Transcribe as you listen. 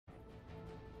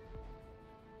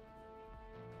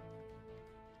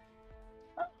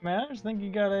Man, I just think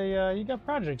you got you got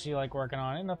projects you like working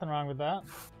on. Ain't nothing wrong with that.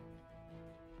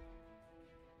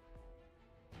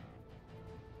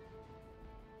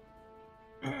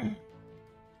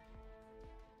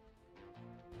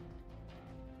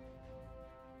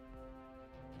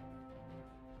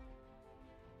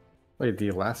 Wait, the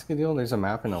Alaska deal? There's a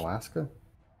map in Alaska?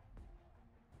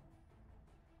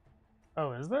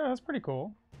 Oh, is there? That's pretty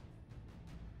cool.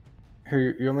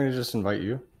 Here, you want me to just invite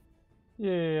you?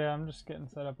 Yeah, I'm just getting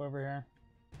set up over here.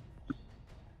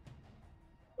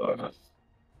 All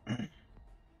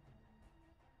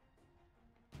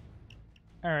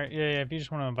right, yeah. If you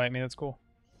just want to invite me, that's cool.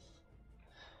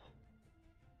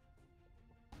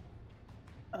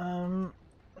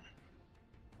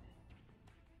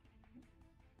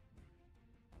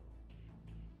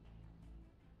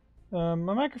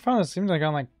 My microphone seems like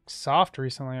I'm like soft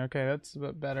recently. Okay, that's a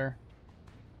bit better.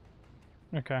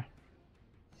 Okay.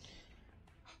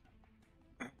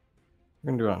 We're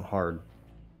gonna do it on hard.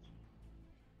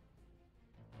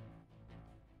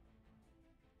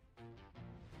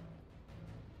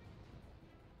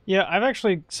 Yeah, I've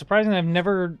actually, surprisingly, I've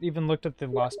never even looked at the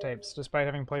lost tapes, despite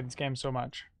having played this game so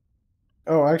much.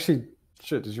 Oh, actually,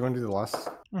 shit, did you want to do the last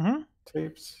Mm-hmm.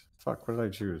 tapes? Fuck, what did I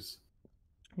choose?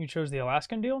 You chose the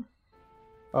Alaskan deal?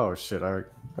 Oh, shit,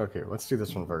 okay, let's do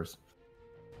this one first.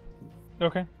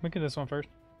 Okay, we can do this one first.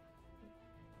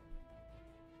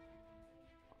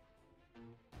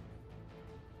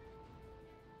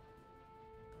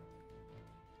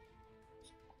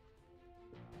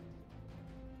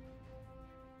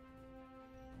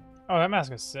 Oh, that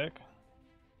mask is sick.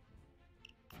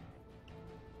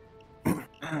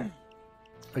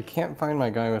 I can't find my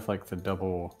guy with, like, the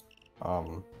double,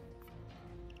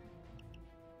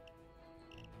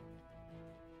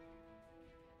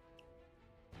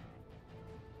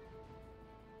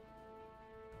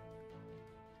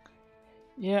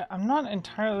 Yeah, I'm not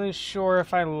entirely sure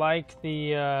if I like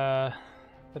the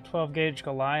 12 gauge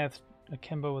Goliath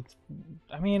akimbo with.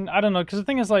 I mean, I don't know, because the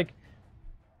thing is, like,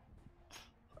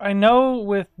 I know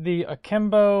with the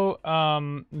akimbo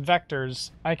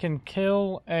vectors, I can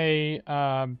kill a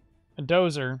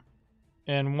dozer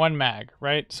in one mag,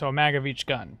 right? So a mag of each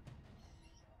gun.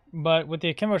 But with the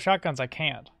akimbo shotguns, I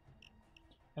can't,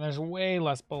 and there's way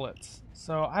less bullets.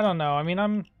 So I don't know. I mean,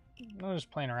 I'm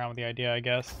just playing around with the idea, I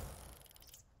guess.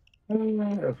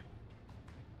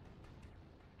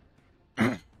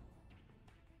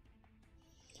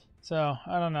 So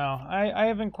I don't know. I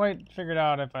haven't quite figured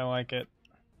out if I like it.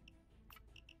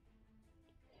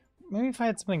 Maybe if I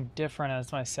had something different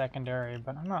as my secondary,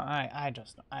 but I'm not. I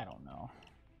don't know.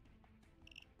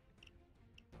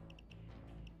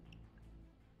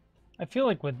 I feel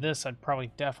like with this, I'd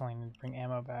probably definitely need to bring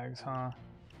ammo bags, huh?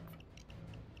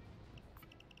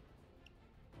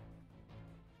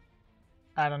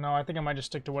 I don't know. I think I might just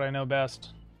stick to what I know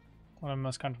best, what I'm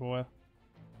most comfortable with.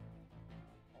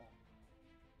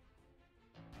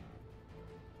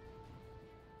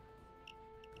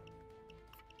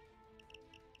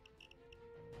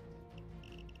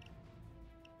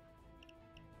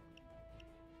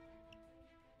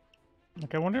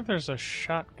 Like, I wonder if there's a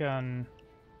shotgun.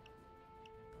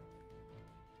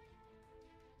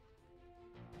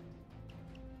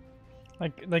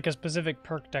 Like a specific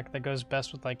perk deck that goes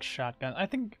best with like shotgun. I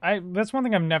think that's one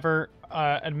thing I've never,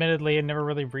 admittedly, and never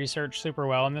really researched super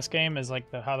well in this game is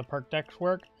like how the perk decks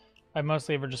work. I've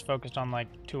mostly ever just focused on like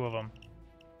 2 of them.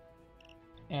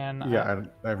 And yeah,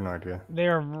 I have no idea. they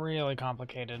are really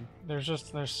complicated. There's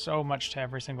so much to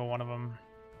every single one of them.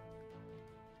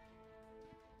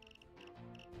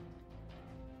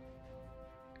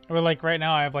 But like right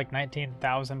now I have like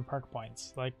 19,000 perk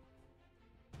points. Like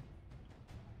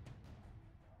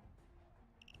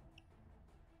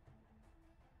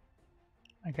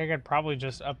I could probably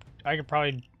I could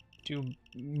probably do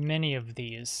many of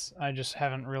these. I just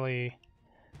haven't really.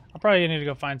 I'll probably need to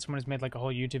go find someone who's made like a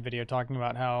whole YouTube video talking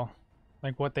about how,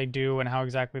 like what they do and how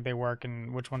exactly they work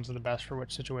and which ones are the best for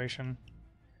which situation.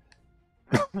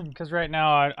 Because right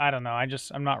now, I don't know.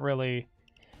 I'm not really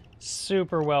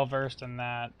super well versed in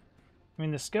that. I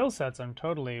mean, the skill sets I'm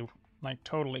totally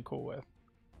cool with.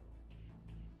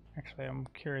 Actually, I'm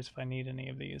curious if I need any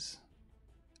of these.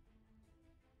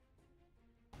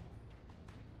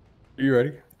 Are you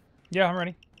ready? Yeah, I'm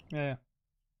ready. Yeah.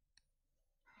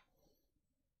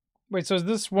 Wait, so is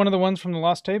this one of the ones from the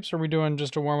Lost Tapes, or are we doing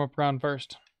just a warm-up round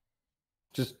first?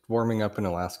 Just warming up in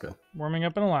Alaska. Warming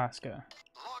up in Alaska.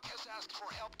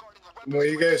 Will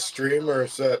you guys stream, or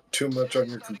is that too much on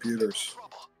your computers?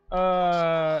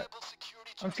 I'm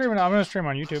streaming. I'm gonna stream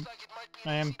on YouTube.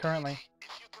 I am currently.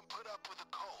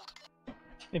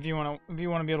 If you wanna be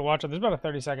able to watch it, there's about a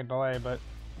 30-second delay, but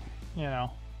you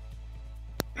know,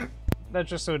 that's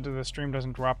just so the stream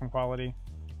doesn't drop in quality.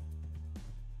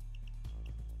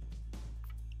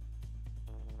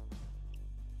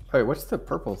 Wait, what's the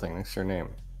purple thing next to your name?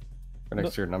 Or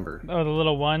next to your number? Oh, the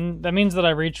little one? That means that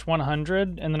I reached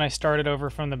 100, and then I started over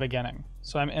from the beginning.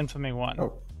 So I'm infamy 1.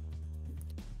 Oh.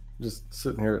 Just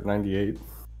sitting here at 98.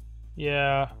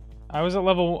 Yeah. I was at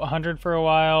level 100 for a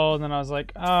while, and then I was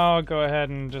like, oh, I'll go ahead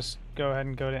and go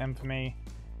to infamy.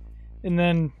 And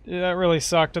then that really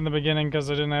sucked in the beginning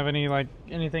because I didn't have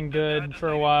anything good for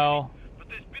a while. But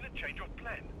there's been a change of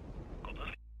plan.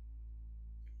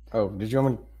 Oh, did you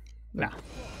want me? Nah.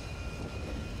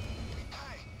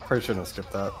 Probably shouldn't have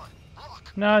skipped that.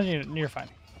 No, you're fine.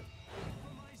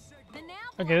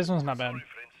 Okay, this one's not bad. Sorry,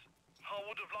 friends. I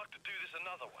would have liked to do this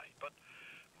another way, but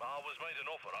I was made an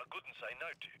offer I couldn't say no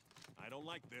to. I don't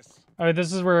like this. Oh,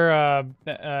 this is where I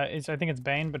think it's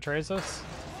Bane betrays us.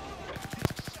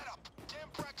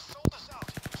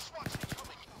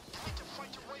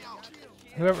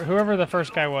 Whoever the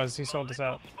first guy was, he sold us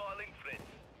out.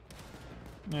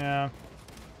 Yeah.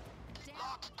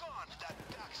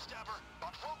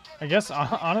 I guess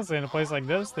honestly, in a place like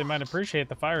this, they might appreciate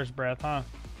the fire's breath, huh?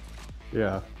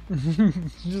 Yeah.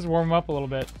 Just warm them up a little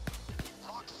bit.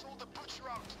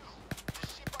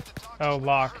 Oh,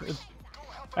 Locke.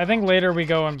 I think later we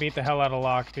go and beat the hell out of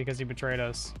Locke because he betrayed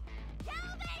us.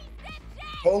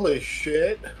 Holy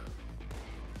shit.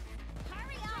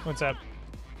 What's up?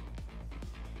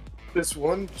 This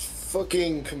one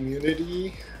fucking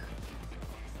community,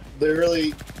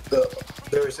 literally,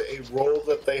 there's a role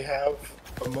that they have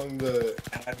among the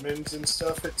admins and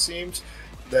stuff, it seems,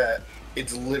 that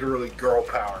it's literally girl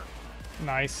power.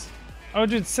 Nice. Oh,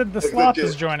 dude, Sid the Like, Sloth legit.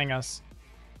 is joining us.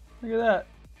 Look at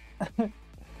that.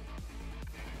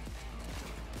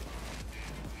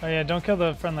 Oh yeah, don't kill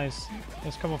the friendlies.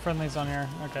 There's a couple friendlies on here.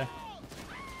 Okay.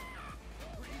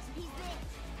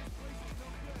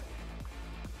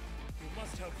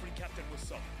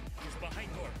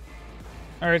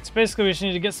 Alright, so basically we just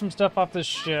need to get some stuff off this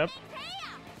ship.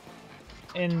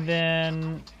 And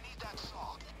then...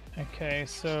 Okay,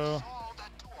 so...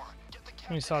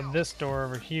 We saw this door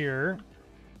over here.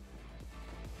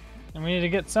 And we need to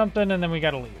get something and then we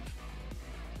gotta leave.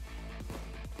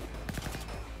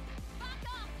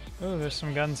 Ooh, there's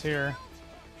some guns here.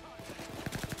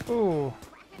 Ooh.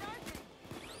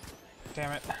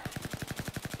 Damn it.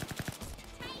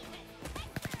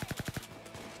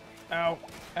 Ow.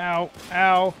 Ow.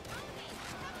 Ow.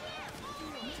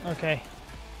 Okay.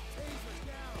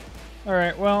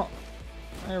 Alright, well,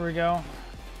 there we go.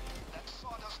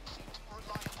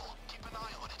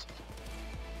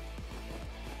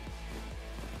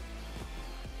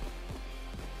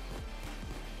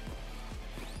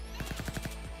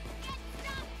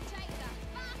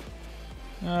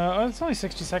 Oh, it's only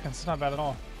 60 seconds. It's not bad at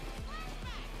all.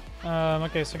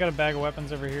 Okay, so I got a bag of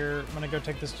weapons over here. I'm gonna go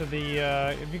take this to the,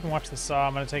 if you can watch the saw,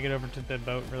 I'm gonna take it over to the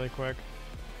boat really quick.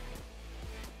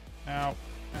 Ow. Ow.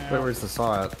 Wait, where's the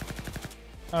saw at?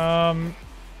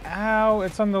 Ow,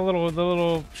 it's on the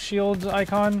little shield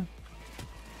icon.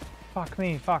 Fuck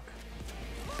me, fuck.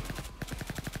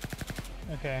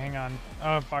 Okay, hang on.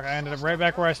 Oh, fuck, I ended up right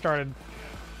back where I started.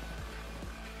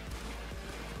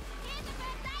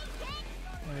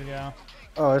 There you go.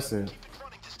 Oh, I see.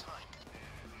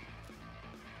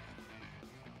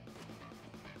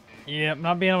 Yep,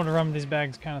 not being able to run these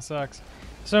bags kind of sucks.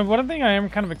 So one thing I am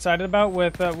kind of excited about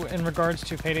with in regards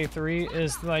to Payday 3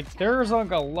 is like there's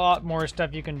like a lot more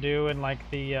stuff you can do in like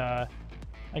the I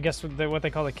guess what they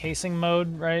call the casing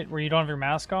mode, right? Where you don't have your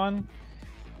mask on.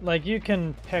 Like you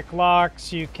can pick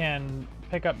locks, you can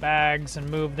pick up bags and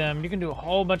move them. You can do a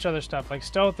whole bunch of other stuff. Like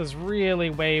stealth is really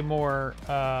way more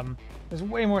there's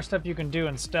way more stuff you can do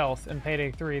in stealth in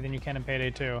Payday 3 than you can in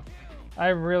Payday 2. I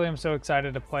really am so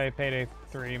excited to play Payday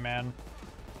 3, man.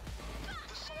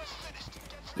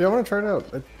 Yeah, I want to try it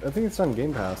out. I think it's on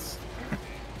Game Pass.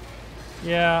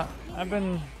 Yeah, I've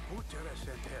been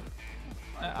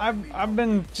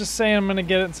just saying I'm gonna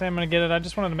get it and saying I'm gonna get it. I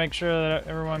just wanted to make sure that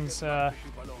everyone's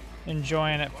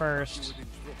enjoying it first.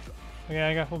 Okay,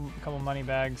 I got a couple money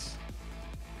bags.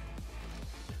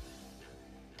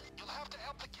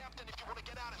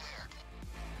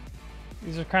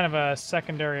 These are kind of a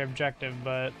secondary objective,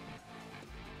 but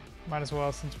might as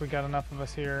well since we got enough of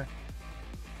us here.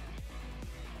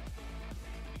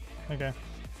 Okay. I'm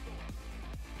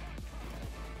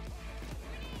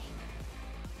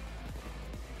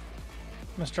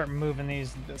gonna start moving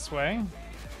these this way.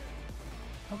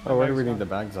 Oh, where do we need the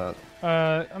bags at?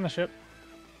 On the ship.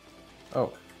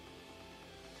 Oh.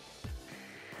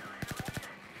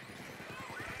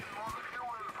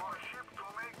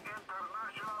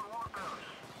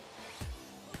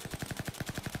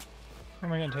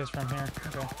 am I getting taste from here?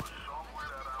 Okay.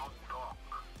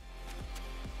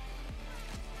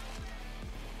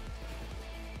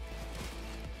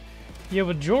 Yeah,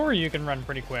 with jewelry you can run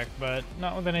pretty quick, but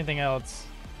not with anything else.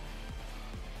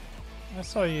 I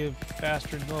saw you,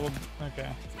 bastard little... Okay.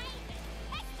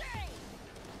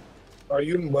 Are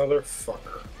you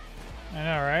motherfucker? I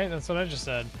know, right? That's what I just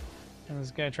said. And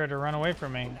this guy tried to run away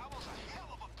from me.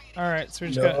 Alright, so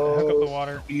we just gotta hook up the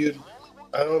water.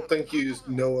 I don't think you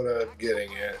know what I'm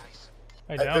getting at.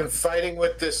 I I've don't. been fighting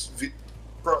with this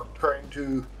truck trying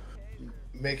to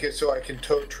make it so I can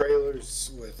tow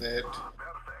trailers with it.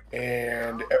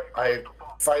 And I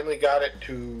finally got it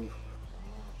to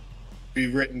be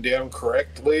written down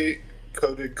correctly,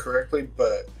 coded correctly,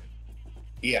 but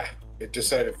yeah, it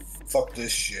decided, fuck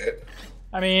this shit.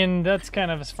 I mean, that's kind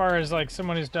of, as far as like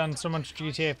someone who's done so much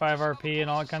GTA 5 RP and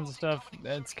all that kinds of stuff,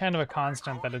 it's kind of a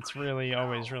constant that it's really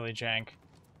always really jank.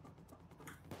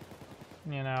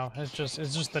 You know, it's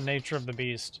just the nature of the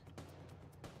beast.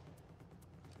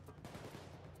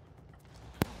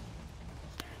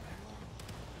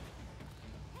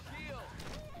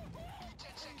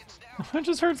 I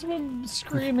just heard someone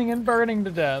screaming and burning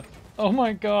to death. Oh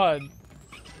my god.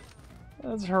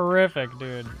 That's horrific,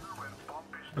 dude.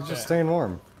 He's just staying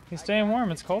warm. He's staying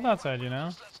warm. It's cold outside, you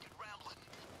know?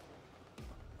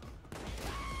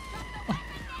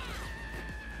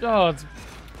 Oh, it's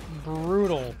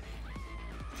brutal.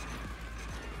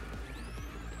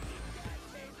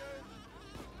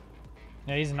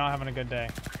 Yeah, he's not having a good day.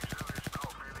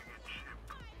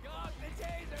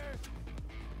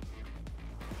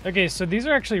 Okay, so these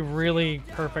are actually really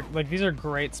perfect. Like, these are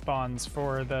great spawns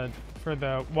for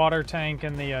the water tank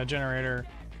and the generator,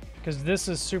 because this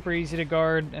is super easy to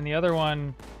guard, and the other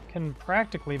one can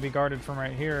practically be guarded from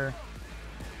right here.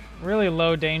 Really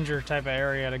low danger type of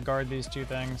area to guard these two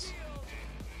things.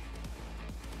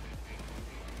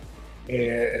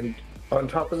 And on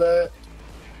top of that,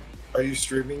 are you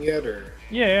streaming yet, or?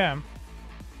 Yeah.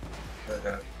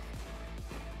 Okay.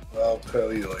 I'll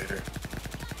tell you later.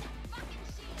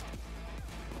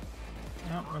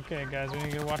 Oh, okay, guys, we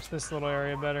need to watch this little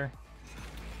area better.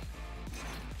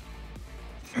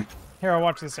 Here, I'll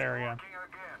watch this area.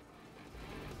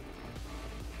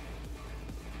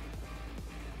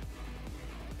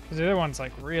 Because the other one's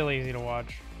like real easy to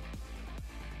watch.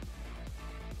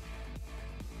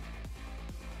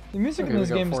 The music in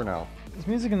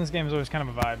this game is always kind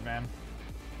of a vibe, man.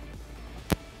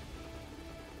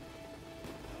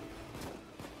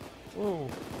 Whoa.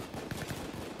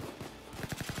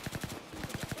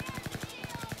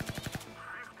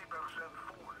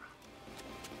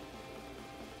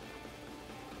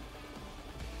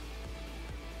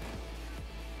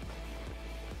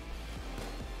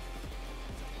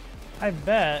 I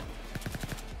bet,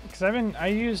 because I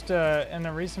used in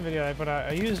a recent video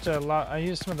I used some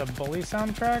of the Bully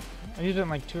soundtrack. I used it in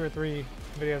like 2 or 3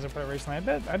 videos I put out recently.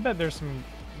 I bet there's some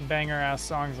banger ass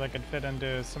songs I could fit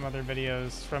into some other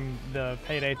videos from the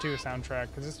Payday 2 soundtrack,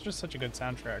 because it's just such a good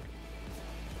soundtrack.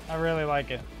 I really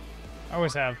like it. I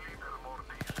always have.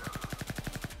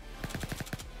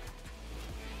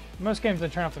 Most games I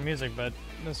turn off the music, but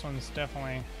this one's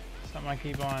definitely something I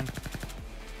keep on.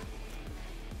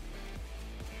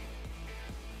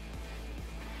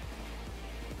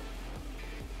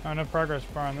 Oh, no progress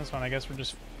bar on this one. I guess we're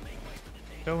just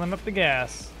filling up the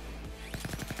gas.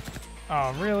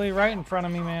 Oh, really? Right in front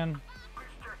of me, man.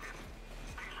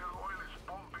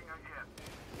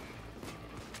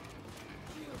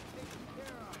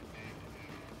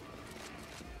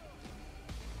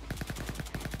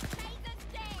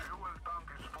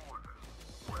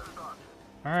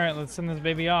 Alright, let's send this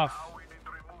baby off.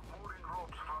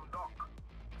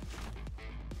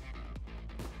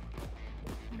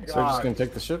 So we're just gonna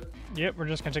take the ship? Yep, we're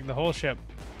just gonna take the whole ship.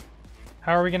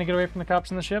 How are we gonna get away from the cops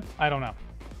in the ship? I don't know.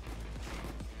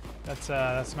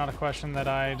 That's not a question that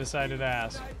I decided to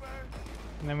ask.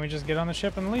 And then we just get on the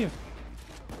ship and leave.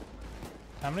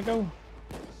 Time to go.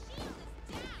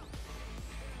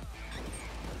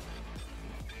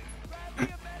 I'm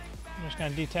just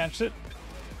gonna detach it.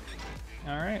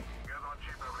 Alright.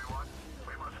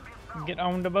 Get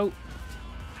on the boat.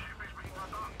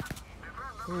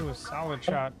 Ooh, solid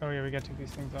shot. Oh yeah, we gotta take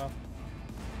these things off.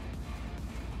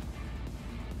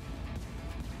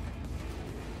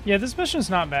 Yeah, this mission's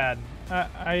not bad.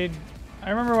 I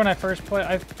remember when I first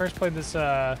played this.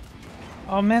 Oh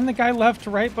man, the guy left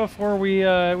right before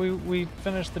we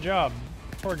finished the job.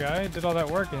 Poor guy, did all that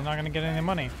work. He's not gonna get any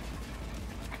money.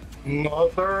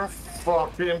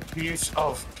 Motherfucking piece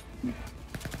of.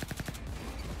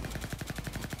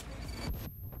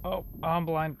 Oh, I'm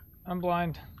blind. I'm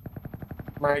blind.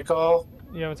 Michael.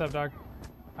 Yeah, what's up, dog?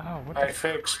 Oh, what I the?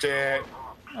 fixed it.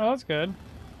 Oh, that's good.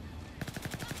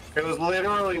 It was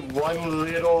literally one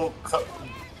little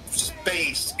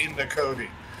space in the coding.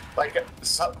 Like,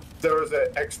 there was an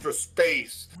extra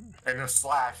space and a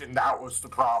slash, and that was the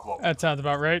problem. That sounds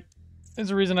about right. There's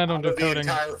a reason I don't do Out of the coding.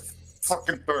 entire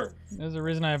fucking thing. There's a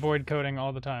reason I avoid coding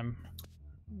all the time.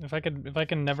 If I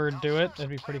can never do it, that'd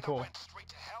be pretty cool. Straight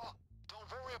to hell? Don't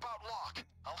worry about Locke.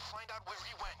 I'll find out where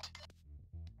he went.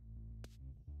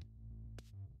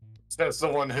 That's the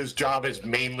one whose job is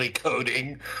mainly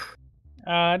coding,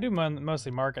 I do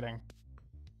mostly marketing.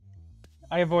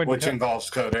 I avoid which involves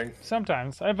coding.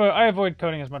 sometimes. I avoid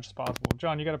coding as much as possible.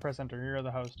 John, you gotta press enter. You're the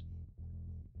host.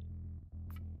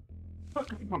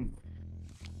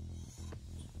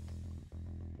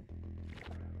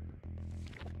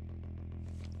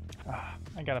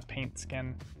 I got a paint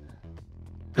skin.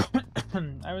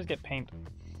 I always get paint.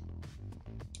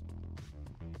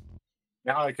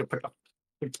 Now I can put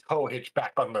the tow hitch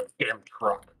back on the damn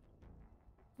truck.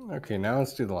 Okay, now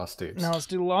let's do the lost tapes. Now let's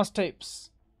do the lost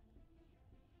tapes.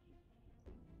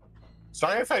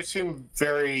 Sorry if I seem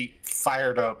very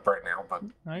fired up right now, but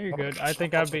No, you're good. I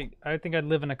think I'd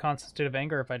live in a constant state of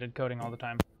anger if I did coding all the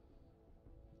time.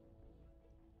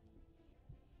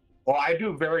 well, I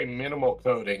do very minimal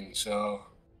coding, so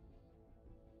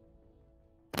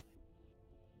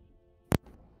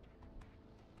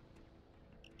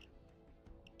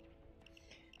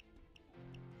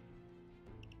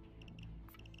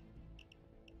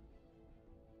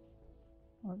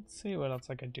Let's see what else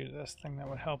I could do to this thing that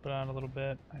would help it out a little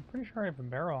bit. I'm pretty sure I have a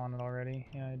barrel on it already.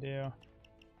 Yeah, I do.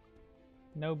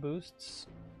 No boosts.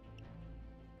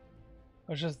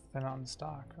 Oh, it's just they're not in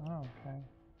stock. Oh, okay.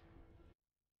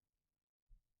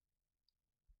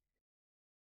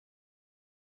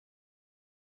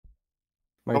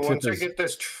 My but tip once I is, get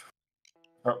this,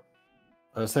 I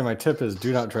was saying my tip is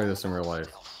do not try this in real life.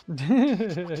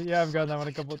 Yeah, I've gotten that one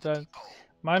a couple of times.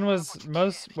 Mine was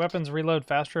most weapons reload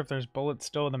faster if there's bullets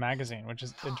still in the magazine, which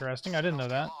is interesting. I didn't know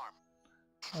that.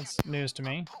 That's news to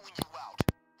me.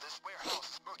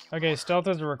 Okay, stealth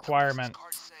is a requirement.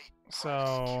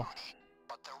 So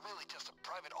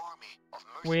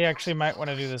we actually might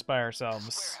want to do this by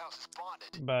ourselves.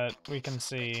 But we can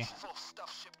see.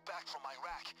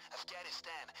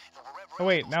 Oh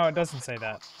wait, no, it doesn't say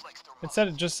that. It said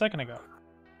it just a second ago.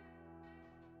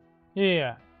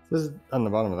 Yeah. This is on the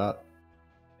bottom of that.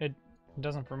 It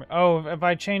doesn't for me. Oh, if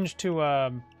I change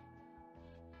to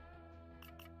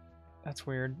that's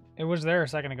weird. It was there a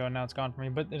second ago and now it's gone for me,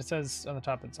 but it says on the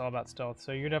top it's all about stealth,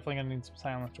 so you're definitely gonna need some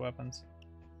silenced weapons.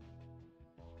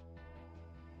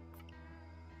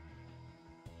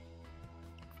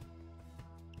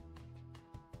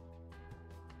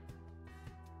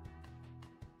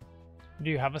 Do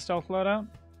you have a stealth loadout?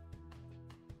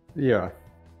 Yeah.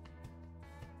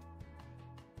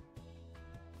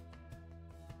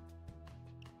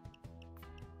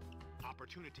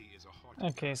 Opportunity is a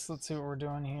hard Okay, so let's see what we're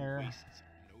doing here. wastes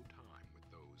no time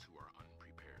with those who are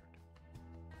unprepared.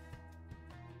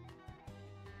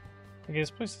 Okay,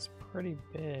 this place is pretty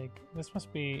big. This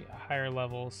must be higher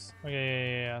levels. Oh,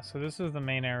 yeah. So this is the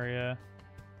main area.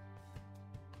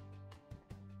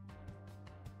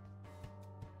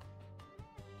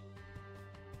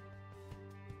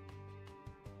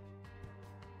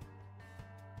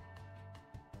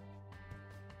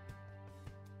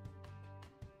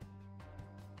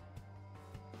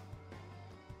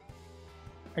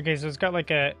 Okay, so it's got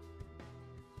like a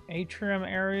atrium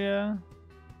area.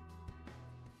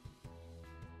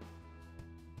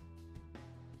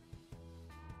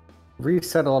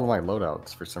 Reset a lot of my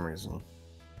loadouts for some reason.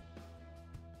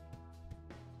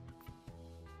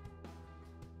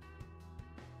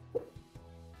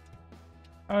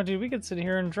 Oh, dude, we could sit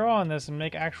here and draw on this and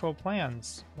make actual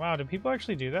plans. Wow, do people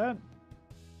actually do that?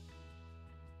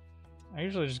 I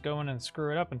usually just go in and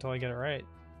screw it up until I get it right.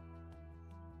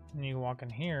 And you walk in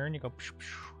here and you go, psh,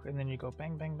 psh, and then you go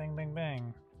bang, bang, bang, bang,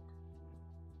 bang.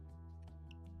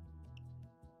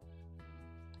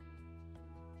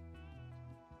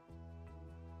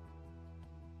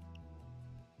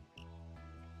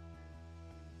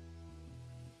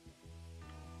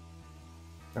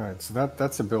 Alright, so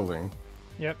that's a building.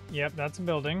 Yep, that's a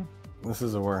building. This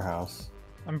is a warehouse.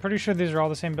 I'm pretty sure these are all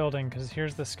the same building because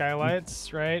here's the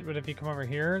skylights, right? But if you come over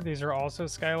here, these are also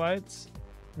skylights.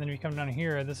 And then if you come down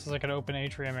here, this is like an open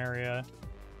atrium area.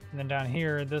 And then down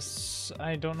here, this,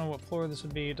 I don't know what floor this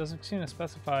would be. It doesn't seem to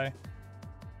specify.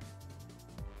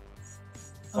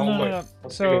 Oh, no.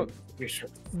 So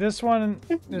this one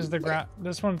is the ground.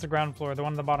 This one's the ground floor. The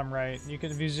one on the bottom right. You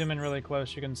can, if you zoom in really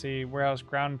close, you can see warehouse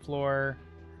ground floor,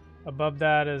 Above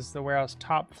that is the warehouse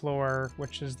top floor,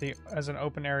 which is as an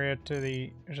open area to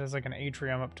the, which is like an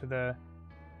atrium up to the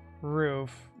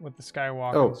roof with the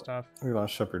skywalk and stuff. We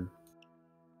lost Shepard.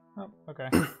 Oh, okay.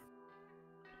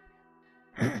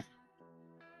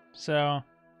 So,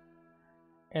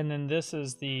 and then this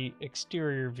is the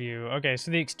exterior view. Okay,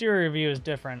 so the exterior view is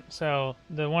different. So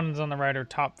the ones on the right are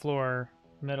top floor,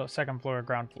 middle, second floor,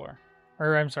 ground floor.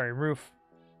 Or I'm sorry, roof,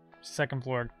 second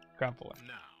floor, ground floor.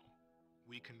 Now,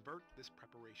 we convert this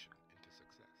preparation into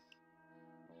success.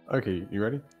 Okay, you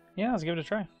ready? Yeah, let's give it a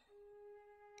try.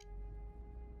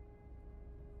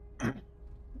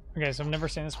 Okay, so I've never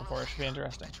seen this before. It should be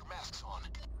interesting. Get your masks on.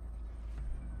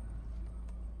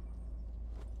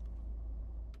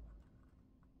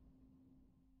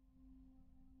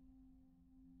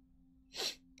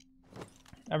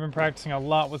 I've been practicing a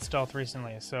lot with stealth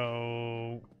recently,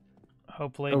 so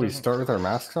hopefully. Oh, we doesn't... start with our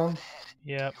masks on?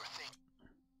 Yep.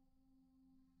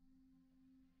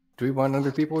 Do we want other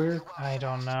people here? I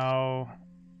don't know.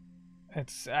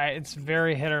 It's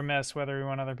very hit or miss whether we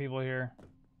want other people here.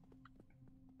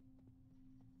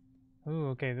 Ooh,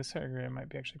 okay, this area might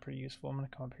be actually pretty useful. I'm gonna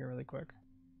come up here really quick.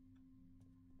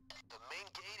 The main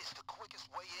gate is the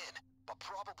quickest way in, but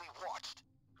probably watched.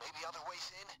 Maybe other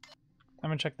ways in? I'm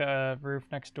gonna check the roof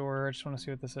next door. I just want to see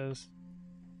what this is.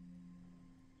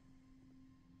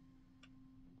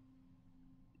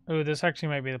 Ooh, this actually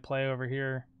might be the play over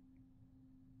here.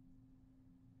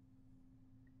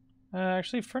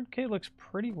 Actually, front gate looks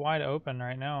pretty wide open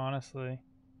right now, honestly.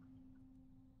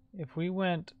 If we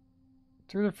went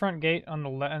through the front gate on the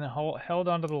and held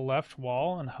onto the left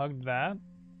wall and hugged that,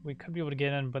 we could be able to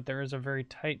get in, but there is a very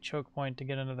tight choke point to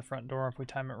get into the front door. If we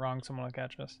time it wrong, someone will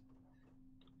catch us.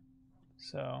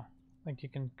 So, I think you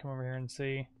can come over here and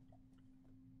see.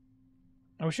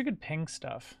 I wish you could ping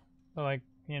stuff. But like,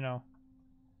 you know.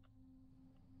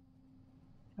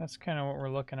 That's kind of what we're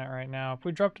looking at right now. If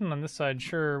we dropped in on this side,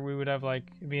 sure, we would have like,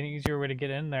 it'd be an easier way to get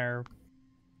in there.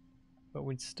 But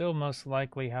we'd still most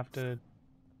likely have to,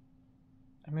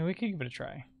 I mean, we could give it a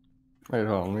try. Wait,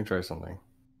 hold on, let me try something.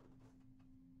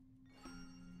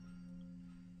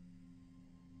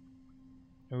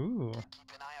 Ooh.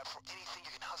 Keep an eye out for anything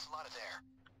you can hustle out of there.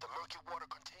 The murky water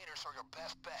containers are your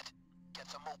best bet. Get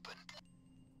them open.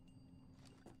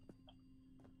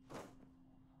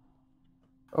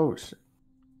 Oh, shit.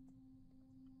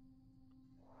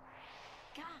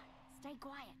 God, stay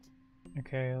quiet.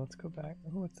 Okay, let's go back.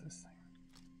 Oh, what's this thing?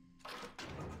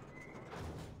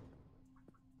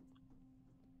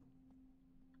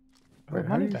 Wait, Oh,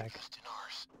 how do money you... bag.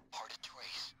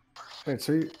 Wait,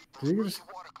 so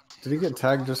did he get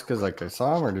tagged just because like I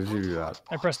saw him, or did you do that?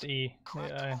 I pressed E. My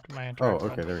Oh, interact okay,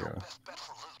 button. there we go.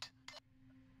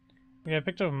 Yeah, I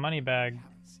picked up a money bag.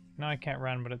 Now I can't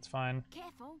run, but it's fine.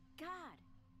 Careful, guard.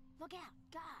 Look out,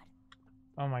 guard.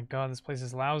 Oh my god, this place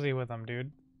is lousy with them,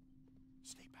 dude.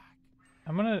 Stay back.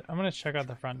 I'm gonna check out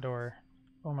the front door.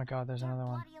 Oh my god, there's another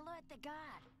one. Bloody alert the guard.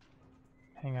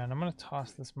 Hang on, I'm gonna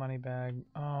toss this money bag.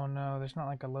 Oh no, there's not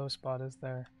like a low spot, is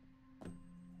there?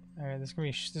 Alright, this is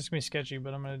gonna be sketchy,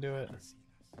 but I'm gonna do it.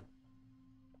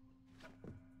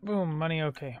 Boom, money,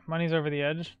 okay. Money's over the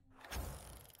edge.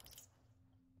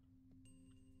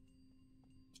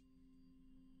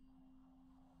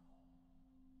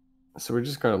 So we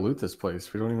just gotta loot this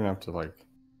place. We don't even have to like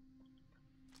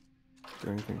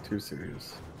do anything too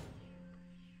serious.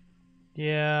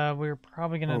 Yeah, we're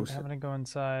probably gonna Oh, shit. having to go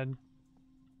inside.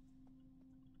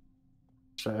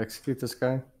 Should I execute this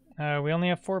guy? We only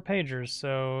have 4 pagers,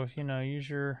 so you know, use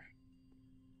your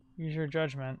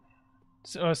judgment.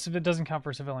 So it doesn't count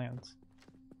for civilians.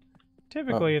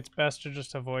 Typically, it's best to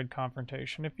just avoid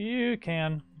confrontation if you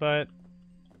can, but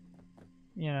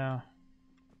you know.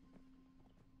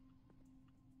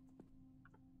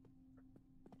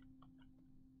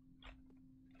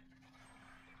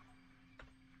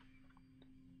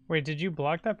 Wait, did you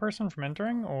block that person from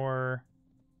entering, or?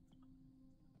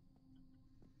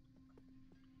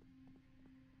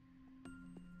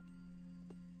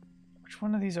 Which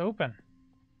one of these open?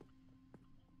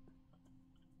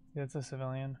 Yeah, it's a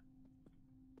civilian.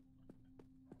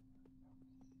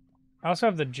 I also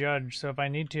have the judge, so if I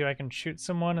need to, I can shoot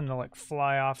someone and they'll like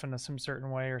fly off into some certain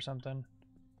way or something.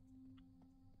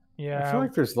 Yeah. I feel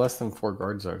like there's less than 4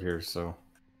 guards out here, so.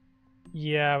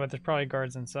 Yeah, but there's probably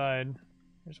guards inside.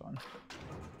 Here's one.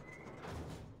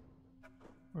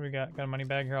 What do we got? Got a money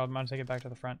bag here. I'm gonna take it back to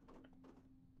the front.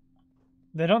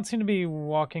 They don't seem to be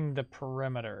walking the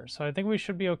perimeter, so I think we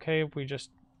should be okay if we just,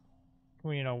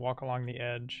 you know, walk along the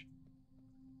edge.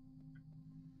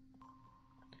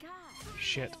 Guard,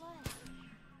 Shit. stay alert.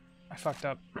 I fucked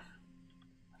up.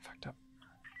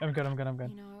 I'm good.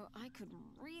 You know, I could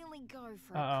really Go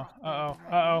for Uh-oh, a uh-oh,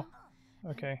 crossbody right uh-oh. now.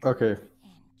 Okay. Okay.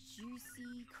 And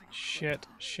juicy crack Shit,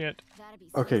 pepper. shit. That'd be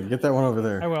Okay, so get that one over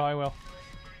there. I will, I will.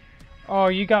 Oh,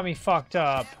 you got me fucked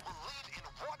up. We'll leave in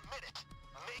 1 minute.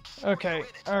 Make sure Okay, you're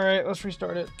in it. alright, let's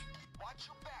restart it. Watch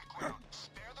your background.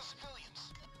 Spare the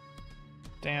civilians.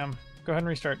 Damn. Go ahead and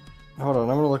restart. Hold on,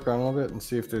 I'm gonna look around a little bit and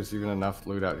see if there's even enough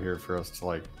loot out here for us to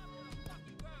like.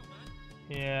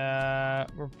 Yeah,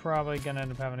 we're probably gonna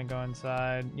end up having to go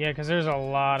inside. Yeah, because there's a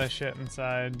lot of shit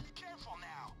inside. Careful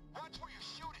now. Watch where you're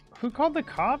shooting. Who called the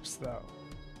cops, though?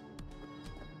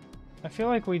 I feel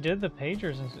like we did the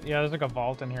pagers and yeah, there's like a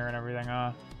vault in here and everything,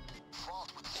 huh?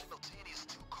 Vault with a simultaneous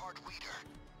 2-card reader.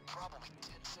 Probably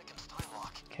 10 seconds time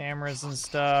lock. Cameras and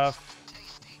stuff.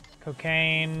 Tasty.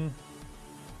 Cocaine.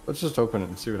 Let's just open it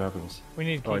and see what happens. We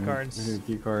need Oh, key cards. we need a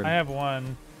key card. I have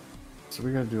one. So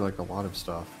we gotta do like a lot of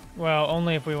stuff. Well,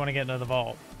 only if we want to get into the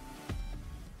vault.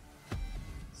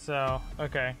 So,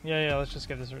 okay. Yeah, let's just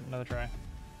give this another try.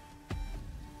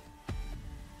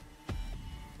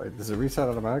 Wait, does it reset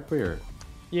automatically or?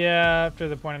 Yeah, after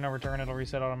the point of no return, it'll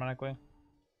reset automatically.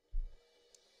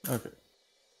 Okay.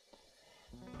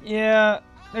 Yeah,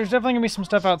 there's definitely gonna be some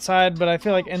stuff outside, but I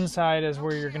feel like inside is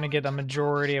where you're gonna get a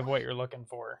majority of what you're looking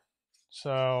for.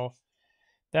 So,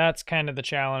 that's kind of the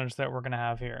challenge that we're gonna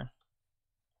have here.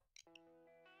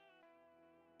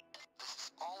 This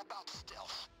is all about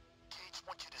stealth. Gates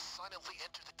want you to silently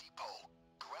enter the depot.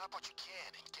 Grab what you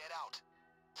can and get out.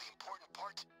 The important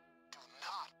part, do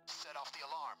not set off the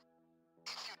alarm.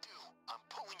 If you do, I'm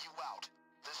pulling you out.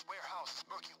 This warehouse is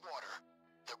murky water.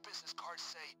 Their business cards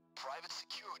say private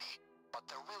security, but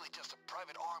they're really just a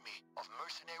private army of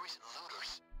mercenaries and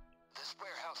looters. This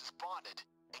warehouse is bonded,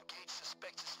 and Gates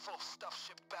suspects it's full of stuff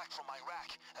shipped back from Iraq,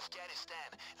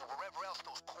 Afghanistan, and wherever else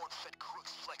those corn-fed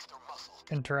crooks flex their muscle.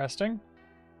 Interesting.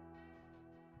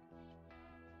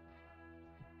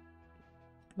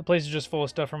 The place is just full of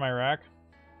stuff from Iraq.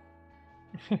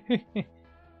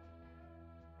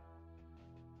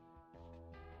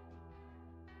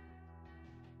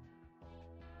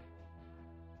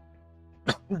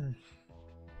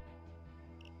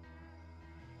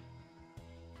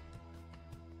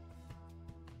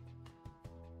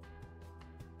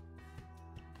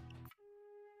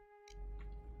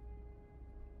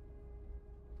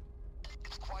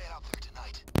 It's quiet out there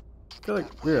tonight. I feel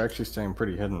like we're actually staying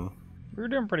pretty hidden. We were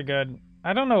doing pretty good.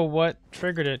 I don't know what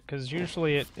triggered it, because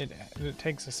usually it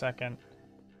takes a second.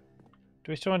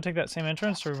 Do we still want to take that same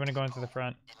entrance, or are we going to go in through the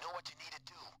front? You know what you need to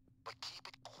do, but keep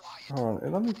it quiet. Hold on,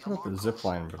 and let me put up a zip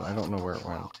line, but I don't know where it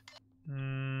went.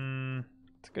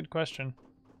 It's a good question.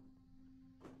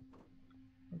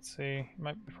 Let's see. It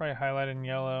might be probably highlighted in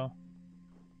yellow.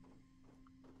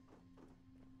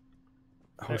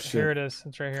 Oh Here shit. it is.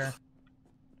 It's right here.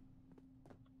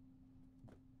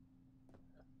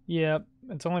 Yep.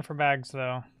 It's only for bags,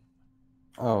 though.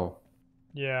 Oh.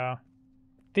 Yeah.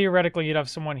 Theoretically, you'd have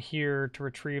someone here to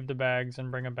retrieve the bags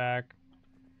and bring them back.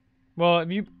 Well, if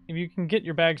you can get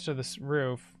your bags to this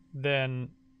roof, then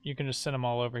you can just send them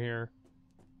all over here.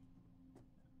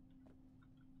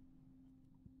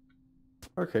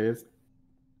 Okay, it's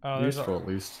Oh, there's useful at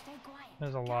least. Stay quiet.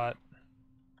 there's a lot.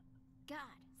 God.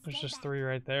 There's stay just back. 3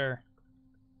 right there.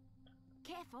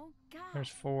 Careful. God. There's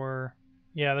 4.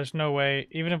 Yeah, there's no way.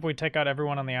 Even if we take out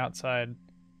everyone on the outside,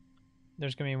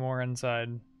 there's gonna be more inside.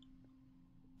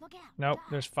 Look out. Nope, God.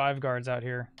 there's 5 guards out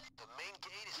here. The main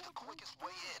gate is the quickest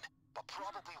way in, but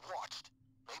probably watched.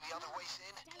 Maybe other ways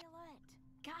in? Stay alert.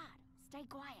 God. Stay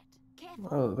quiet. Careful.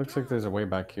 Oh, it looks like God. there's a way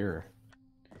back here.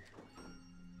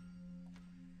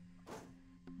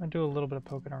 I'll do a little bit of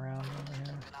poking around over here.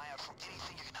 Keep an eye out for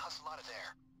anything you can hustle out of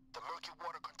there. The murky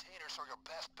water containers are your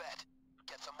best bet.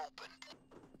 Get them open.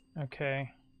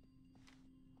 Okay.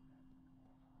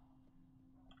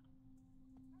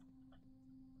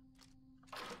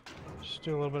 Just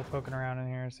do a little bit of poking around in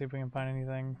here, see if we can find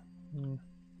anything.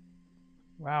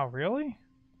 Wow, really?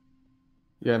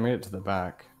 Yeah, I made it to the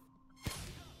back.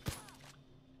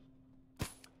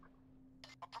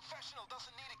 A professional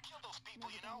doesn't need to kill those people,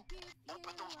 you know?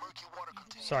 Open those murky water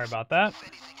containers. Sorry about that. If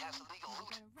anything has illegal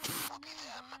loot, it will be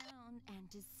them. Around and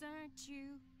desert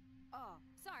you. Oh,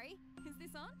 sorry. Is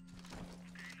this on?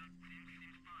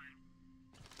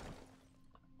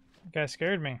 You guys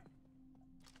scared me.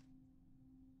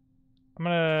 I'm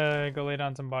gonna go lay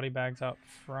down some body bags out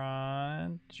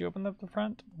front. Did you open up the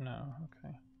front? No,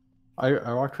 okay.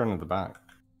 I walked around to the back.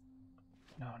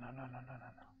 No.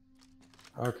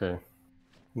 Okay.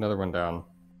 Another one down.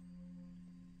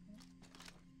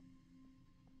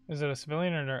 Is it a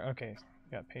civilian or... Okay,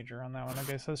 got pager on that one.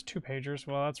 Okay, so there's 2 pagers.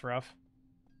 Well, that's rough.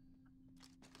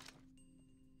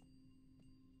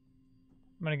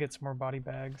 I'm gonna get some more body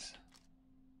bags.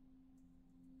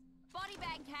 Body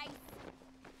bag case.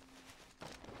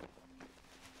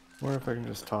 I wonder if I can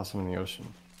just toss him in the ocean.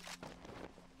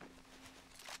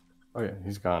 Oh yeah,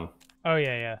 he's gone. Oh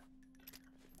yeah, yeah.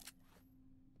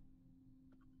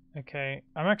 Okay,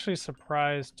 I'm actually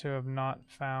surprised to have not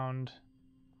found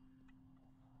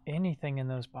anything in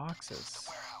those boxes.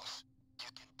 Warehouse. You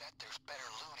can bet there's better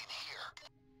loot in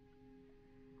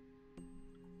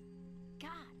here.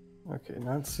 God. Okay,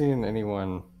 not seeing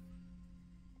anyone.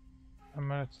 I'm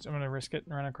gonna risk it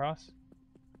and run across.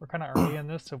 We're kind of early in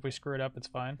this, so if we screw it up, it's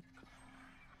fine.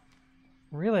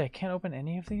 Really, I can't open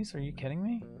any of these? Are you kidding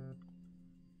me?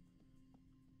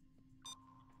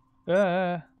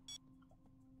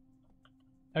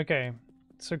 Okay,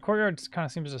 so courtyard kind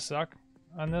of seems to suck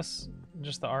on this.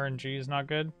 Just the RNG is not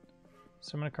good.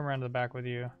 So I'm gonna come around to the back with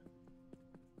you.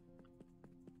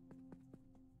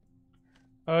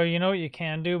 Oh, you know what you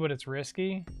can do, but it's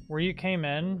risky? Where you came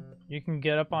in, you can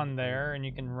get up on there and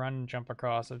you can run and jump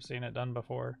across. I've seen it done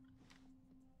before.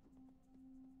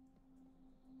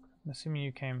 I'm assuming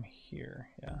you came here,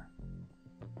 yeah.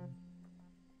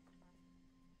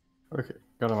 Okay,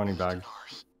 got a money bag.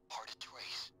 Hard to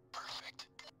trace. Perfect.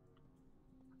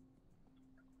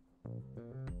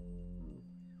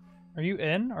 Are you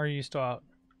in, or are you still out?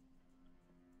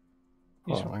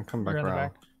 You Oh, I come back you're in the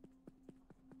around.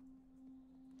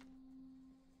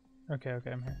 Okay,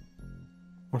 okay, I'm here.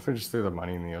 What if I just threw the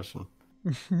money in the ocean?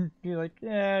 You're like,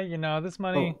 yeah, you know, this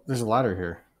money. Oh, there's a ladder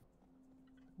here.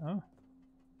 Oh.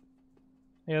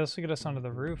 Yeah, this will get us onto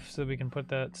the roof so we can put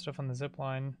that stuff on the zip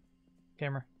line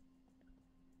camera.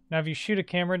 Now, if you shoot a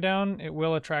camera down, it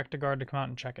will attract a guard to come out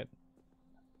and check it.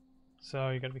 So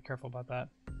you gotta be careful about that.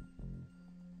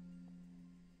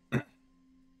 I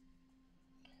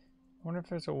wonder if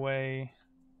there's a way.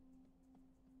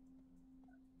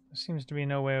 There seems to be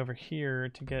no way over here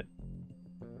to get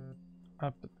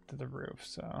up to the roof,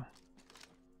 so.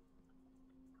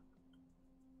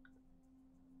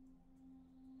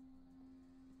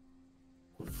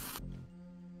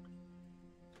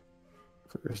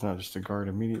 So there's not just a guard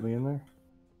immediately in there.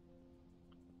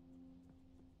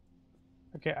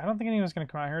 Okay, I don't think anyone's gonna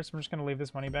come out here, so I'm just gonna leave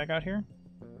this money bag out here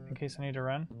in case I need to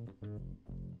run.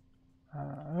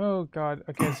 Oh god.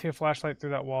 Okay, I see a flashlight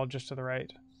through that wall just to the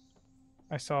right.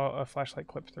 I saw a flashlight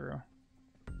clip through.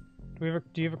 Have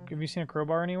you seen a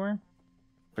crowbar anywhere?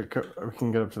 We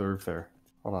can get up to the roof there.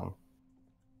 Hold on.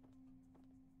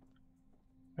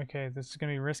 Okay, this is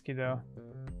gonna be risky though.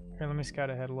 Here, let me scout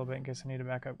ahead a little bit in case I need to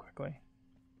back up quickly.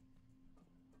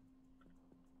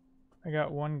 I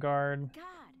got one guard. God,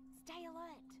 stay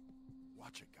alert.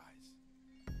 Watch it,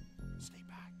 guys. Stay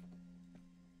back.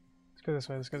 Let's go this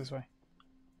way, let's go this way.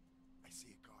 I see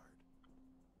a guard.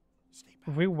 Stay back.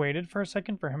 If we waited for a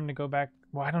second for him to go back...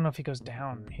 Well, I don't know if he goes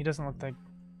down. He doesn't look like...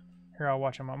 Here, I'll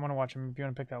watch him. I'm gonna watch him if you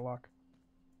want to pick that lock.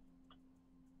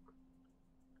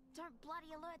 Don't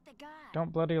bloody alert the guard.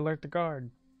 Don't bloody alert the guard.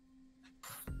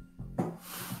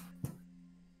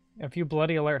 If you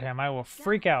bloody alert him, I will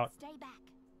freak out. Stay back.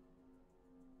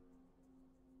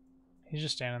 He's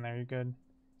just standing there. You're good.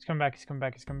 He's coming back. He's coming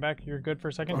back. He's coming back. You're good for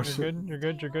a second. Oh, You're shit. good. You're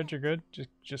good. You're good. You're good.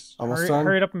 Just Almost done.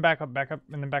 hurry it up and back up,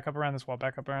 and then back up around this wall.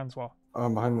 Back up around this wall.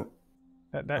 I'm behind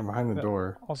That I'm behind the that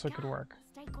door. also could God, work.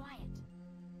 Stay quiet.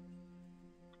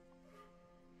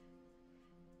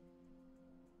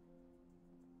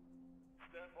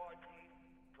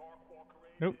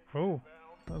 Nope. Oh,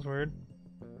 that was weird.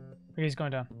 Okay, he's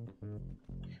going down.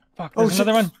 Fuck. Oh, There's shit.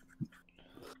 another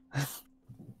one.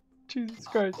 Jesus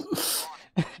Christ. No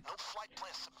flight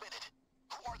plan submitted.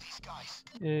 Who are these guys?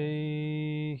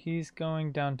 He's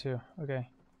going down too. Okay.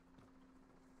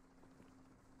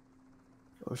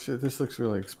 Oh shit, this looks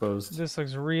really exposed. This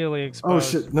looks really Oh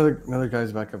exposed. shit, another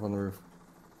guy's back up on the roof.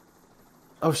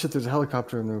 Oh shit, there's a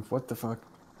helicopter on the roof. What the fuck?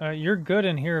 You're good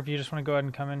in here if you just want to go ahead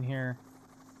and come in here.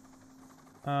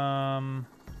 Damn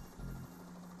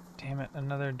it,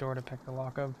 another door to pick the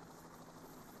lock of.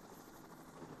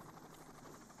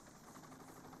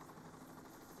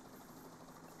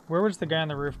 Where was the guy on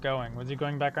the roof going? Was he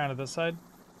going back around to this side?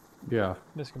 Yeah.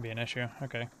 This could be an issue.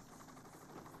 Okay.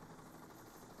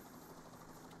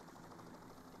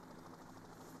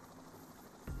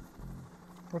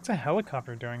 What's a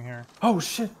helicopter doing here? Oh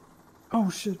shit. Oh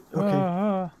shit.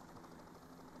 Okay.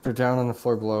 They're down on the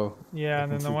floor below. Yeah, I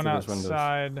and can then the see one through those windows.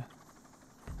 outside.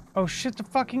 Oh shit, the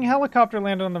fucking helicopter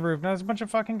landed on the roof. Now there's a bunch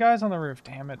of fucking guys on the roof.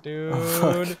 Damn it, dude.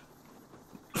 Oh, fuck.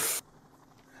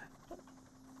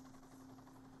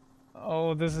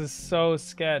 Oh, this is so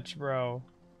sketch, bro.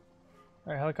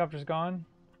 Alright, helicopter's gone.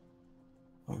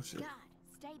 Oh shit. God,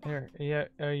 stay back. Here,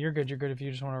 yeah, you're good, you're good if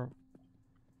you just want to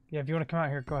Yeah, if you want to come out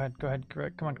here, go ahead. Go ahead.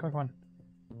 Come on, come on, come on.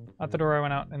 Out the door I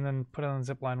went out, and then put it on the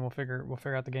zip line. We'll figure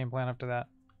out the game plan after that.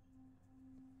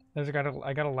 I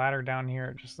got a ladder down here.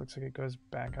 It just looks like it goes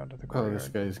back out to the Oh, courtyard. this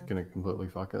guy's gonna completely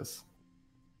fuck us.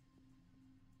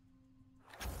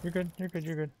 You're good. You're good.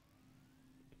 You're good.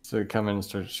 So we come in and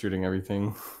start shooting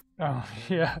everything. Oh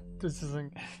yeah, this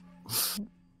isn't.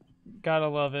 Gotta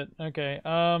love it. Okay.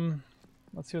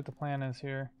 Let's see what the plan is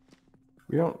here.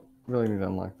 We don't really need to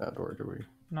unlock that door, do we?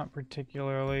 Not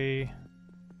particularly.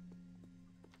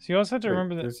 So you also have to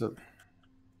remember that. There's a...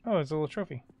 Oh, it's a little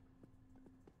trophy.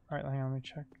 All right, hang on. Let me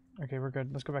check. Okay, we're good.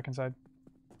 Let's go back inside.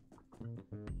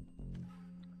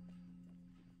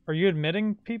 Are you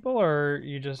admitting people, or are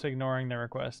you just ignoring their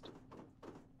request?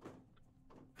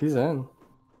 He's in.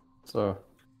 So.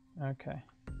 Okay.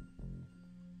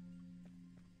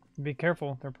 Be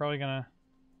careful. They're probably gonna.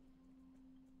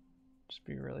 Just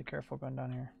be really careful going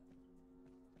down here.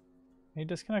 He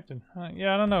disconnected.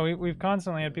 Yeah, I don't know. We've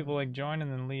constantly had people like join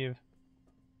and then leave.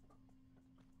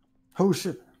 Oh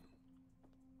shit.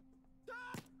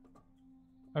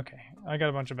 Okay, I got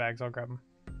a bunch of bags. I'll grab them.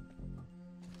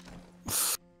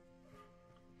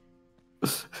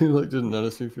 He like didn't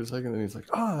notice me for a second, and he's like,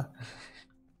 ah.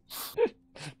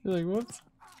 You're like, whoops.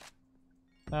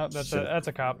 Oh, that's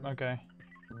a cop. Okay.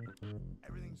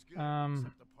 Everything's good,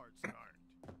 except the parts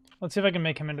aren't. Let's see if I can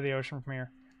make him into the ocean from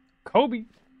here. Kobe.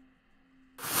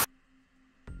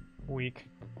 Weak.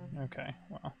 Okay.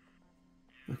 Well.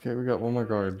 Okay, we got one more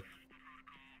guard.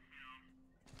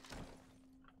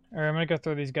 Alright, I'm gonna go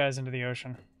throw these guys into the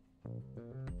ocean.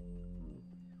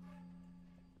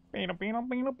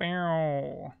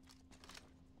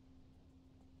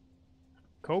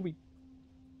 Kobe.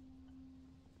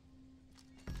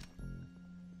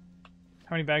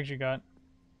 How many bags you got?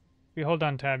 If you hold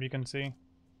down tab, you can see.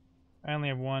 I only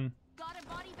have one. Got a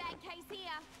body bag case here.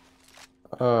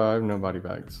 I have no body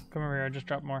bags. Come over here, I just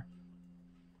dropped more.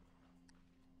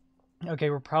 Okay,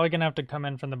 we're probably gonna have to come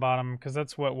in from the bottom, because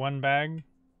that's what, one bag?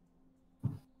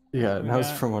 Yeah, We that was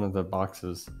got- from one of the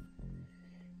boxes.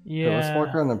 Yeah. Okay, let's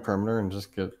walk around the perimeter and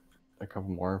just get a couple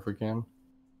more if we can.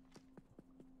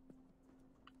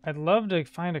 I'd love to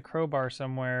find a crowbar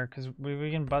somewhere, because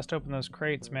we can bust open those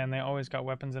crates, man. They always got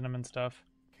weapons in them and stuff.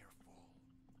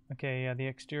 Okay, yeah, the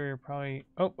exterior probably...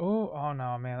 Oh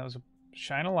no, man, that was a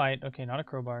shine a light. Okay, not a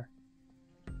crowbar.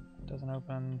 Doesn't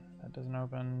open. That doesn't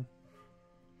open.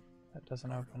 That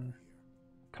doesn't open.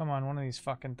 Come on, one of these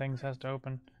fucking things has to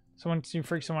open. Someone, you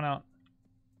freak someone out.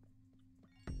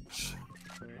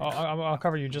 I'll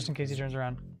cover you just in case he turns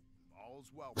around.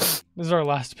 All's well. This is our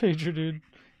last pager, dude.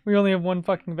 We only have one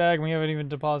fucking bag and we haven't even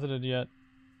deposited yet.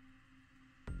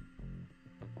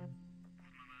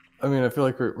 I mean, I feel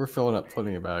like we're filling up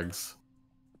plenty of bags.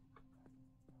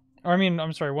 Or, I mean,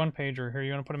 I'm sorry, one pager. Here,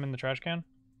 you want to put him in the trash can?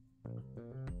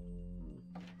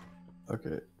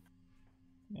 Okay.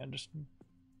 Yeah, just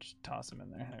toss him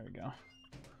in there. There we go.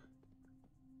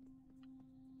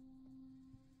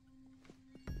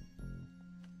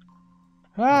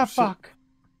 Ah, Oh, shit. fuck!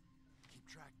 Keep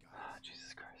track, guys. Ah,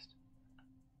 Jesus Christ.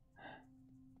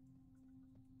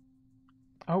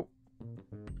 Oh.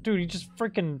 Dude, he just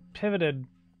freaking pivoted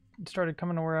and started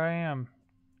coming to where I am.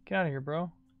 Get out of here,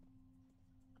 bro.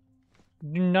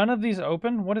 Do none of these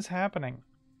open? What is happening?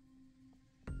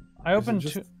 I opened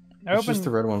two. I It's just opened. the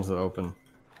red ones that open.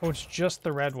 Oh, it's just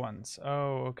the red ones.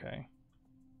 Oh, okay.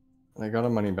 And I got a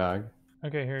money bag.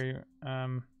 Okay, here you.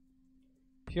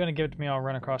 If you want to give it to me, I'll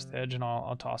run across the edge and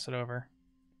I'll toss it over.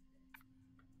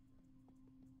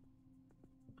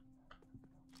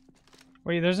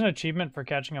 Wait, there's an achievement for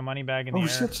catching a money bag in the Oh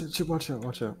air. shit, watch out,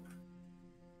 watch out.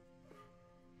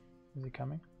 Is he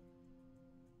coming?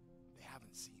 They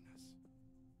haven't seen us.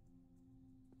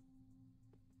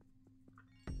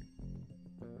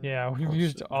 Yeah, we've Oh,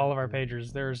 used shit. all of our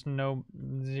pagers. There's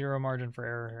zero margin for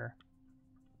error here.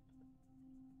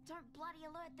 Don't bloody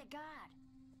alert the guard.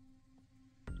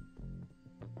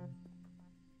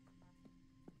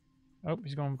 Oh,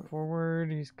 he's going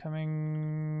forward. He's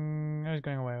coming. Oh, he's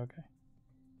going away. Okay.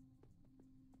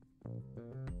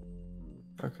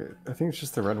 Okay, I think it's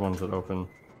just the red ones that open.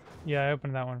 Yeah, I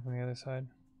opened that one from the other side.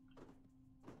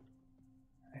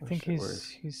 I Oh, think shit,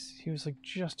 he was like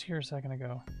just here a second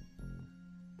ago.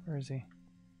 Where is he?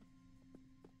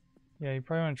 Yeah, you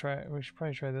probably want to try. We should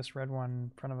probably try this red one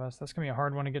in front of us. That's gonna be a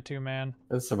hard one to get to, man.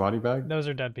 It's the body bag? Those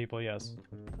are dead people. Yes.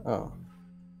 Oh.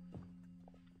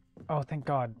 Oh, thank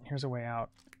God. Here's a way out.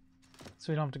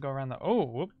 So we don't have to go around the... Oh,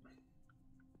 whoop.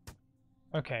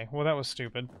 Okay, well that was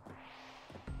stupid.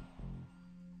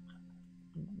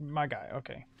 My guy,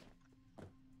 okay.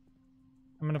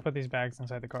 I'm gonna put these bags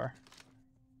inside the car.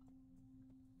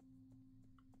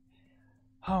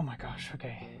 Oh my gosh,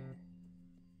 okay.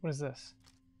 What is this?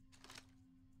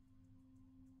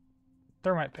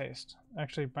 Thermite paste.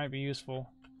 Actually, might be useful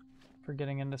for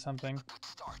getting into something. Good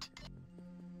start.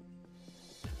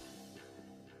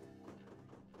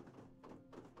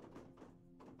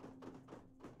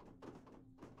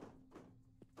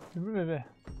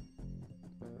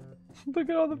 Look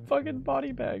at all the fucking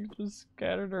body bags just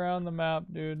scattered around the map,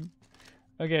 dude.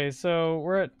 Okay, so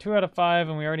we're at 2 out of 5,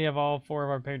 and we already have all 4 of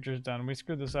our pagers done. We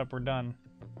screwed this up, we're done.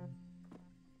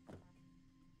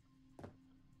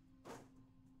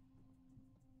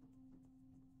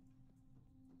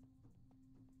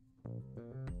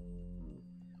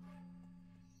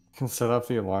 Can set off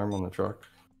the alarm on the truck.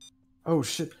 Oh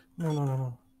shit! No, no, no,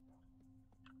 no.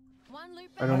 One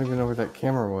loop I don't even know where that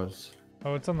camera was.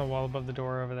 Oh, it's on the wall above the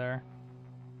door over there.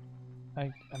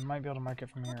 I might be able to mark it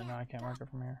from here. No, I can't mark it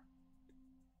from here.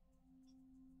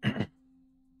 Do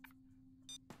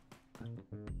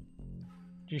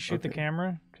you shoot the Okay.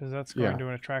 camera? Because that's going Yeah.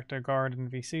 to attract a guard, and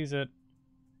if he sees it,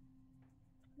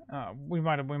 we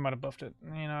might have buffed it.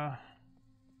 You know.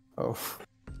 Oh.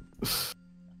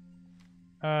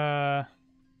 I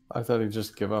thought he'd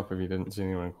just give up if he didn't see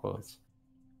anyone close.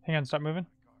 Hang on, stop moving.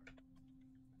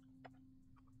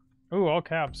 Ooh, all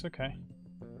caps. Okay.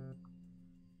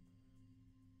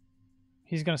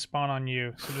 He's gonna spawn on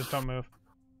you, so just don't move.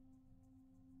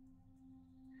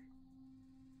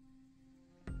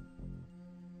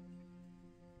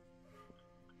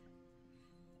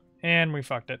 And we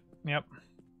fucked it. Yep.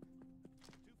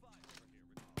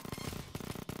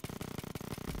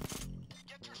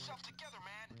 Get yourself together,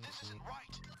 man. This isn't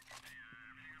right.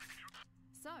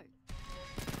 So,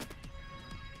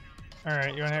 All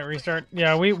right, you want to hit restart?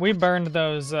 Yeah, we burned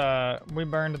those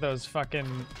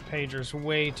fucking pagers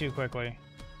way too quickly.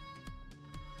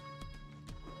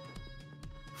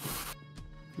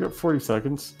 You got 40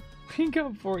 seconds. We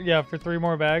got for 3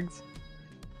 more bags.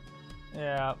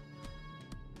 Yeah.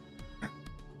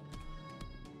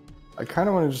 I kind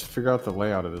of want to just figure out the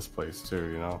layout of this place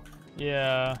too, you know?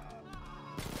 Yeah.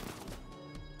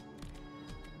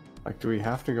 Like, do we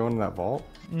have to go into that vault?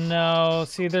 No,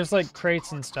 see, there's like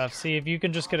crates and stuff. See, if you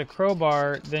can just get a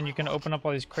crowbar, then you can open up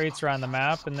all these crates around the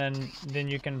map, and then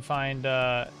you can find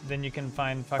Oh,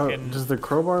 fucking. does the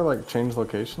crowbar, like, change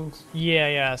locations?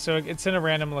 Yeah. So it's in a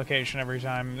random location every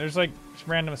time. There's like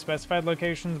random specified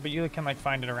locations, but you can like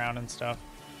find it around and stuff.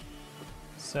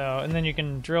 So, and then you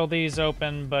can drill these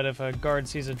open, but if a guard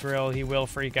sees a drill, he will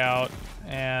freak out.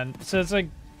 And so it's like,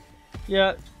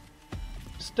 yeah,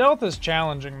 stealth is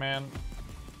challenging, man.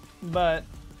 But,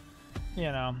 you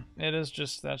know, that's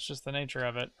just the nature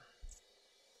of it.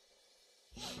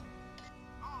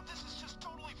 Oh, this is just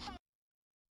totally fool.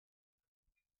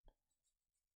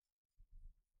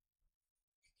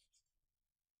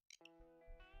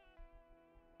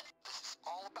 This is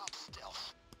all about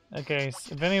stealth. Okay,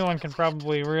 so if anyone can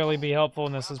probably really be helpful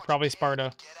in this is probably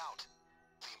Sparta. Get out.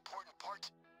 The important part,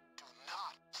 do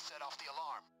not set off the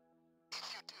alarm. If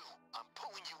you do, I'm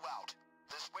pulling you out.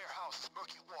 This warehouse is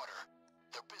murky water.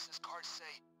 Their business cards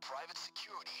say private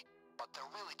security, but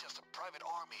they're really just a private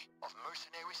army of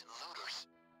mercenaries and looters.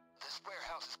 This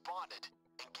warehouse is bonded,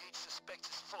 and Gage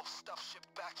suspects it's full of stuff shipped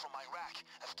back from Iraq,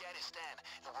 Afghanistan,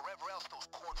 and wherever else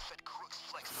those corn-fed crooks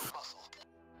flex their muscle.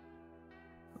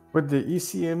 Would the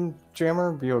ECM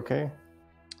jammer be okay?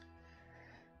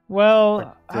 Well,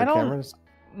 Like, the I don't. cameras?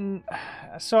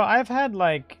 So I've had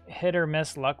like hit or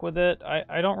miss luck with it.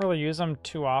 I don't really use them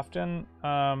too often.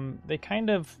 They kind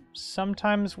of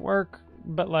sometimes work,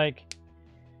 but like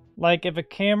if a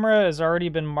camera has already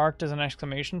been marked as an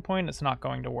exclamation point, it's not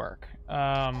going to work.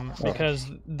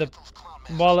 Because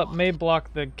while it may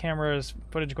block the camera's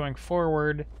footage going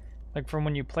forward, like from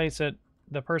when you place it,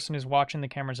 the person who's watching the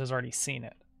cameras has already seen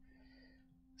it.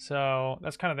 So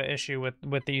that's kind of the issue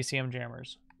with the ECM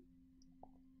jammers.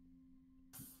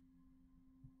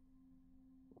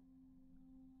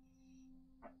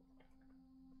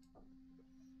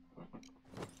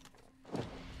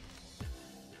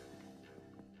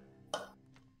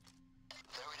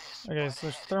 Okay, so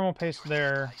there's thermal paste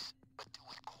there. But do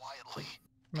it quietly.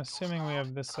 I'm assuming we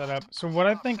have this set up. So what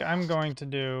I think I'm going to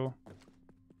do...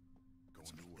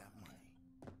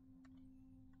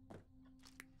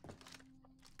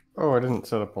 Oh, I didn't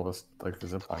set up all this, like, the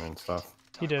zipline and stuff.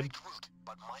 He did. Route,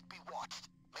 but might be watched.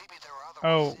 Maybe there are other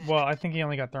Oh, ways in. well, I think he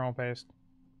only got thermal paste.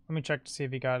 Let me check to see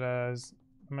if he got I'm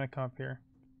gonna come up here.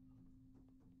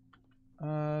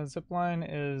 Zipline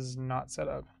is not set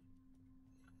up.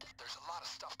 There's a lot of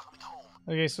stuff coming home.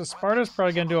 Okay, so Sparta's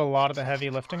probably gonna do a lot of the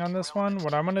heavy lifting on this one.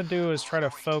 What I'm gonna do is try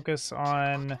to focus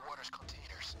on... Waters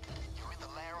containers. You're in the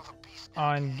lair of the beast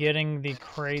on getting the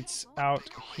crates out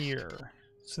here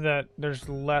so that there's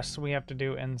less we have to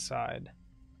do inside.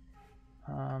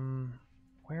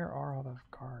 Where are all the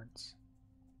guards?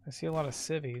 I see a lot of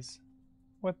civvies.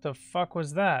 What the fuck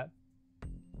was that?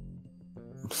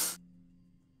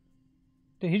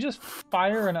 Did he just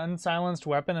fire an unsilenced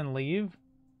weapon and leave?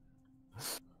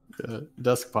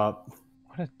 Desk pop.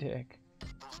 What a dick.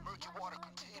 Those murky water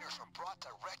containers are brought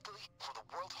directly from the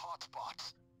world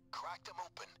hotspots. Crack them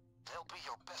open. They'll be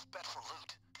your best bet for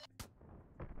loot.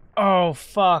 Oh,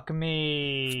 fuck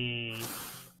me.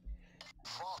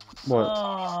 Vault with What?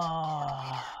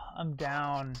 Oh, I'm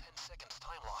down. 10 seconds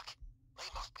time lock. They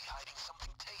must be hiding something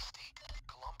tasty.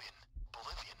 Colombian,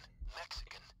 Bolivian,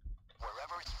 Mexican.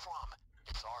 Wherever it's from,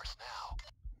 it's ours now.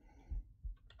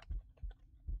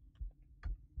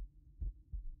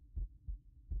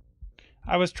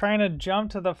 I was trying to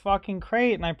jump to the fucking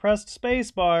crate and I pressed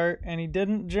spacebar and he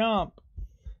didn't jump.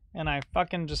 And I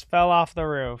fucking just fell off the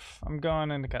roof. I'm going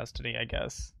into custody, I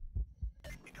guess.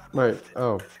 Wait,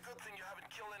 oh. It's a good thing you haven't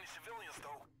killed any civilians,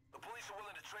 though. The police are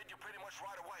willing to trade you pretty much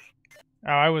right away.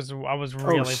 Oh, I was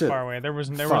really shit. far away. There was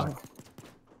Fuck.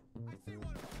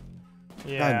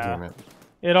 yeah. God damn it.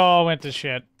 It all went to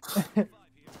shit.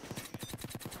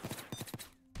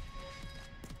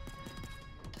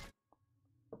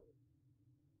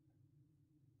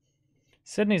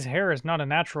 Sydney's hair is not a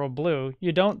natural blue.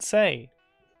 You don't say.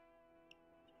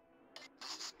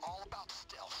 This is all about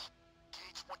stealth.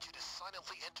 Gates want you to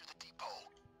silently enter the depot.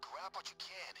 Grab what you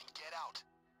can and get out.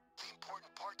 The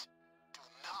important part, do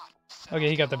not set Okay,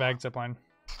 off he got the alarm. bag zipline.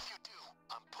 If you do,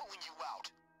 I'm pulling you out.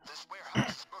 This warehouse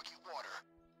is murky water.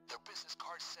 Their business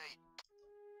cards say...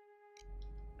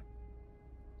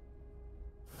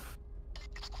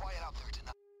 It's quiet out there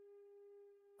tonight.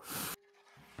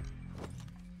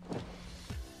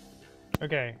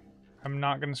 Okay, I'm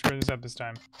not gonna screw this up this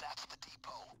time. That's the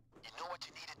depot. You know what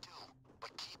you need to do,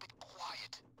 but keep it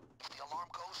quiet. If the alarm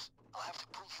goes, I'll have to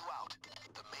pull you out.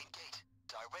 The main gate,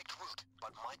 direct route,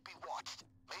 but might be watched.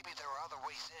 Maybe there are other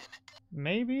ways in.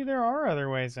 Maybe there are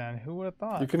other ways in. Who would have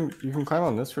thought? You can climb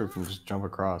on this roof and just jump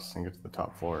across and get to the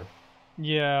top floor.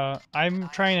 Yeah, I'm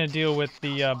trying to deal with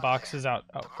the boxes out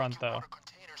front Murky though. water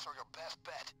containers are your best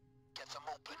bet. Get them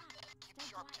open. Keep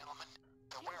sharp, gentlemen.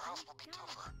 The warehouse will be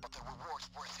tougher, but the reward's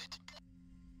worth it.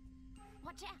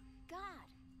 Watch out! God!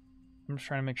 I'm just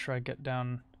trying to make sure I get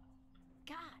down.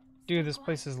 God! Dude, this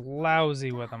place is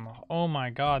lousy with them. Oh my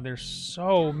god, there's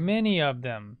so many of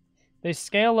them. They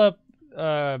scale up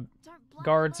Don't blow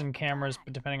guards them and up, cameras, God.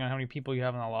 but depending on how many people you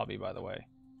have in the lobby, by the way.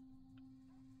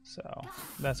 So,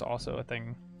 that's also a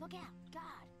thing. Look out! God!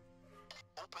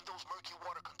 Open those murky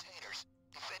water containers.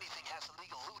 If anything has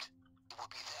illegal loot, it will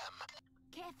be them.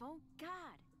 Careful!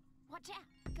 God! Watch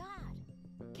out!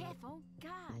 God! Careful!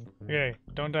 God! Okay,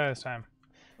 don't die this time.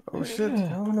 Oh shit.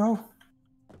 Oh no.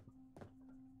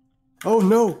 Oh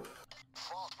no!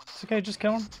 Vault with It's okay, just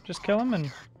kill him. Just kill him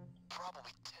and...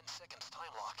 probably 10 seconds time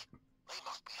lock. They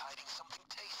must be hiding something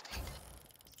tasty.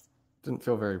 Didn't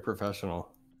feel very professional.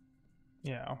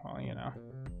 Yeah, well, you know.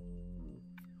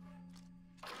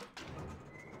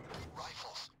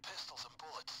 Rifles, pistols, and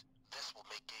bullets. This will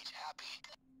make Gage happy.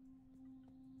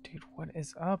 Dude, what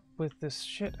is up with this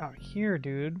shit out here,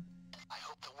 dude? I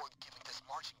hope that we're giving this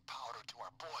marching powder to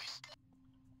our boys.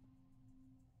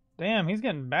 Damn, he's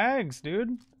getting bags,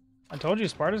 dude. I told you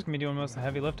Sparta's gonna be doing most of the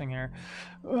heavy lifting here.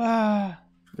 Ah,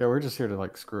 Yeah, we're just here to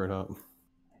like screw it up.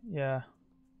 yeah.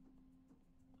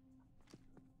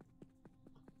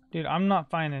 Dude, I'm not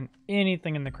finding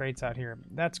anything in the crates out here.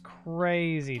 That's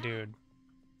crazy, dude.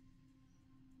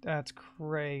 That's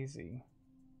crazy.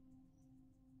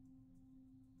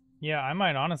 Yeah, I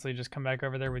might honestly just come back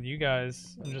over there with you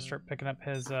guys and just start picking up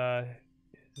his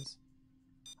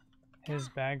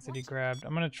bags that he grabbed.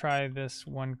 I'm gonna try this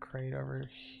one crate over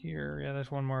here. Yeah,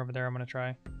 there's one more over there I'm gonna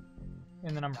try.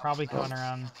 And then I'm probably coming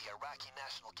around. The Iraqi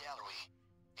National Gallery.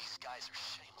 These guys are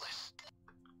shameless.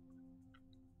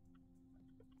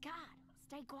 God!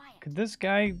 Stay quiet! Could this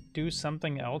guy do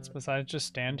something else besides just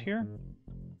stand here?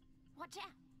 Watch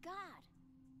out! God!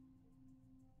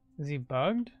 Is he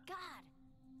bugged? God!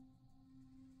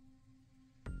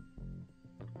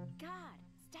 God!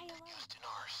 Stay alert! Used in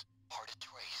ours. Hard to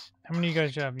trace. How many of you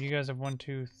guys have? You guys have 1,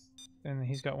 2, and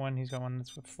he's got one.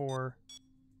 That's with 4.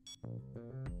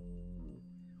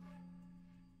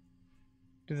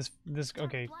 Dude, this.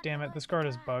 Okay, damn it. This guard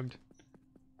is bugged.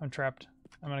 I'm trapped.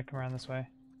 I'm gonna come around this way.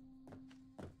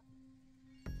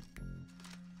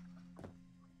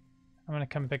 I'm gonna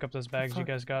come pick up those bags you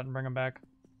guys got and bring them back.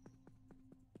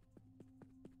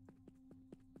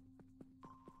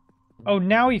 Oh,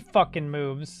 now he fucking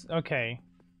moves. Okay.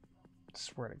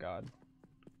 Swear to God.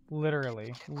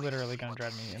 Literally gonna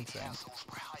drive me insane. Assholes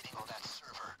were hiding on that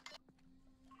server.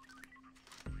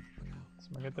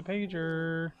 Someone get the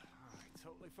pager.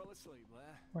 Totally fell asleep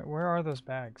there. Wait, where are those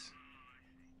bags?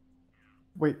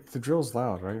 Wait, the drill's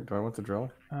loud, right? Do I want the drill?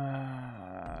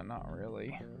 Not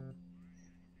really.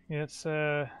 It's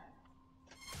fuck.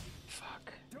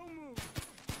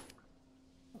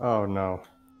 Oh no.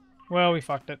 Well, we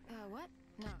fucked it. What?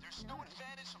 No. There's no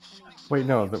advantage of shooting. Wait,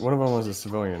 no, one of them was a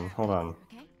civilian. Hold on.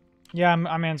 Okay. Yeah,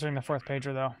 I'm answering the fourth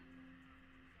pager though.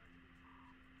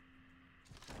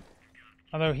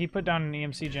 Although he put down an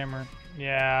EMC jammer.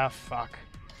 Yeah, fuck.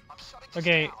 I'm shutting this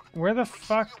Okay, down. where the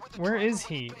fuck? Where is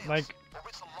he? Like, Or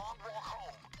it's a long walk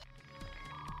home.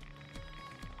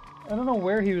 I don't know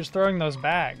where he was throwing those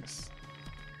bags.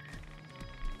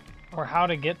 Or how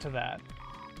to get to that.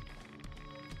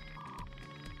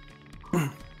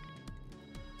 Good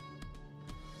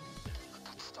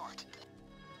start.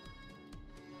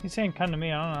 He's saying come to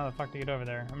me, I don't know how the fuck to get over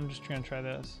there. I'm just trying to try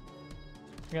this.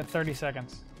 We got 30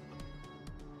 seconds.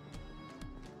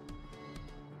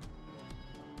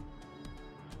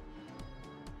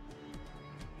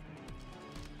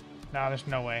 No, there's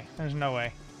no way. There's no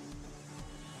way.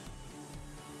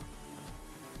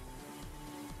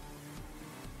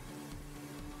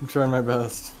 I'm trying my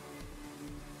best.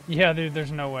 Yeah, dude,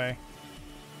 there's no way.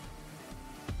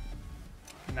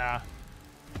 Nah.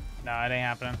 Nah, it ain't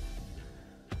happening.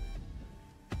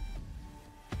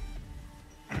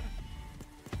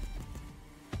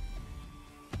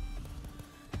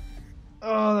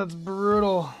 Oh, that's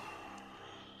brutal.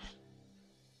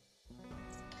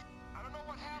 I don't know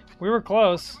what happened. We were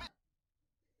close.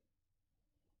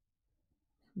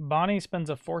 Bonnie spends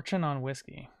a fortune on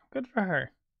whiskey. Good for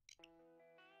her.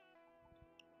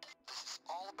 This is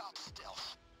all about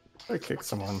stealth. I kicked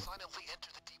someone. Silently enter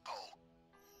the depot.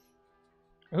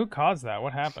 Who caused that?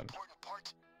 What happened? Important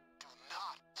part, do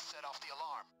not set off the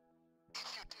alarm.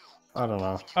 If you do, I don't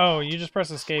know. Oh, you just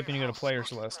press escape and you go to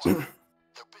players list. their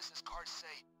business cards say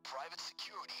private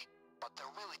security, but they're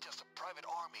really just a private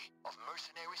army of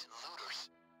mercenaries and looters.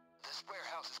 This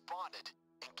warehouse is bonded.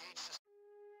 Engage this.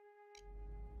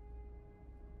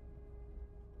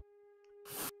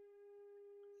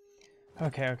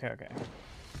 Okay. There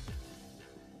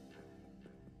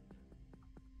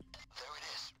it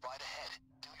is, right ahead.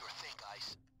 Do your thing,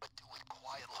 guys, but do it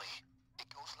quietly. It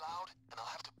goes loud, and I'll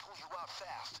have to pull you out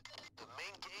fast. The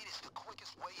main gate is the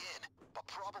quickest way in, but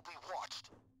probably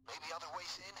watched. Maybe other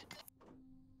ways in?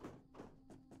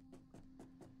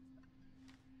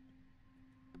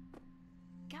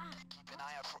 God. Keep an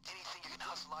eye out for anything you can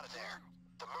hustle out of there.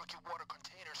 The murky water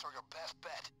containers are your best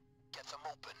bet. Get them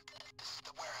open. This is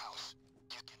the warehouse.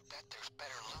 You can bet there's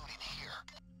better loot in here.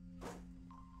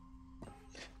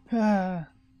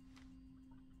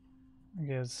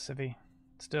 Okay, it's civvy.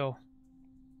 Still.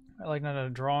 I like not to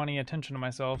draw any attention to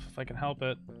myself if I can help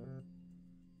it.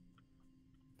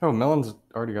 Oh, Melon's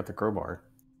already got the crowbar.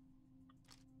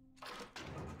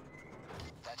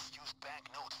 That's used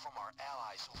banknotes from our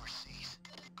allies overseas.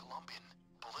 Colombian,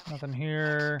 Bolivian, Nothing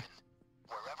here. Mexican.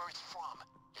 Wherever it's from,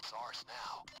 it's ours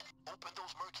now. Open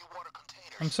those murky water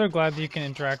containers. I'm so glad that you can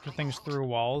interact with things through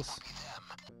walls.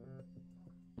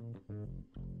 Be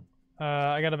them.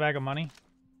 I got a bag of money.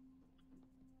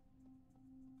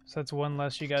 So that's one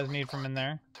less you guys need from in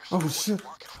there. Oh shit!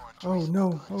 Oh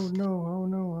no! Oh no! Oh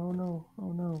no! Oh no!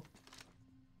 Oh no!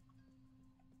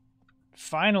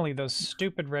 Finally, those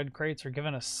stupid red crates are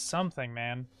giving us something,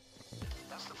 man.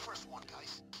 That's the first one,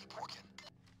 guys. Keep working.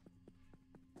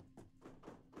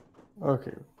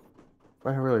 Okay.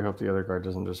 I really hope the other guard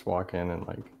doesn't just walk in and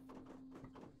like.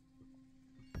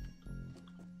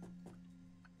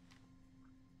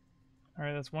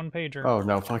 Alright, that's one pager. Oh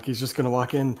no! Fuck! He's just gonna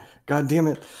walk in. God damn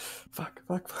it! Fuck!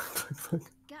 Fuck! Fuck! Fuck! Fuck!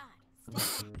 God.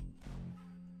 Stay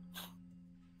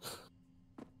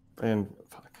And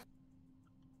fuck.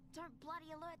 Don't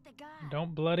bloody alert the guard.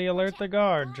 Don't bloody alert the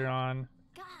guard, John.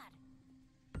 God.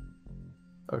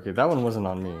 Okay, that one wasn't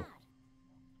on me. God.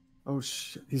 Oh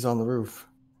shit! He's on the roof.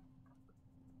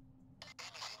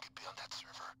 Anything could be on that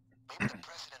server. Maybe the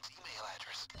president's email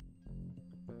address.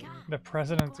 God. The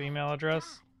president's email address?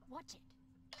 God. Watch it.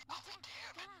 I'll be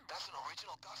damned. That's an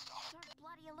original dust-off. Don't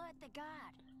bloody alert the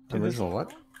guard. Did this- Original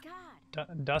what?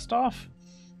 God. Dust off?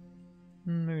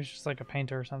 Maybe it's just like a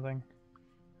painter or something.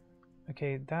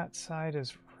 Okay, that side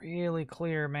is really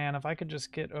clear, man. If I could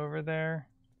just get over there.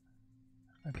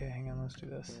 Okay, hang on, let's do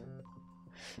this.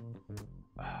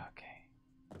 Okay.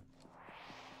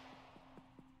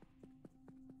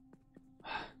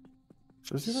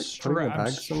 So is he like putting a I'm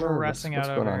bag somewhere? stressing What's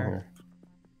out going over on here.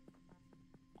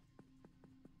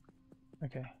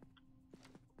 here? Okay.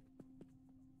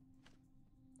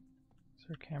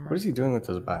 there a camera? What is he doing with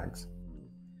those bags?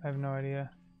 I have no idea.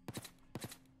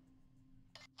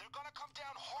 They're gonna come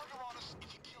down harder on us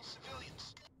if you kill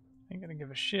civilians. Ain't gonna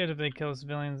give a shit if they kill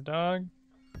civilians, dog.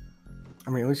 I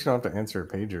mean, at least you don't have to answer a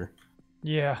pager.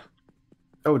 Yeah.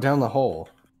 Oh, down the hole.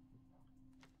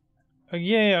 Oh,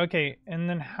 yeah, okay. And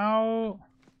then how...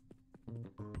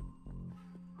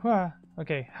 Huh.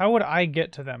 Okay, how would I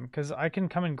get to them? Because I can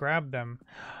come and grab them.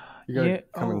 You gotta Yeah,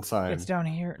 come inside. It's down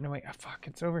here. No, wait. Oh, fuck.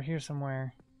 It's over here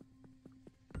somewhere.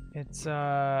 It's,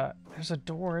 there's a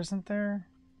door, isn't there?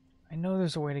 I know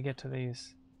there's a way to get to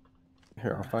these.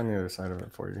 Here, I'll find the other side of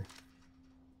it for you.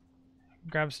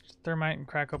 Grab thermite and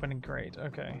crack open a grate.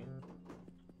 Okay.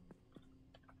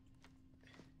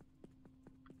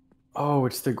 Oh,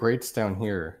 it's the grates down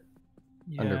here.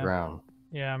 Yeah. Underground.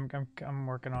 Yeah, I'm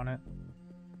working on it.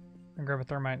 And grab a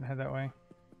thermite and head that way.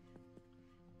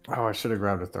 Oh, I should have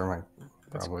grabbed a thermite.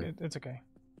 It's, Probably. it's okay.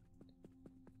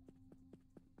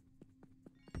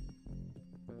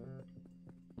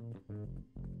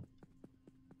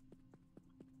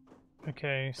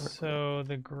 Okay, so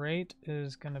the grate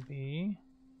is gonna be...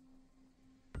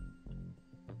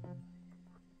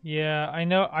 Yeah, I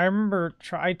know. I remember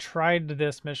I tried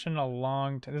this mission a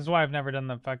long time. This is why I've never done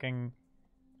the fucking...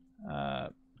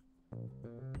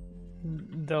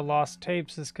 the lost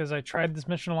tapes, is because I tried this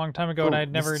mission a long time ago and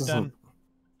I'd never done...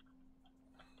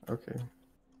 Okay.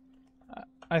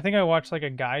 I think I watched like a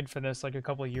guide for this like a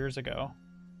couple of years ago.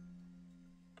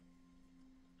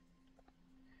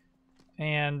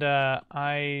 And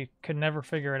I could never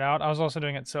figure it out. I was also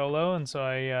doing it solo, and so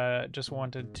I just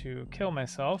wanted to kill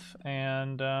myself.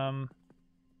 And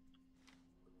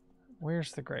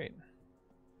where's the grate?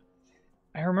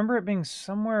 I remember it being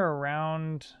somewhere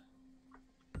around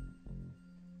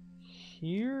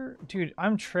here. Dude,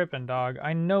 I'm tripping, dog.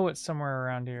 I know it's somewhere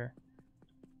around here.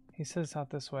 He says out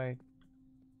this way.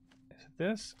 Is it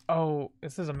this? Oh,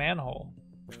 this is a manhole.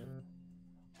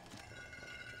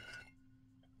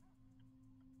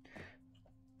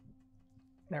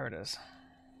 There it is.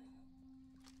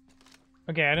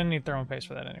 Okay, I didn't need thermal paste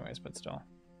for that anyways, but still.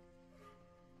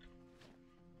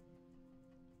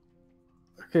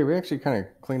 Okay, we actually kind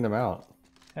of cleaned them out.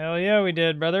 Hell yeah, we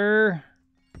did, brother.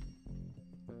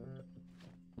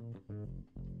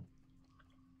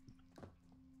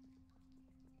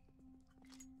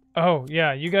 Oh,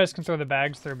 yeah, you guys can throw the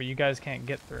bags through, but you guys can't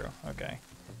get through. Okay.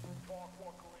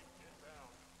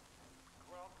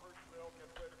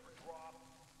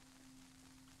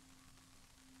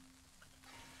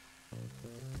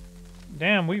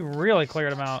 Damn, we really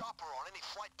cleared them out.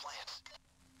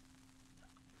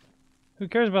 Who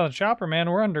cares about the chopper, man?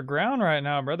 We're underground right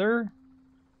now, brother.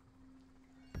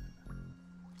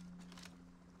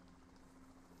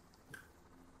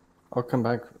 I'll come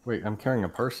back. Wait, I'm carrying a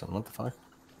person. What the fuck?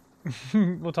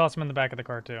 We'll toss him in the back of the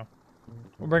car, too.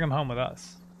 We'll bring him home with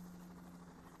us.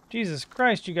 Jesus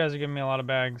Christ, you guys are giving me a lot of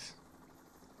bags.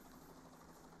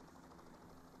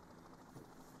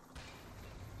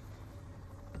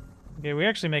 Okay, we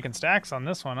actually making stacks on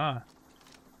this one, huh?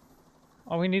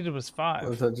 All we needed was 5.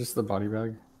 Was that just the body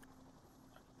bag?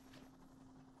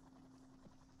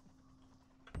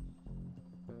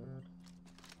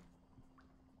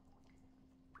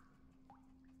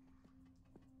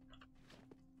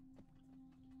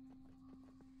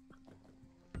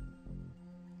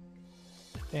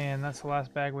 And that's the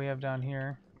last bag we have down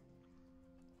here.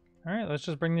 Alright, let's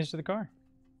just bring these to the car.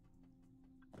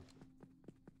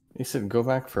 He said go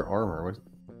back for armor. What?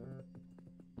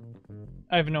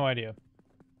 I have no idea.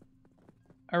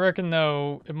 I reckon,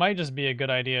 though, it might just be a good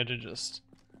idea to just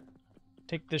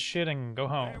take this shit and go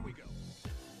home. There we go.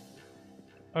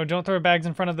 Oh, don't throw bags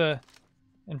in front of the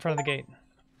gate.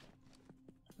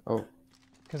 Oh,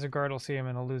 Because the guard will see him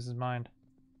and he'll lose his mind.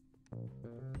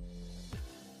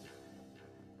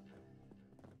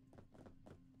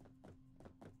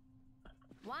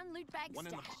 One loot bag One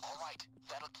in the- stash. All right,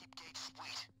 that'll keep Gage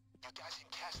sweet. You guys can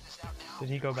cast this out now. Did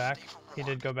he go or back? stay for He more.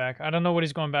 did go back. I don't know what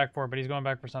he's going back for, but he's going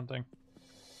back for something.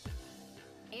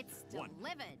 It's One.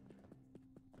 delivered.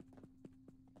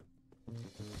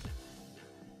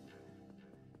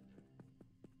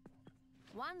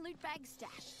 One loot bag stash.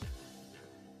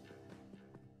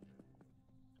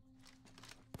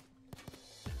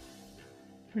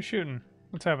 Who's shooting?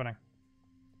 What's happening?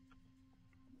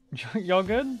 Y'all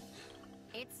good?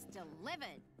 It's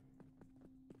delivered.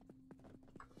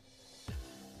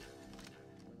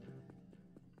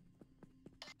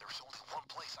 There's only one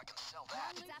place I can sell that.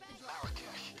 One loot bag.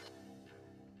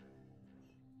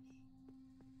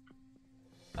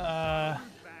 Marrakesh.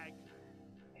 Bag.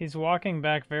 He's walking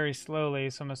back very slowly,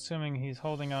 so I'm assuming he's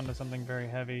holding on to something very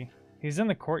heavy. He's in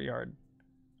the courtyard.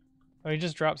 Oh, he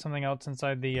just dropped something else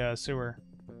inside the sewer.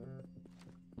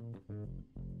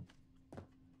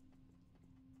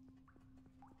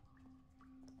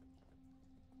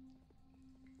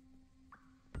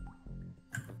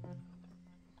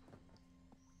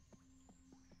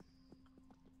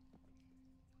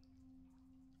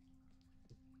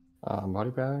 Body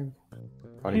bag?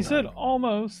 Body He bag. said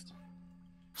almost.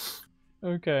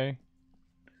 Okay.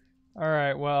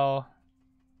 Alright, well...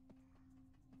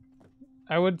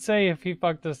 I would say if he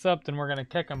fucked us up, then we're gonna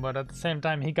kick him, but at the same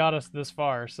time, he got us this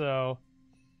far, so...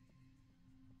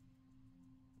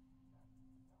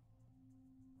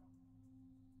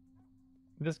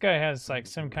 This guy has, like,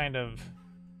 some kind of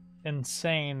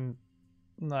insane...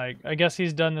 Like, I guess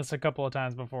he's done this a couple of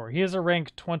times before. He is a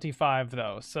rank 25,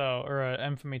 though, so... Or a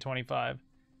infamy 25.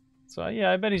 So,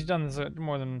 yeah, I bet he's done this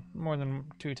more than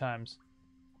 2 times.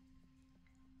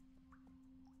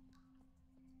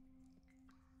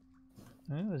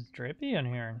 It was drippy in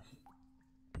here.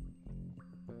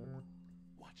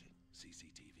 Watch it.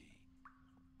 CCTV.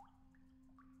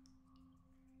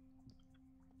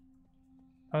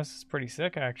 Oh, this is pretty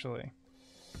sick, actually.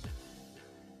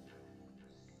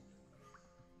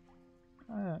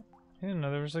 I didn't know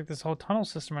there was like this whole tunnel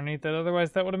system underneath it.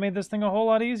 Otherwise, that would have made this thing a whole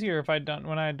lot easier if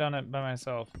when I had done it by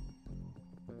myself.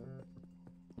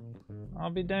 I'll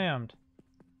be damned.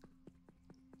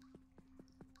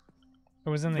 It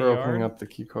was in the We're yard. opening up the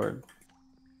key card.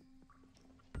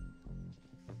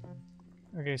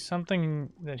 Okay,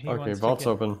 something that he Okay, wants vault's to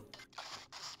get. open.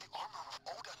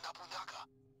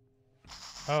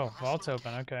 Oh, vault's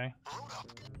open. Okay.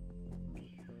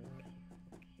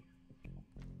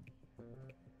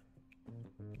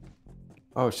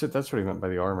 Oh shit, that's what he meant by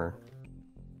the armor.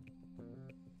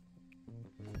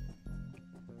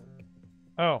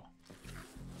 Oh.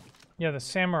 Yeah, the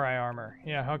samurai armor.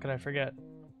 Yeah, how could I forget?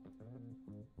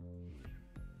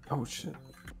 Oh shit.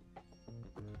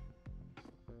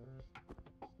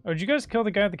 Oh, did you guys kill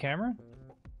the guy with the camera?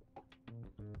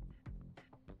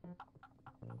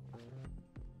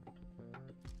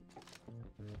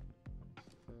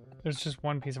 There's just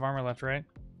one piece of armor left, right?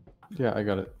 Yeah, I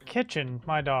got it. Kitchen,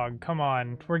 my dog. Come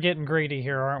on. We're getting greedy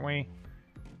here, aren't we?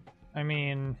 I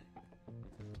mean...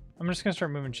 I'm just gonna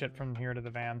start moving shit from here to the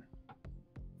van.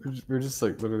 We're just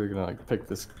like literally gonna like pick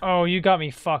this. Oh, you got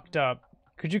me fucked up.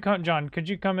 Could you come, John, could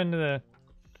you come into the...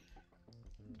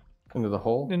 Into the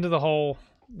hole? Into the hole.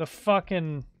 The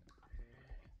fucking...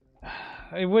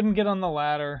 I wouldn't get on the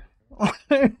ladder.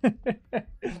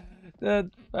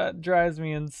 That drives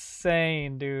me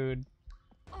insane, dude.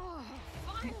 Oh,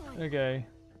 finally. Okay.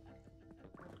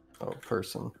 Oh,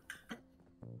 person.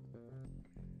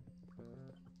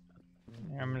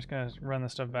 Yeah, I'm just gonna run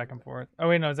this stuff back and forth. Oh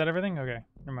wait, no, is that everything? Okay,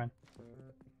 never mind.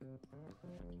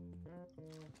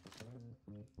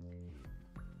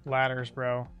 Ladders,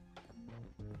 bro.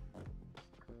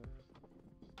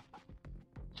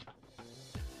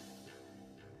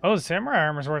 Oh, the samurai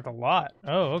armor's worth a lot.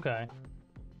 Oh, okay.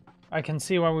 I can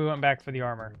see why we went back for the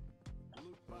armor.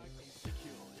 Loot bag secured.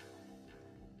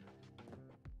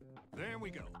 There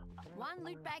we go. One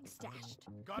loot bag stashed.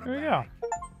 Got a There we go. bag.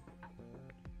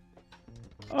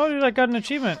 Oh, dude, I got an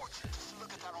achievement.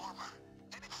 Look at that armor,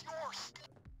 and it's yours.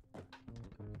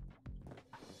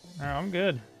 Oh, I'm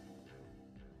good.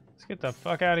 Let's get the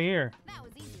fuck out of here. That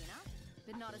was easy enough,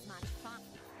 but not as much fun.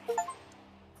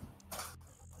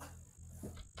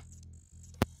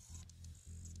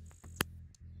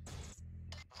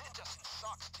 Ninjas and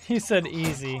socks He said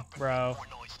easy, bro. more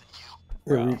noise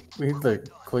than you. Yeah, we like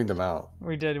cleaned them out.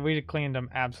 We did. We cleaned them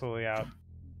absolutely out.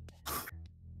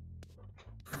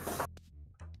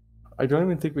 I don't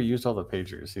even think we used all the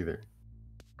pagers either.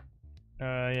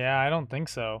 Yeah, I don't think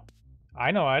so. I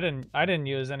know I didn't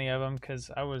use any of them because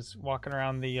I was walking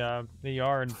around the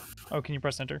yard. Oh, can you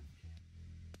press enter?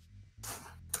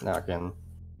 Now again.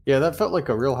 Yeah, that felt like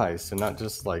a real heist and not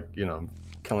just like, you know,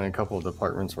 killing a couple of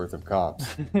departments worth of cops.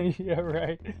 Yeah,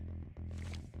 right.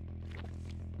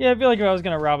 Yeah, I feel like if I was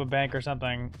gonna rob a bank or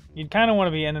something, you'd kind of want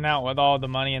to be in and out with all the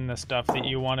money and the stuff that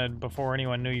you wanted before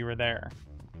anyone knew you were there.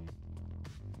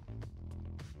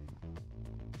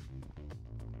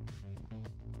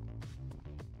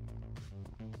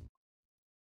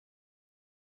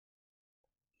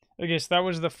 Okay, so that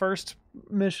was the first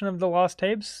mission of the Lost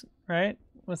Tapes, right?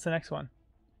 What's the next one?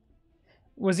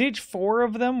 Was each 4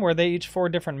 of them, were they each 4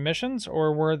 different missions,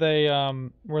 or were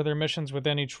there missions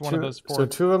within each one of those 4? So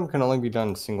 2 of them can only be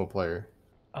done single player.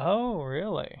 Oh,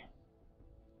 really?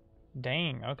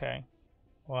 Dang, okay.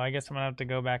 Well, I guess I'm gonna have to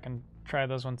go back and try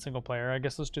those ones single player. I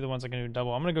guess let's do the ones I can do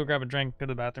double. I'm gonna go grab a drink, go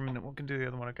to the bathroom, and then we can do the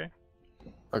other one, okay?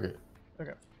 Okay.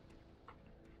 Okay.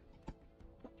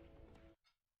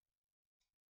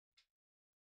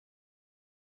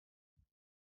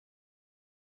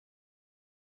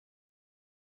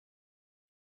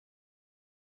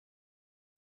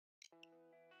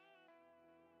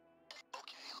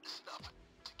 Listen up.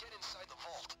 To get inside the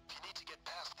vault, you need to get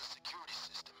past the security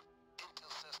system.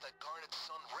 Intel says that Garnet's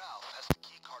son Ralph has the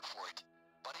key card for it.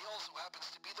 But he also happens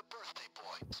to be the birthday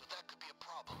boy, so that could be a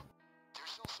problem.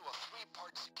 There's also a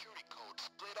 3-part security code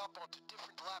split up onto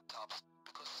different laptops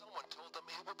because someone told them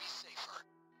it would be safer.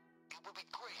 It would be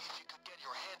great if you could get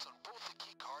your hands on both the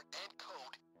key card and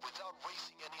code without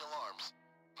raising any alarms.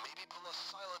 Maybe pull a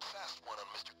silent fast one on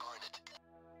Mr. Garnet.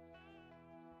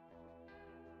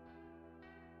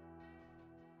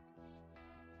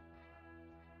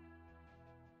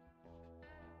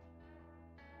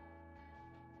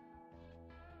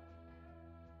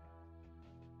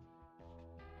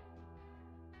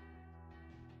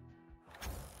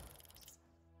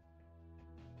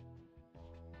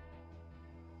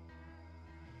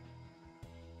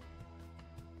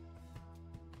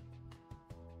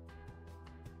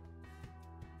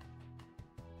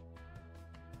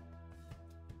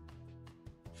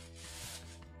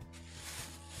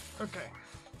 Okay.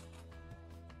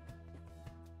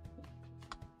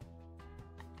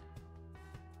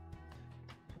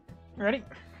 Ready?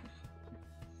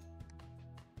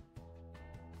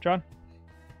 John?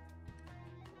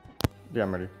 Yeah,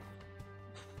 I'm ready.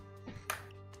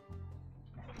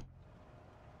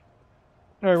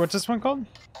 Alright, what's this one called?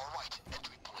 Alright,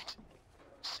 entry point.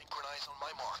 Synchronize on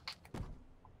my mark.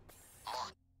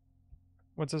 Mark.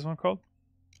 What's this one called?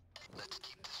 Let's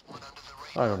keep this one under the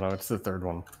radar. I don't know. It's the third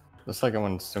one. The second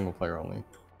one's single player only.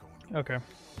 Okay.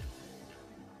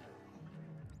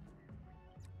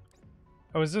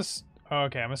 Oh, is this... Oh,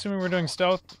 okay, I'm assuming we're doing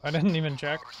stealth. I didn't even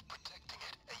check. Routers protecting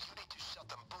it, and you need to shut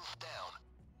them both down.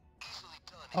 Easily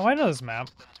done if Oh, I know this map.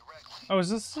 them directly Oh, is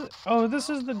this... Oh, this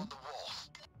is the... on the walls.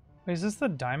 Wait, is this the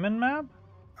diamond map?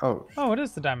 Oh, Oh, it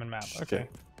is the diamond map. Okay. shit.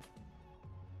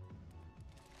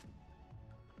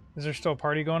 Is there still a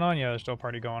party going on? Yeah, there's still a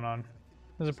party going on.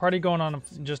 There's a party going on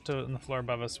just on the floor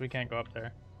above us, so we can't go up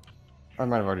there. I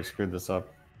might have already screwed this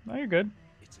up. No, you're good.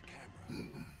 It's a camera. I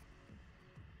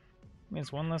mean,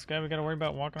 it's one less guy we gotta worry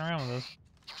about walking around with us.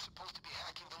 You're supposed to be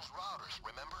hacking those routers,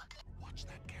 remember? Watch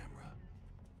that camera.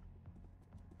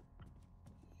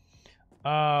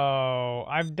 Oh,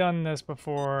 I've done this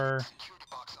before. Security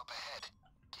box up ahead.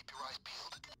 Keep your eyes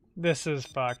peeled. This is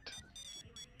fucked.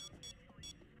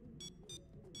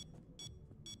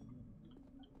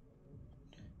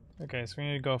 Okay, so we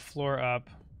need to go floor up.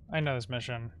 I know this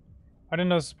mission. I didn't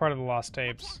know this was part of the lost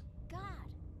tapes. God.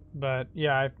 But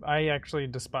yeah, I actually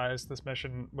despise this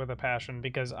mission with a passion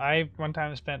because I one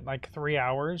time spent like 3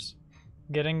 hours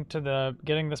getting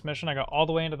this mission. I got all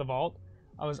the way into the vault.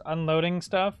 I was unloading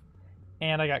stuff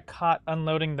and I got caught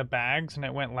unloading the bags and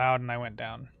it went loud and I went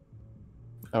down.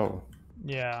 Oh,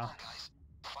 Yeah. Guys,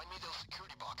 find me those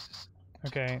security boxes.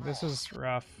 Okay, this is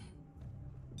rough.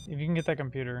 If you can get that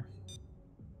computer.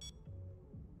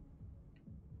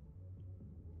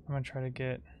 I'm gonna try to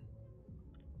get...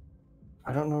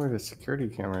 I don't know where the security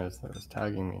camera is that was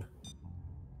tagging me.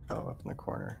 Oh, up in the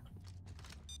corner.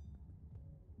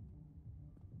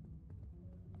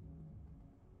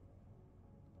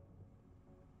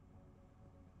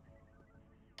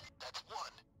 That's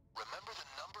one. Remember the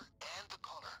number and the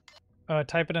color.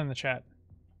 Type it in the chat.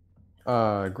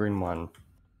 Green one. One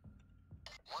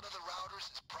of the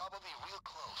routers is probably real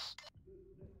close.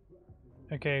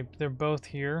 Okay, they're both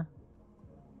here.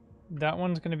 That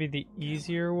one's gonna be the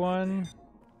easier one.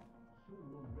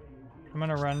 I'm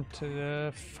gonna run to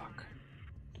the... Fuck.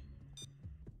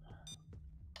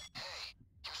 Hey,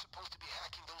 you're supposed to be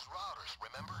hacking those routers,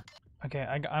 remember? Okay,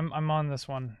 I'm on this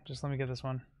one. Just let me get this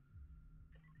one.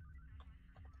 There's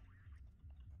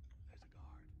a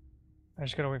guard. I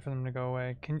just gotta wait for them to go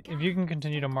away. If you can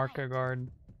continue to mark a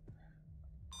guard.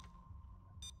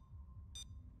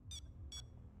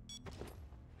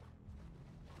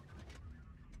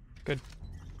 Good.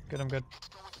 Good, I'm good. It's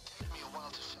going to take me a while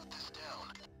to shut this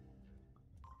down.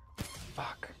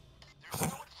 Fuck. There's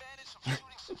no advantage of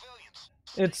shooting civilians.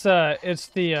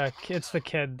 It's the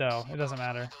kid though. It doesn't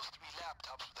matter. Those 3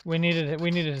 laptops with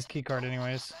We needed his key card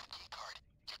anyways. that key card.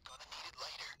 You're gonna need it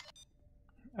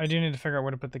later. I do need to figure out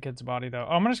where to put the kid's body though.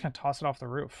 Oh, I'm just gonna toss it off the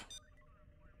roof.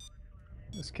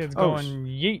 This kid's Oh, going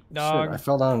yeet, Shit, dog. I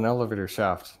fell down an elevator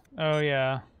shaft. Oh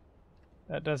yeah,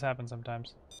 that does happen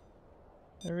sometimes.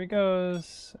 There he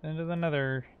goes into the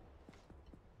nether.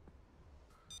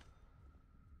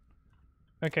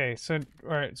 Okay, so all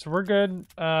right, so we're good.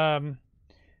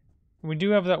 We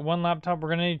do have that one laptop. We're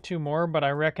gonna need 2 more, but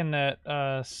I reckon that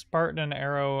Spartan and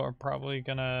Arrow are probably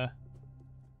gonna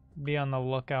be on the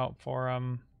lookout for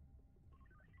them.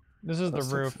 This is the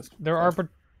That's roof. successful.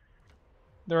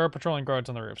 There are patrolling guards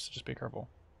on the roof, so just be careful.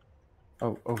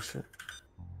 Oh shit.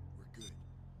 We're good.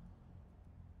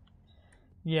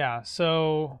 Yeah,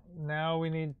 so now we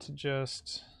need to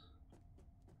just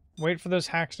wait for those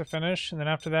hacks to finish, and then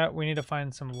after that we need to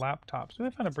find some laptops. We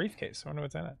found a briefcase. I wonder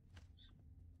what's in it.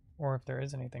 Or if there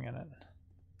is anything in it.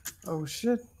 Oh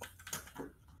shit.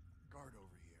 Guard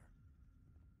over here.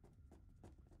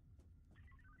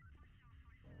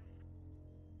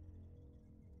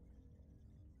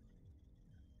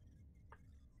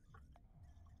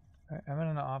 Alright, I'm in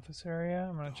an office area.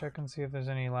 I'm gonna check and see if there's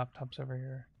any laptops over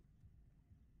here.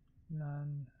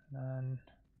 None. None.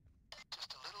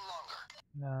 Just a little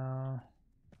longer. No.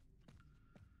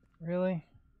 Really?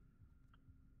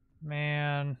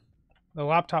 Man. The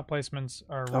laptop placements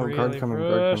are Oh, guard really coming, guard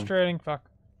coming. frustrating. Fuck.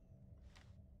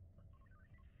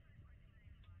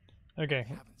 Okay.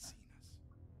 They haven't seen us.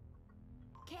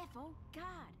 Careful,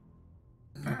 guard.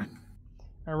 Alright,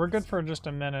 we're good for just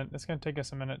a minute. It's gonna take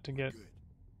us a minute to get... Good.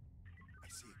 I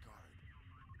see a guard.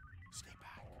 Stay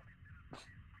back.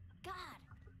 Guard.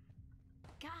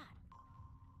 Guard.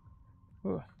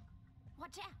 Ooh,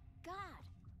 Watch out. Guard.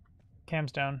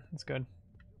 cam's down. That's good.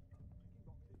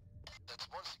 That's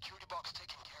one security box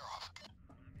taken care of.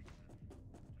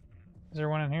 Is there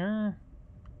one in here?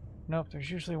 Nope, there's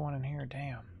usually one in here.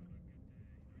 Damn.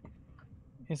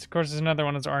 It's, of course, there's another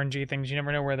one of those RNG things. You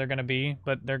never know where they're going to be,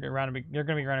 but they're going to be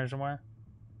around here somewhere.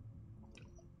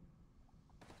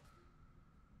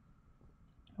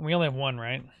 And we only have one,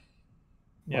 right?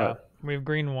 Yeah, What? we have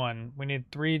green one. We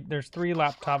need 3. There's 3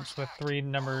 laptops with 3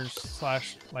 numbers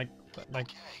slash like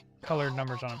colored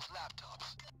numbers on them.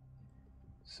 Laptops.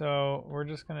 So we're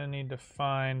just going to need to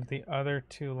find the other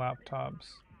 2 laptops.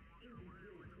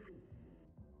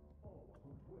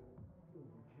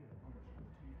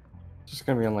 Just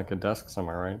gonna be on like a desk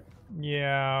somewhere, right?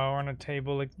 Yeah, or on a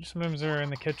table. Like sometimes they're in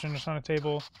the kitchen, just on a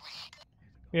table.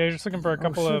 Yeah, just looking for a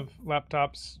couple shit. of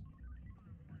laptops.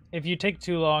 If you take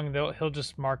too long, he'll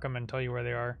just mark them and tell you where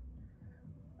they are.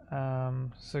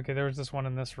 So okay, there was this one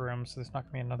in this room, so there's not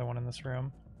gonna be another one in this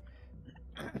room.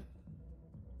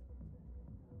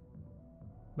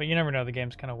 But you never know, the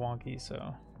game's kind of wonky,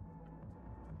 so.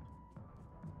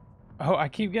 Oh, I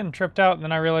keep getting tripped out, and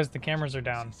then I realize the cameras are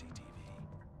down. CCTV.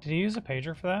 Did he use a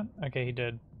pager for that? Okay, he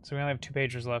did. So we only have 2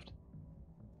 pagers left.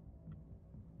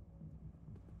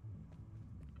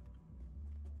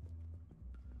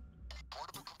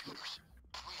 Portable computers.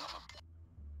 3 of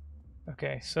them.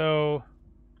 Okay, so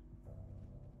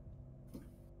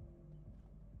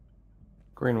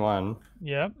Green one.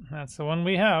 yep, that's the one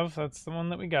we have. That's the one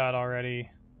that we got already.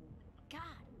 Guard.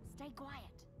 Stay quiet.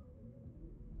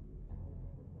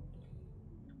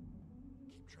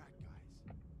 Keep track, guys.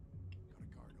 Got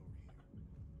a guard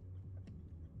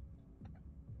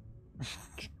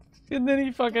over here. And then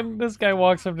he fucking, this guy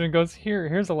walks up and goes,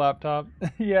 here's a laptop.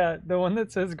 Yeah, the one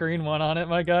that says green one on it,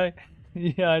 my guy.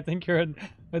 Yeah, I think you're at one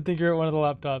of the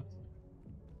laptops.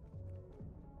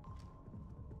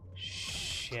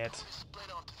 Shit.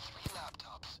 Split onto 3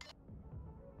 laptops.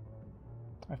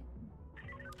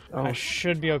 Oh, I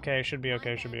should be okay. Should be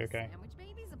okay. Should be okay. Sandwich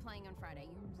babies are playing on Friday.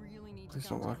 You really need to Please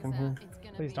come don't walk check in us here. out. It's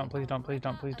gonna Please be don't, please a don't, please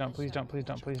don't, please don't, please don't, please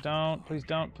don't, please don't, please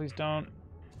don't, please don't.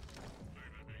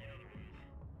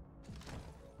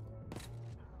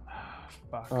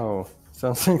 Fuck. oh,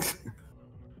 sounds like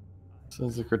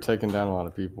we're taking down a lot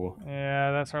of people.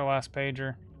 Yeah, that's our last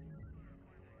pager.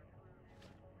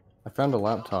 I found a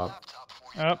laptop. Laptop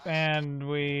for you. Up, and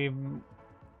we.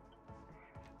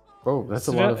 Oh, that's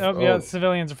a lot of. Oh, yeah,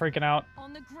 civilians are freaking out.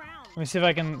 on the ground. Let me see if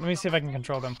I can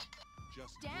control them.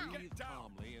 Just Down. breathe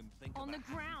calmly and think On the about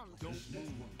it. ground. Don't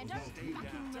move. And don't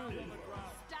fucking move.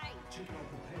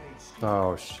 Stay.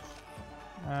 Oh sh.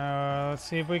 Let's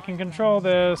see if we can control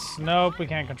this. Nope, we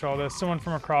can't control this. Someone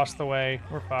from across the way.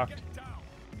 We're fucked.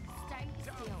 Stay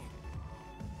still.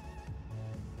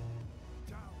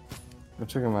 I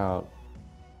took him out.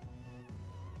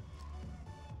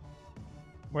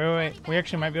 Wait. We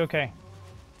actually might be okay.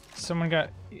 Someone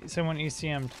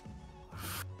ECM'd.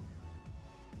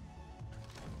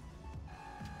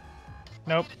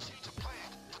 Nope. Change of plan.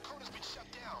 The code has been shut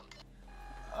down.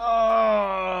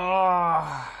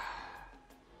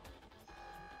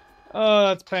 Oh,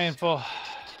 that's painful. Get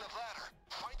a ladder.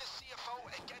 Find the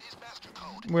CFO and get his master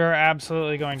code. We're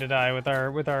absolutely going to die with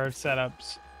our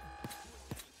setups.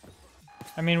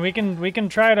 I mean, we can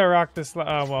try to rock this.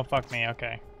 Oh well, fuck me.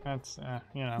 Okay, that's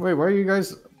you know. Wait, why are you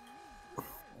guys?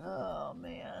 Oh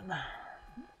man.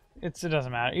 It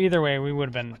doesn't matter. Either way, we would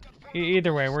have been.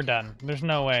 Either way, we're done. There's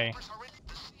no way.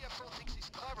 The CFO thinks he's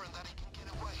clever and that he can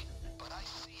get away, but I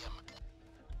see him.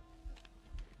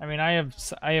 I mean,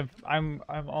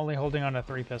 I'm only holding on to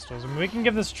 3 pistols. I mean, we can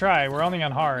give this a try. We're only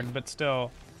on hard, but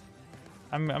still.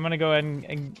 I'm gonna go ahead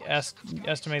and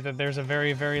estimate that there's a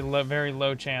very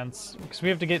low chance because we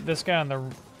have to get this guy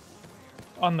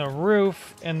on the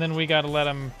roof, and then we gotta let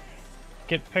him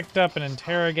get picked up and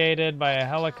interrogated by a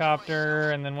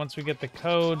helicopter, and then once we get the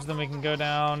codes, then we can go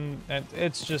down.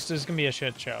 It's gonna be a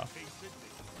shit show.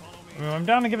 I mean, I'm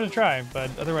down to give it a try, but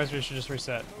otherwise we should just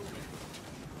reset.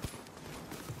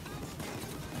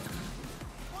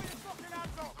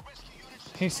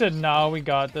 He said, "No, we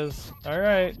got this." All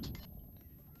right.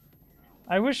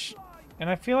 I wish, and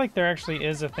I feel like there actually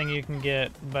is a thing you can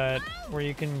get, but where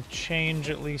you can change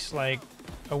at least like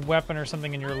a weapon or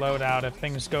something in your loadout if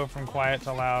things go from quiet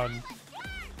to loud.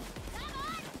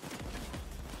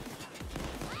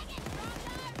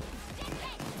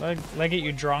 Leg it,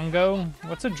 you Drongo?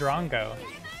 What's a Drongo?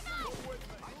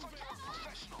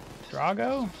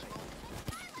 Drago?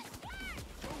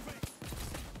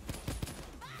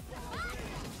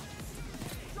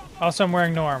 Also, I'm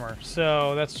wearing no armor,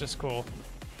 so that's just cool.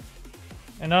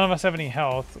 And none of us have any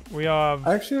health. We all have...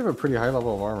 I actually have a pretty high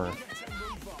level of armor.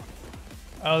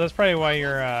 Oh, that's probably why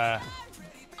you're, That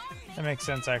makes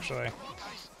sense, actually.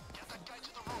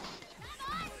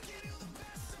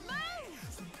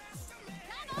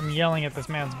 I'm yelling at this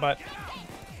man's butt.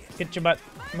 Get your butt.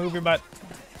 Move your butt.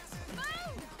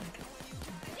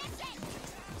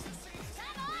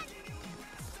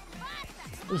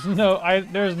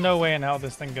 There's no way in hell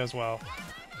this thing goes well.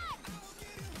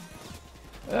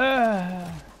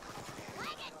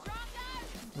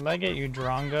 Leg it, you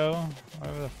Drongo.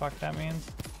 Whatever the fuck that means.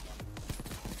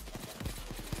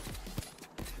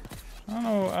 I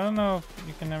don't know if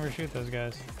you can never shoot those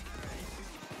guys.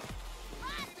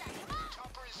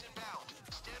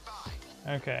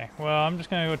 Okay, well, I'm just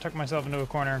gonna go tuck myself into a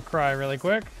corner and cry really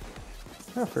quick.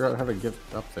 I gotta figure out how to get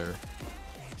up there.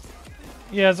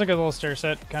 Yeah, it's like a little stair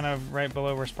set, kind of right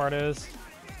below where Sparta is.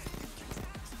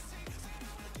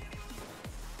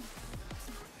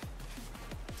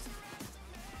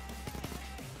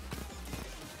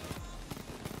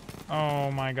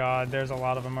 Oh my god, there's a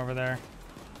lot of them over there.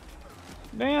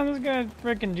 Damn, this guy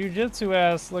freaking jujitsu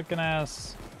ass looking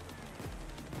ass.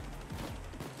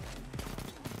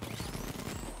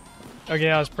 Okay,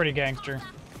 that was pretty gangster.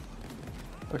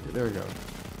 Okay, there we go.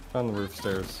 On the roof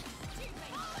stairs.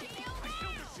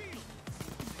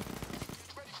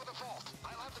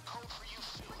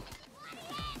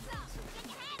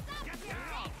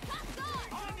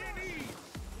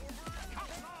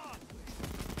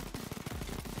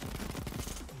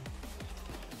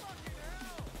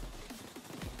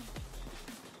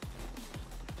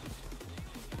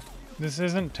 This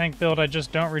isn't tank build, I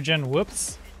just don't regen.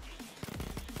 Whoops.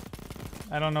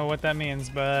 I don't know what that means,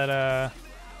 but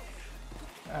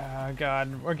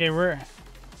God. Okay, we're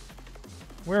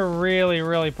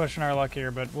really pushing our luck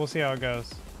here, but we'll see how it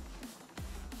goes.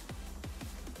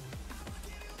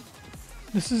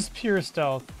 This is pure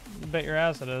stealth. You bet your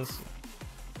ass it is.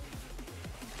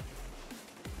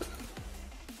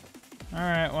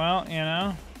 Alright, well, you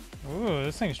know. Ooh,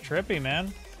 this thing's trippy,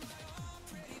 man.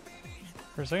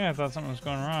 For a second I thought something was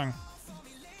going wrong.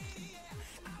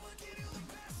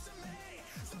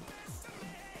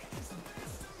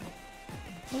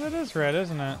 Well, that is red,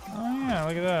 isn't it? Oh yeah,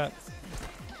 look at that.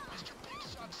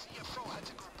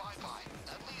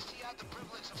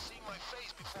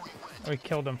 Oh, we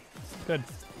killed him. Good.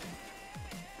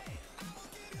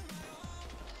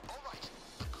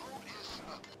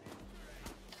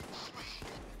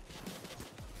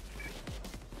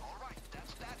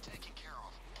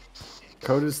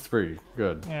 Code is 3.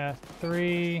 Good. Yeah,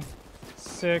 3,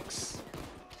 6,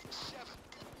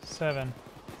 7.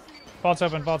 Vault's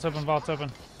open, vault's open, vault's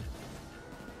open.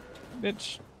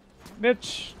 Bitch.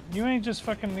 Bitch. You ain't just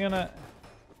fucking gonna...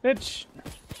 Bitch.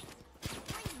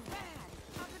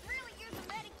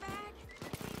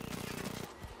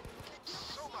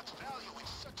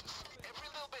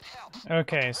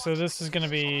 Okay, so this is gonna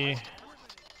be...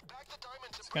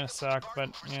 It's gonna suck,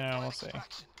 but, you know, we'll see.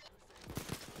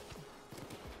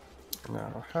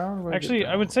 Now, how do I Actually,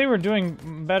 I would say we're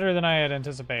doing better than I had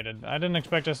anticipated. I didn't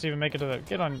expect us to even make it to the...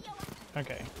 Get on...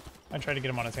 Okay. I tried to get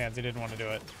him on his hands. He didn't want to do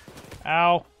it.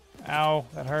 Ow. Ow.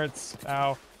 That hurts.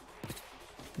 Ow.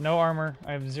 No armor.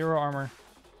 I have 0 armor.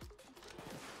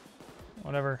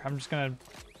 Whatever. I'm just gonna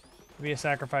be a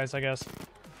sacrifice, I guess.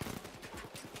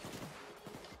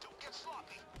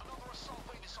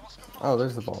 Oh,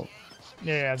 there's the vault.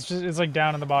 Yeah, it's like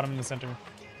down in the bottom in the center.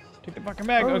 Take the fucking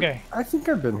bag. Oh, Okay. I think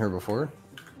I've been here before.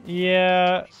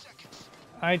 Yeah.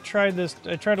 I tried to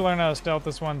learn how to stealth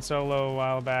this one solo a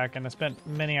while back, and I spent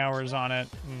many hours on it.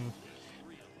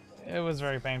 It was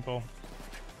very painful.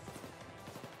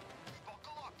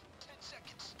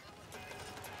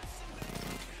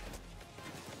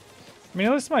 I mean,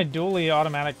 at least my dually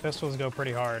automatic pistols go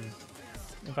pretty hard.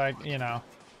 If I, you know.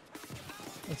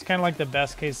 It's kind of like the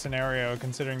best case scenario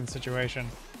considering the situation.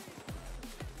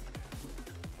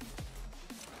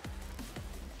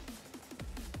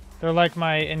 They're like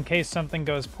my in case something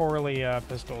goes poorly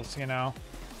pistols, you know?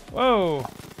 Whoa!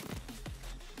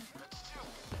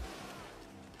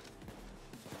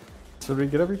 So did we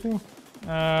get everything?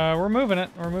 We're moving it.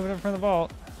 We're moving it from the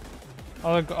vault.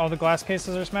 All the glass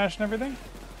cases are smashed and everything?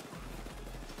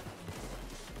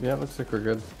 Yeah, looks like we're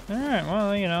good. Alright,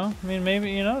 well, you know, I mean,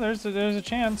 maybe, you know, there's a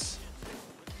chance.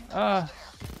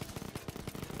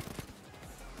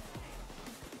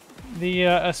 The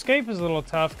escape is a little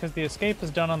tough because the escape is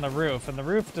done on the roof, and the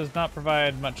roof does not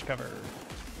provide much cover.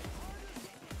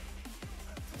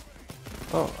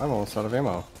 Oh, I'm almost out of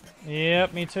ammo.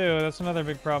 Yep, me too. That's another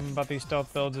big problem about these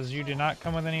stealth builds is you do not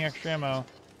come with any extra ammo.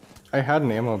 I had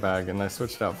an ammo bag and I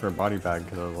switched it out for a body bag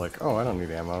because I was like, oh, I don't need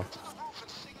ammo.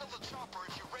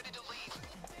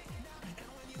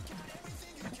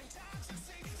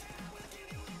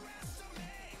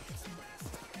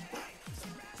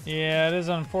 Yeah, it is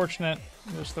unfortunate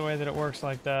just the way that it works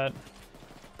like that.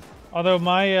 Although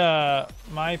my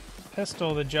my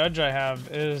pistol, the Judge I have,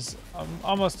 is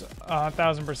almost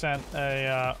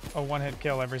 1,000% a one-hit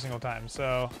kill every single time.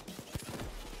 So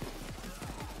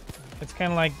it's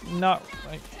kind of like not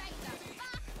like.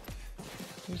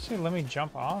 Did you say let me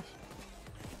jump off?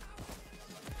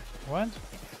 What?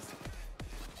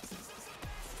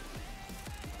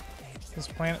 This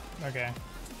planet? Okay.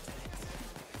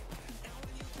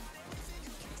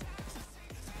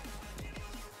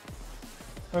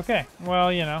 Okay,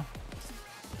 well, you know.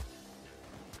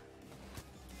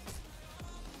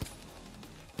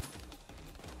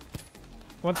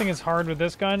 One thing is hard with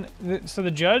this gun. So the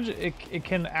Judge, it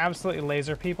can absolutely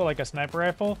laser people like a sniper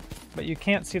rifle, but you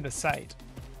can't see the sight.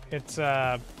 It's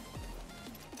a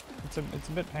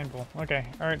bit painful. Okay,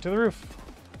 all right, to the roof.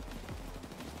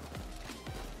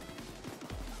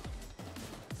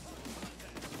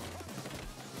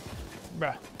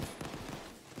 Bruh.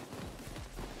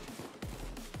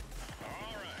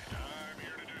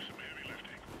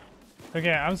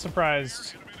 Okay, I'm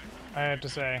surprised, I have to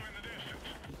say.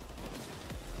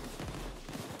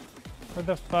 Where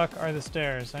the fuck are the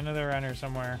stairs? I know they're around here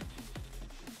somewhere.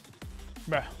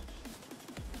 Bruh.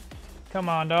 Come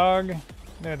on, dog.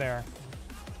 There they are.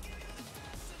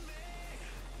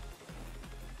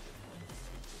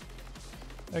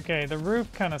 Okay, the roof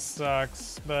kind of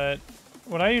sucks, but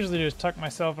what I usually do is tuck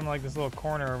myself in like this little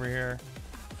corner over here.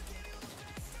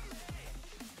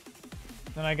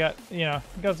 Then I got, you know,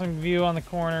 got some view on the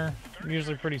corner.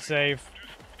 Usually pretty safe.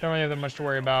 Don't really have that much to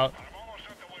worry about.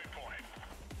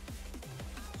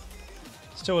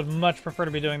 Still would much prefer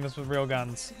to be doing this with real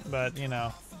guns, but, you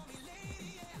know.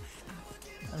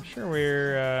 I'm sure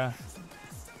we're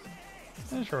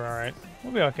alright.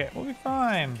 We'll be okay. We'll be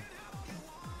fine.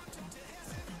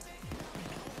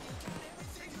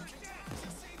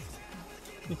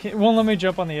 It won't let me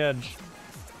jump on the edge.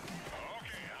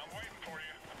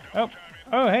 Oh.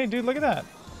 Oh, hey, dude, look at that.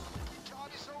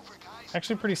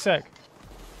 Actually pretty sick.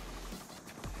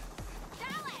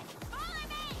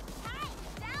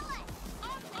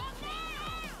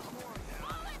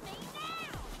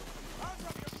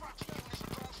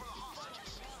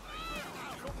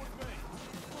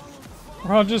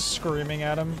 We're all just screaming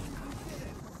at him.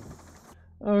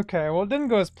 Okay, well, it didn't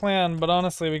go as planned, but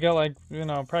honestly, we got like, you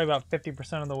know, probably about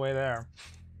 50% of the way there.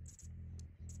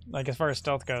 Like, as far as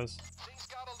stealth goes. Things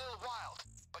got a little wild,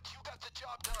 but you got the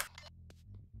job done.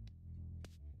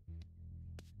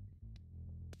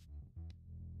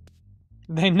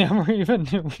 They never even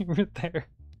knew we were there.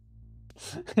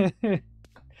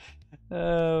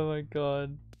 Oh my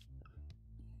god.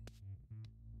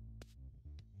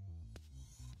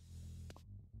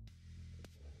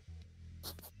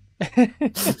 Okay,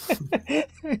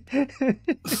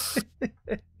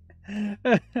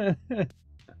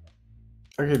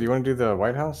 do you want to do the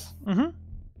White House? Mm-hmm.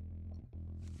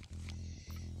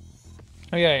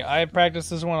 Okay, I practiced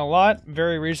this one a lot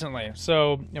very recently,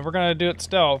 so if we're gonna do it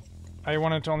stealth, I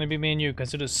want it to only be me and you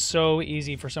because it is so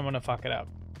easy for someone to fuck it up.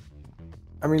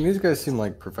 I mean, these guys seem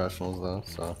like professionals though,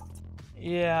 so.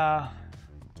 Yeah,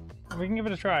 we can give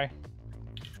it a try.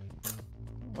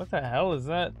 What the hell is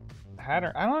that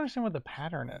pattern? I don't understand what the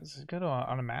pattern is. Is it good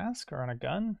on a mask or on a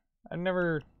gun? I've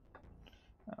never.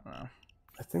 I don't know.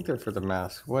 I think they're for the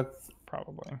mask. What?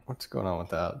 Probably. What's going on with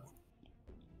that?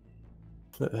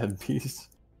 That headpiece.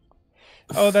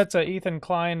 Oh, that's Ethan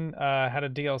Klein had a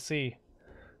DLC.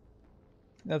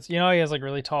 That's, you know, he has like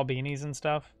really tall beanies and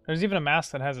stuff. There's even a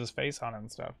mask that has his face on it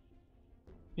and stuff.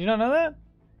 You don't know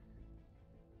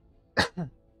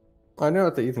I know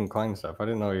about the Ethan Klein stuff. I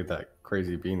didn't know he had that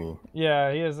crazy beanie.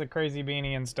 Yeah, he has the crazy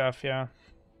beanie and stuff, yeah.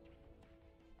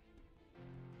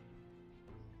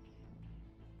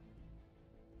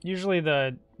 Usually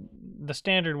the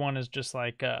standard one is just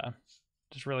like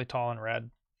just really tall and red.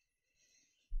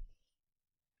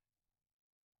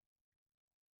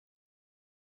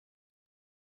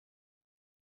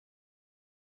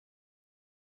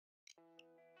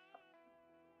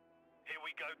 Here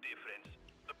we go, dear friends.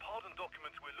 The pardon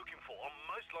documents we're looking for are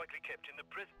most likely kept in the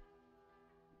prison.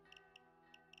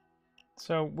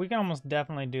 So we can almost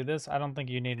definitely do this. I don't think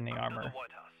you need any Under armor. the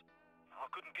White House. I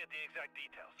couldn't get the exact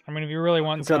details. I mean, if you really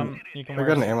want some, you can I wear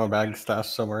got an some, ammo bag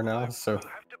stashed somewhere now, so We'll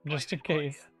have to play just in this by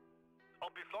case. ear. I'll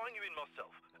be flying you in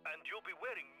myself, and you'll be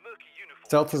wearing murky uniforms.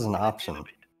 stealth is an with a option.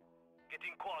 bit. Get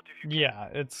in quiet if you can.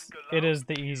 Yeah, it is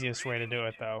the easiest way to do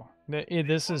it though.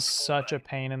 This is such a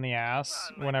pain in the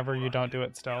ass whenever you don't do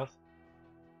it stealth.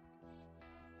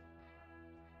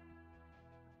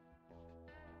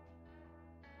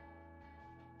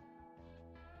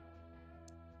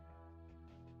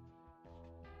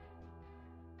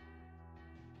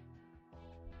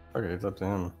 Okay, it's up to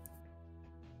him.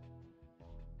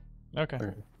 Okay,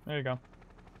 Okay. there you go.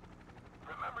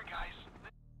 Remember, guys,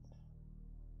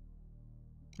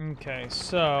 Okay,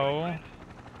 so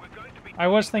we're going to be I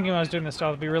was thinking when I was doing this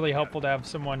stealth, it'd be really helpful to have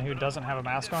someone who doesn't have a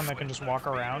mask on that can just walk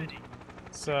around.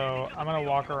 So I'm gonna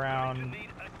walk around,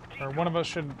 or one of us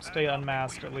should stay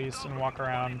unmasked at least and walk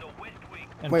around.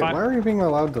 And Wait, find, why are you being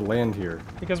allowed to land here?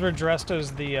 because we're dressed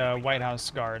as the White House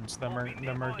guards, the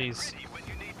Murkies. when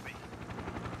you need me.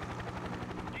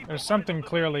 There's something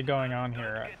clearly going on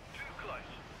here. Get too close,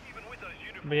 even with those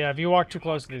uniforms. But yeah, if you walk too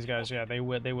close to these guys, yeah, they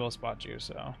will spot you.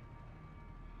 So.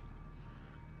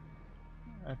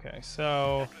 Okay,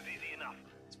 so That was easy enough.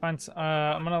 let's find.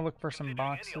 I'm gonna look for some Any old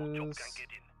job boxes. can't get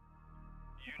in.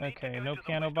 You need to Okay, go no to the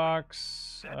piano White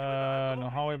box. No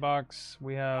hallway box.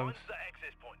 We have Find the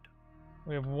access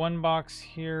point. one box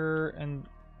here, and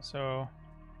so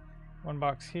one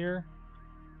box here.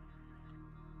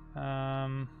 We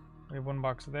have one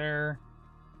box there.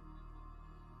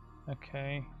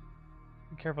 Okay,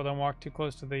 be careful. Don't walk too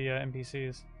close to the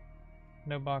NPCs.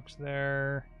 No box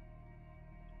there.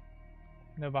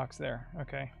 No box there.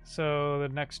 Okay, so the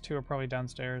next two are probably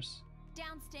downstairs.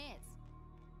 Downstairs.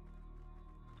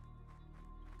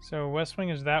 So West Wing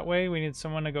is that way. We need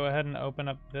someone to go ahead and open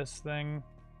up this thing.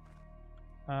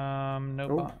 No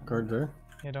Oh, box. guard there.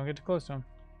 Yeah, don't get too close to him.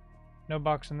 No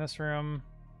box in this room.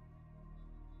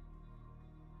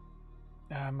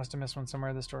 I must have missed one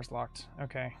somewhere. This door's locked.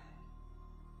 Okay.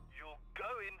 You'll go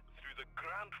in through the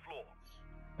ground floor.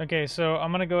 Okay, so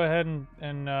I'm gonna go ahead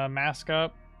and mask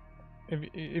up.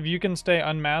 If you can stay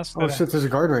unmasked. Oh then- shit, there's a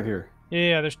guard right here.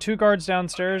 Yeah, there's 2 guards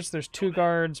downstairs. There's 2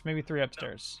 guards, maybe 3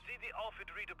 upstairs. See the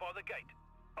ARFID reader by the gate.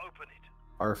 Open it.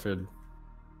 Arfid.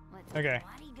 Let's Okay.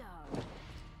 bloody go.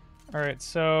 All right,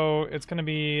 so it's gonna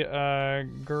be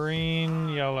green,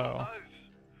 yellow. Close.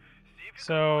 See if you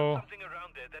So- can find something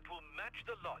around there that will match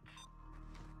the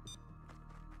lights.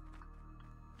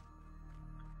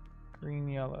 Green,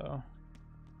 yellow.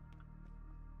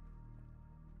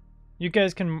 You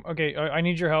guys can. Okay, I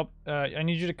need your help. I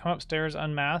need you to come upstairs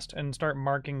unmasked and start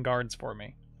marking guards for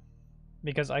me,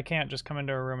 because I can't just come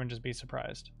into a room and just be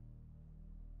surprised.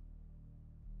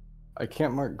 I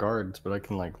can't mark guards, but I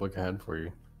can like look ahead for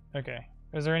you. Okay.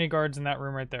 Is there any guards in that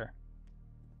room right there?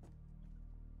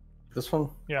 This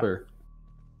one? Yeah. Clear.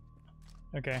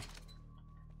 Okay.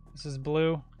 This is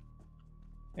blue.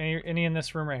 Any in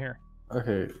this room right here?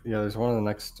 Okay, yeah, there's one in the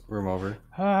next room over.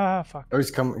 Ah, fuck. Oh,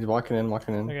 he's walking in,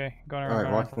 walking in. Okay, going around. Alright,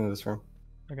 going around. walking into this room.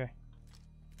 Okay.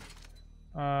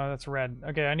 That's red.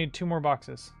 Okay, I need 2 more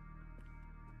boxes.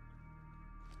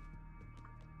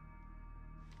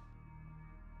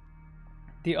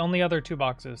 The only other 2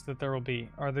 boxes that there will be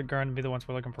are going to be the ones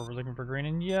we're looking for. We're looking for green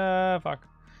and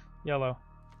yellow.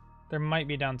 There might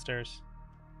be downstairs.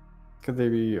 Could they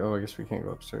be? Oh, I guess we can't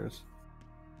go upstairs.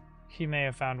 He may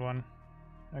have found one.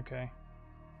 Okay.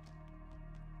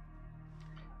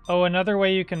 Oh, another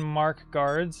way you can mark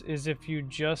guards is if you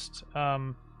just Keep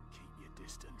your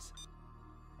distance.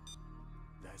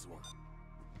 There's one.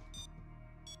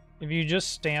 if you just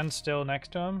stand still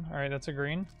next to him. All right, that's a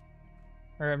green.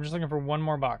 All right, I'm just looking for one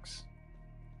more box.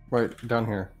 Right, down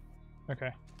here.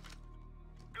 Okay.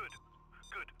 Good.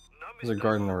 Good. No There's a mistake.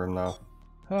 guard in the room now.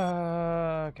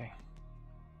 Okay.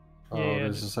 Oh, Yeah,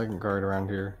 there's just- a second guard around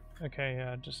here.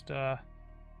 Okay, just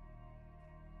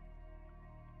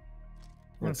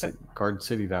It's a guard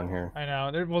city down here. I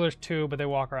know. There's 2, but they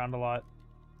walk around a lot.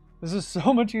 This is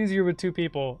so much easier with 2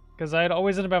 people, because I'd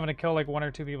always end up having to kill like 1 or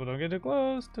 2 people. Don't get too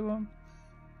close to them.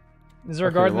 Is there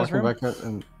a guard in this walking room? back out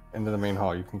into the main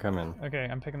hall. You can come in. Okay,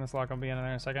 I'm picking this lock. I'll be in there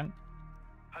in a second.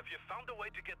 Have you found a way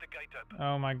to get the gate open?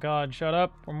 Oh my god, shut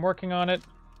up. I'm working on it.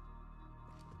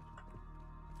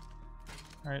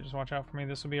 Alright, just watch out for me.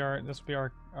 This will be our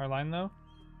line though.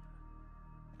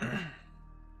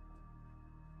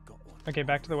 Okay,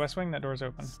 back to the west wing. That door's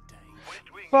open. West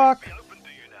wing Fuck! should be open to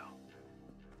you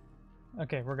now.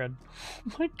 Okay, we're good.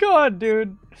 Oh my god,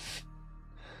 dude.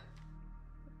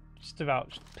 Just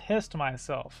about pissed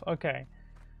myself. Okay.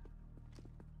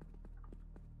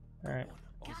 Alright.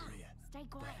 Go. Stay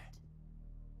quiet.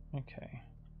 Okay.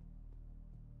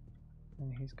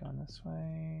 And he's gone this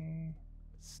way.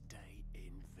 Stay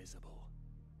invisible.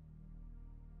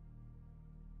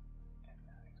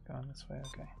 He's gone this way,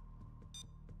 okay.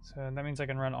 So that means I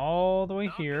can run all the way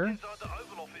Now get here. inside the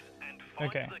Oval Office and find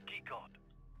Okay. the key card.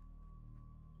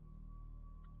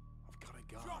 I've got a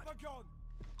gun. Drop a gun.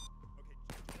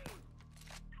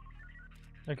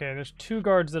 Okay, there's 2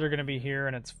 guards that are gonna be here,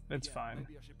 and it's fine.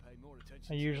 Maybe I should pay more attention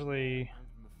I to usually... hand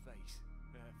from the face.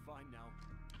 Fine now.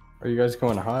 Are you guys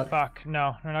going hot? Fuck,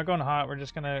 no, we're not going hot. We're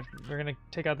gonna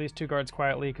take out these 2 guards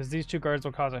quietly, because these 2 guards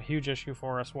will cause a huge issue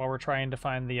for us while we're trying to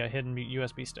find the hidden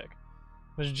USB stick.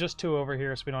 There's just 2 over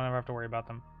here, so we don't ever have to worry about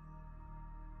them.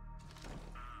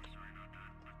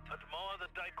 Admire the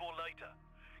decor later.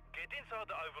 Get inside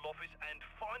the Oval Office and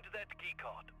find that key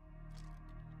card.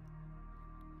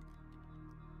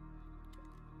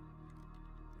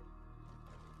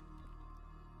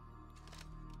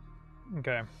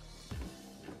 Okay.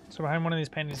 So behind one of these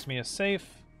paintings is me a safe.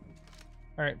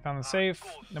 Alright, found the safe.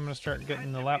 I'm gonna start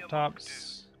getting the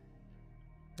laptops.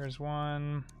 Here's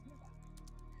one.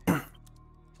 We're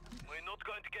not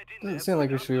going to get in Doesn't there seem like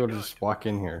we without should be able the to just walk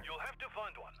in here. You'll have to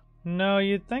find one. No,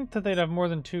 you'd think that they'd have more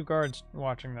than 2 guards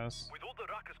watching this. With all the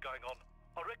ruckus going on,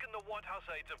 I reckon the White House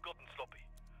aides have gotten sloppy.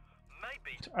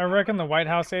 Maybe. I reckon the White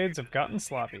House aides have gotten See if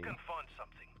sloppy. you can find something.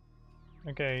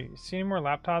 Okay, see any more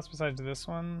laptops besides this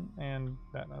one and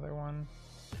that other one?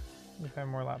 We have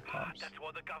more laptops. That's why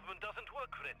the government doesn't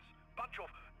work, friends. Bunch of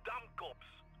dumb cops.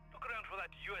 Look around for that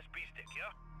USB stick,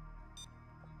 yeah?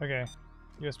 Okay,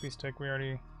 USB stick. We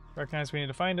already recognized we need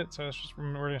to find it, so it's just,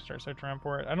 we're gonna start searching around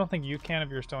for it. I don't think you can if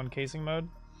you're still in casing mode,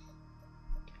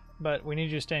 but we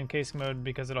need you to stay in casing mode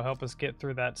because it'll help us get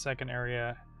through that second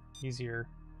area easier.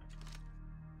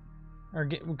 Or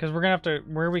because we're gonna have to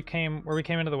where we came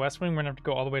into the west wing, we're gonna have to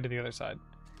go all the way to the other side,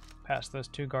 past those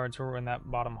 2 guards who were in that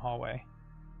bottom hallway.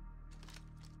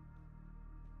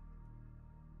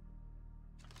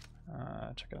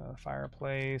 Check out the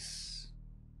fireplace.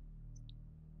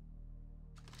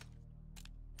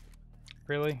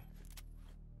 Really?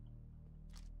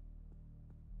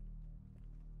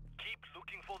 Keep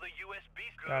looking for the USB.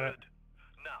 Got it. Good.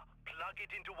 Now, plug it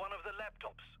into one of the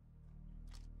laptops.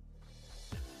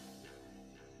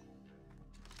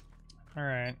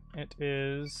 Alright, it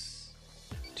is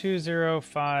You can take that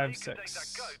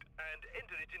 2056. code and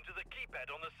enter it into the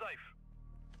keypad on the safe.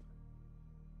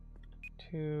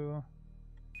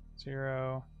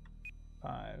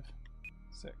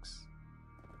 2056.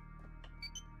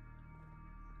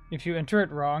 If you enter it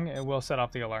wrong, it will set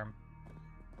off the alarm.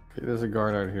 Okay, there's a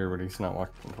guard out here, but he's not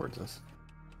walking towards us.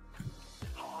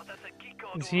 Oh, that's a key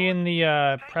card. Is he in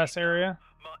the press area?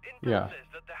 My intel Yeah. says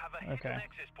that they have a hidden Okay.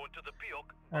 access point to the PIOC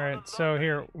Alright, on the so lower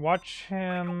here, level. watch Make our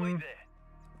way him. there.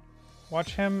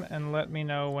 Watch him and let me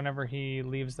know whenever he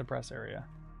leaves the press area.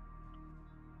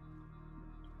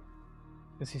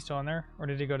 Is he still in there? Or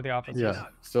did he go to the office? Yeah,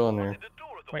 still in there. The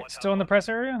door of the Wait, White still in the House. press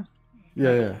area?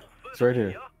 Yeah, yeah. It's right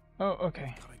here. Oh,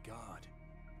 okay. Got a guard.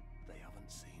 They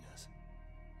haven't seen us.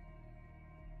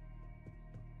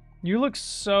 You look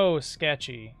so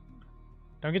sketchy.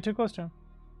 Don't get too close to him.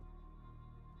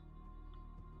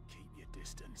 Keep your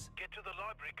distance. Get to the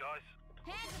library, guys.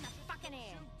 Hands in the fucking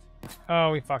air. Oh,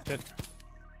 we fucked it.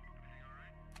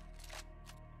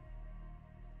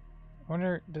 I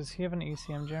wonder, does he have an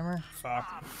ECM jammer? Fuck.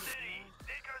 Steady.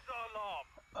 There goes the alarm.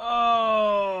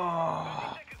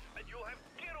 Oh, 30 seconds and you'll have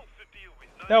Geralt to deal with.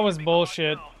 No that need was to be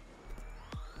bullshit. quiet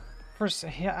First,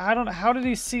 yeah, I don't. How did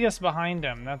he see us behind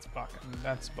him? That's now.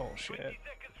 bullshit. 20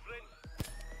 seconds, friends.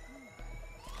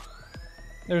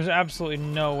 There's absolutely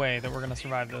no way that we're gonna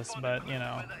survive this, but you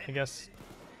know, I guess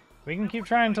we can keep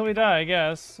trying until we die, I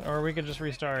guess, or we could just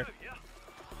restart.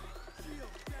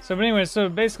 So, but anyway, so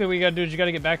basically what you gotta do is you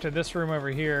gotta get back to this room over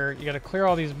here. You gotta clear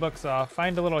all these books off,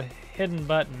 find a little hidden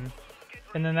button,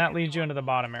 and then that leads you into the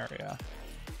bottom area.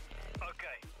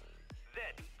 Okay.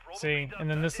 Then, See, and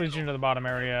then this leads you into the bottom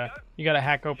area. You gotta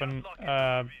hack open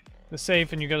the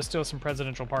safe, and you gotta steal some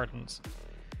presidential pardons.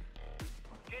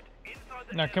 get inside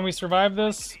the Now, can we survive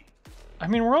this? I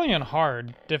mean, we're only on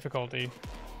hard difficulty.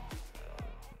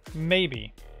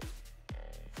 Maybe.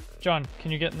 John,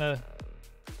 can you get in the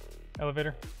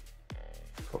elevator?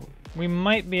 Cool. We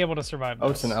might be able to survive this.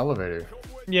 Oh, it's an elevator.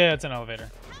 Yeah, it's an elevator.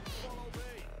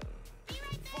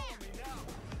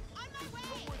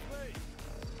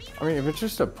 I mean, if it's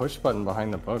just a push button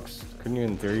behind the books, couldn't you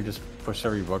in theory just push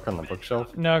every book on the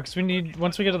bookshelf? No, because we need,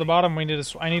 once we get to the bottom, we need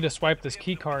to, I need to swipe this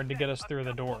key card to get us through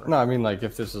the door. No, I mean like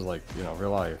if this is like, you know, real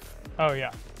life. Oh,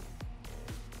 yeah.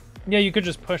 Yeah, you could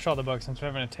just push all the books instead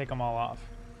of having to take them all off.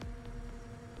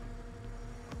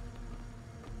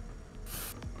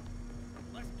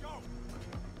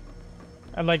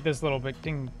 I like this little bit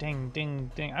ding, ding,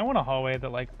 ding, ding. I want a hallway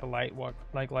that like the light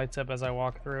lights up as I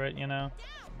walk through it, you know?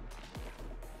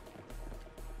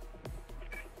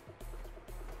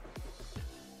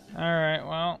 Alright,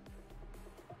 well.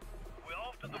 We're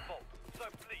after the vault, so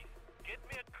please, get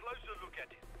me a closer look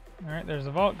at it. Alright, there's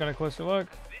the vault. Got a closer look.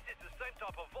 This is the same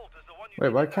type of vault as the one you Wait,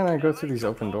 did why in can't I that go through LA these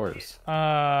open couple of doors?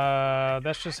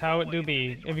 That's just how it do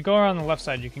be. If you go around the left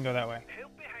side, you can go that way.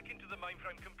 Help me hack into the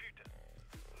mainframe computer.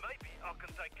 Maybe I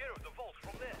can take care of the vault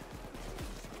from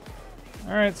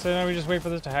there. Alright, so now we just wait for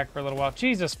this to hack for a little while.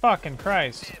 Jesus fucking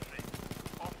Christ.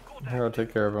 Here, I'll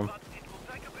take care of him. But it will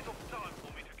take a bit of time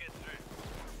for me to get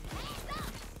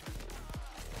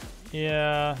through.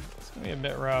 Yeah, it's gonna be a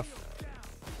bit rough.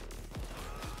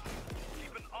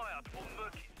 Keep an eye out for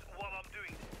murkies while I'm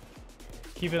doing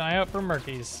this. Keep an eye out for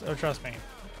murkies. Oh, trust me.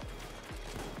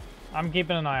 I'm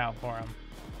keeping an eye out for him.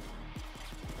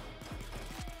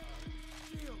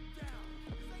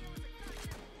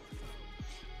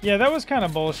 Yeah, that was kind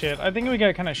of bullshit. I think we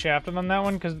got kind of shafted on that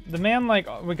one because the man, like,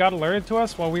 we got alerted to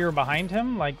us while we were behind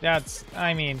him. Like, that's,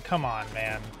 I mean, come on,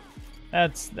 man.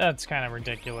 That's kind of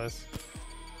ridiculous.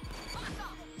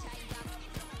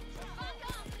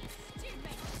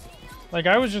 Like,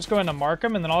 I was just going to mark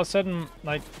him, and then all of a sudden,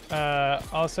 like,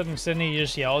 Sydney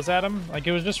just yells at him. Like,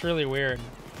 it was just really weird.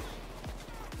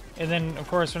 And then, of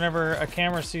course, whenever a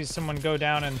camera sees someone go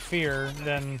down in fear,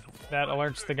 then that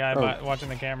alerts the guy watching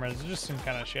the cameras. It just seemed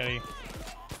kind of shitty.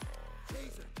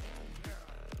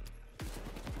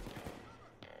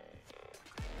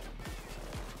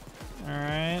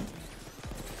 Alright.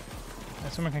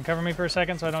 Someone can cover me for a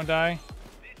second so I don't die.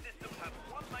 These systems have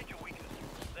one major weakness.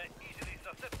 They're easily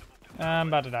susceptible to I'm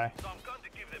about to die. so I'm going to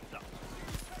give them some.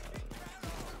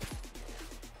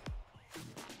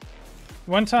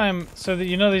 One time, so that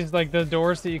you know these like the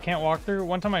doors that you can't walk through.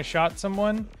 One time I shot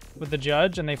someone with the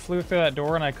judge, and they flew through that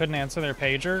door, and I couldn't answer their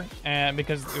pager, and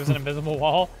because it was an invisible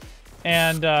wall.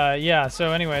 And yeah,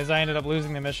 so anyways, I ended up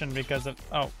losing the mission because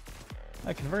of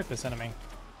I convert this enemy.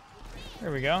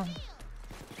 There we go.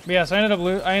 But yeah, so I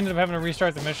ended up having to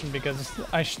restart the mission because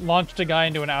I launched a guy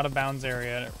into an out of bounds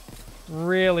area, and it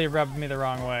really rubbed me the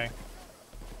wrong way.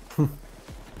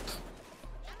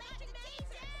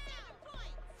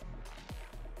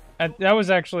 That was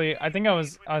actually, I think I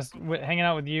was hanging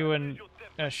out with you and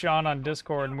Sean on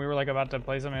Discord, and we were like about to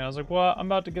play something. I was like, well, I'm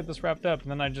about to get this wrapped up,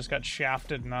 and then I just got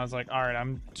shafted, and I was like, all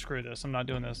right, screw this, I'm not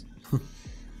doing this. I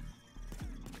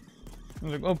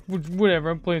was like, oh, whatever,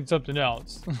 I'm playing something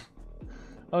else.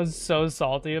 I was so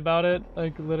salty about it,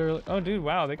 like literally. Oh, dude,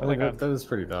 wow, they like that was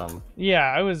pretty dumb.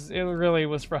 Yeah, it really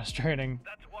was frustrating.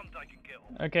 That's one taken care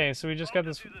of. Okay, so we just got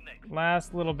this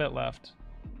last little bit left.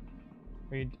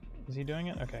 Is he doing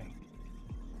it? Okay.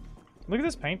 Look at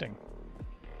this painting.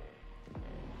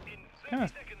 That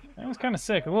was kind of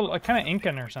sick. A little, like, kind of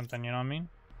Incan or something. You know what I mean?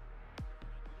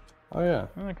 Oh yeah.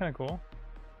 Isn't that kind of cool?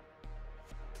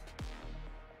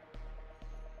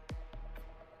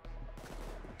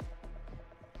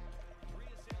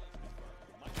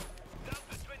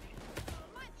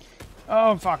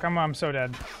 Oh fuck! I'm so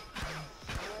dead.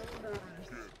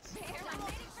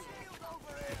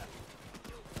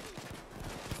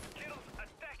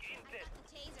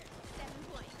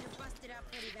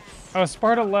 Oh,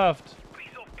 Sparta left.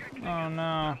 Oh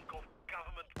no.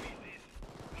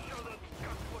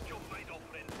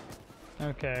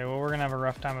 Okay, well we're gonna have a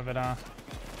rough time of it, huh?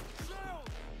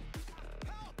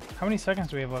 How many seconds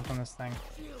do we have left on this thing?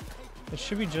 It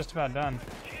should be just about done.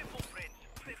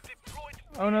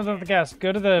 Oh no, the gas.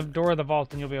 Go to the door of the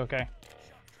vault and you'll be okay.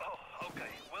 Oh, okay.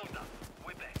 Well done.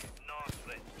 We're back. Nice,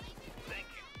 friend. Thank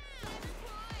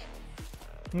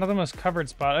you. Not the most covered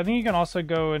spot. I think you can also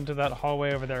go into that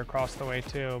hallway over there across the way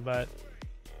too, but...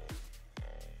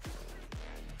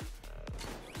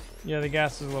 yeah, the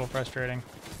gas is a little frustrating.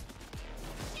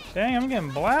 Dang, I'm getting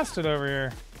blasted over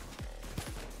here.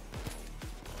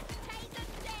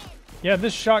 Yeah,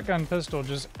 this shotgun pistol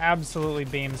just absolutely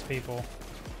beams people.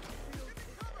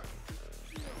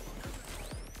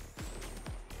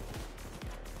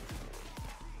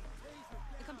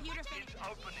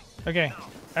 Okay.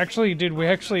 Actually, dude, we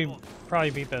actually probably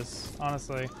beat this,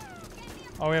 honestly.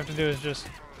 All we have to do is just...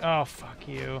 Oh, fuck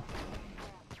you.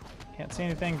 Can't see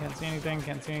anything, can't see anything,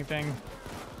 can't see anything.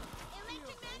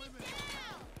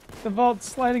 The vault's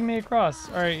sliding me across.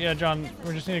 Alright, yeah, John,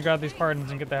 we just need to grab these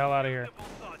pardons and get the hell out of here.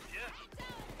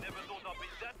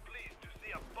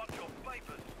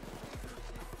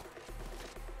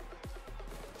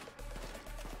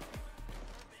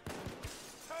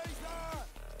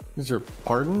 These are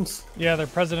pardons? Yeah, they're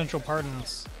presidential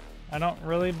pardons. I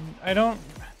never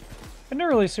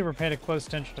really super paid a close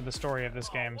attention to the story of this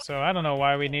game, so I don't know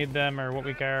why we need them or what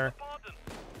we care.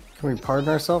 Can we pardon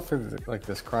ourselves for like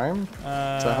this crime? Is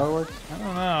that how it works? I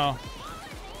don't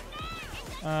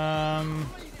know.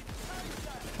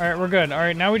 Alright, we're good.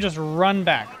 Alright, now we just run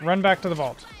back. Run back to the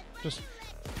vault. Just...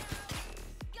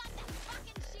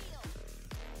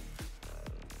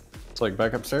 It's like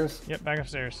back upstairs? Yep, back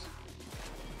upstairs.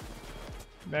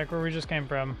 Back where we just came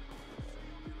from.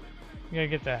 We gotta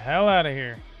get the hell out of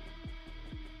here.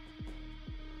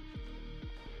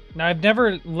 Now, I've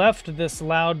never left this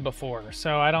loud before,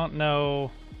 so I don't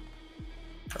know...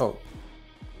 Oh.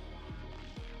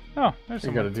 Oh, there's You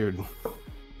someone. got a dude.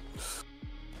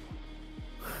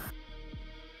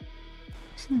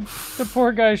 The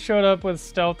poor guy showed up with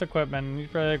stealth equipment, and he's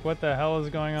probably like, what the hell is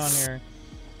going on here?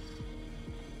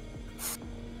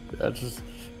 Yeah, it's just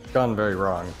gone very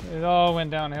wrong. It all went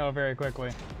downhill very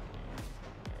quickly.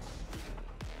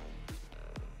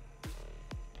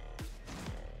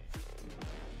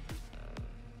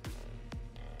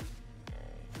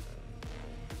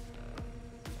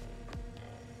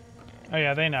 Oh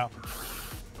yeah, they know.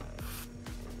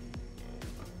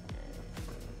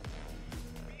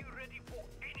 Be ready for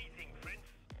anything, friends.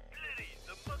 Bloody,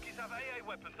 the monkeys have AA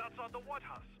weapons outside the White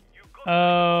House. You got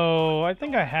Oh, I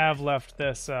think I have left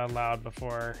this loud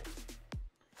before.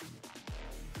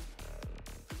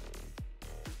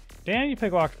 Dan, you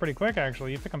pick locks pretty quick,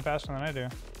 actually. You pick them faster than I do.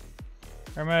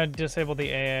 I'm gonna disable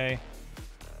the AA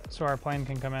so our plane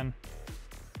can come in.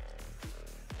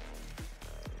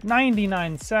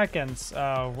 99 seconds.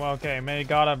 Oh, well, okay. May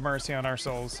God have mercy on our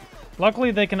souls.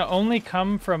 Luckily, they can only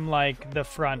come from, like, the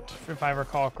front, if I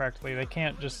recall correctly. They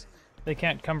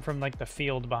can't come from, like, the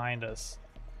field behind us.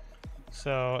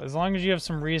 So, as long as you have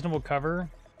some reasonable cover,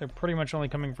 they're pretty much only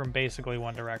coming from basically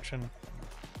one direction.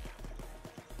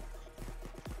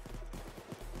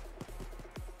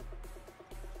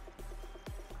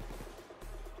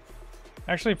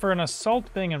 Actually, for an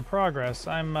assault being in progress,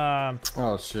 I'm,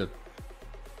 Oh, shit.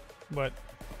 What?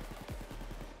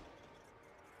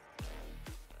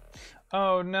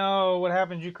 Oh no, what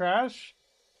happened? You crash?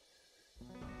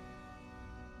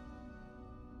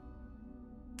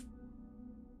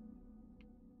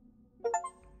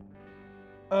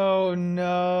 Oh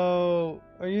no.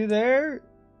 Are you there?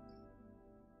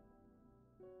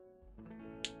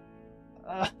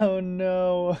 Oh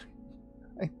no.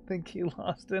 I think he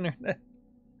lost internet.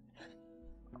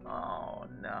 Oh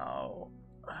no.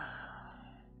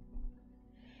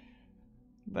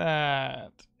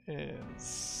 That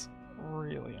is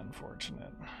really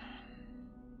unfortunate.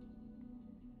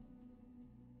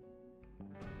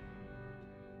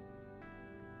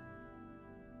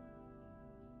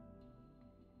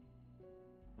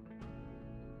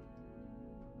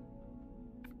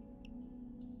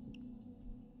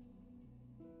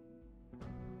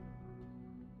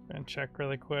 Gonna check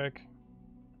really quick.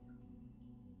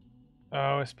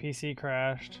 Oh, his PC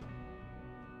crashed.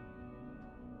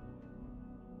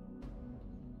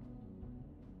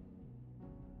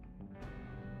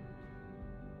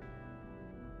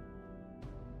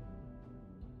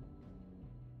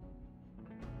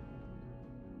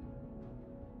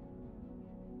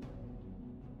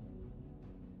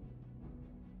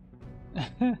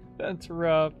 That's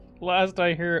rough. Last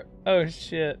I hear, oh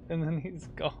shit, and then he's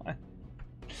gone.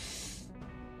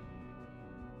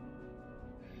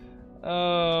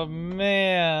 Oh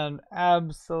man,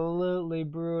 absolutely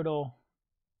brutal.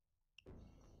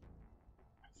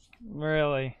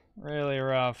 Really, really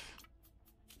rough.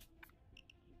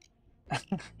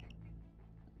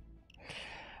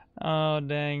 Oh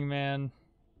dang, man.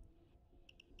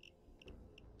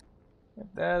 If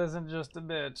that isn't just a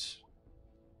bitch.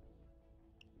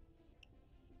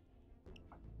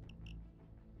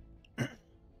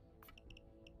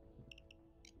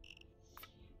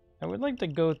 I would like to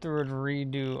go through and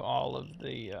redo all of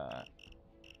the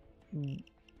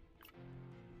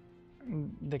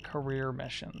career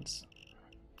missions.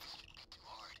 Too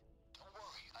hard. Don't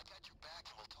worry, I got your back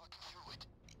and we'll talk you through it.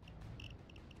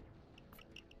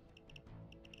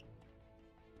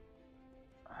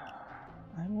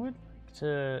 I would like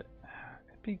to...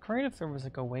 be great if there was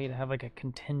like a way to have like a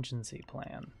contingency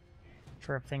plan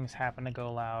for if things happen to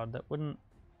go loud that would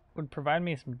provide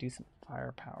me some decent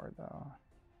firepower though,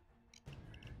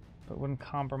 but wouldn't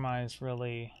compromise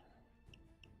really.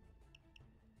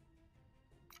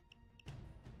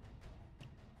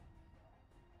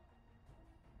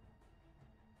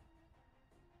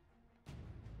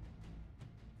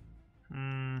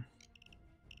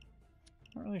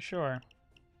 Not really sure.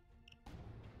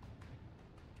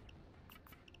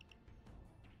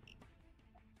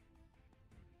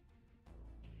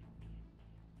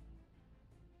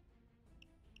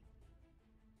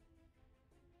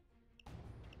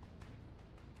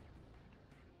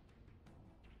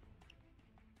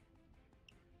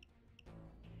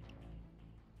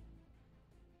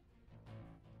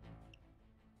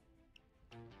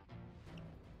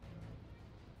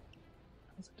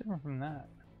 How's it different from that?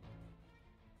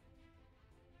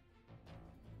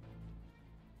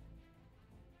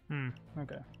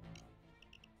 Okay.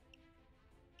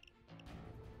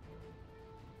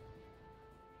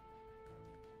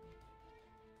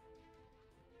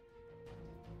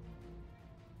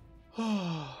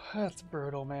 Oh, that's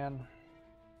brutal, man.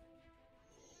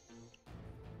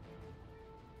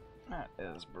 That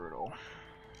is brutal.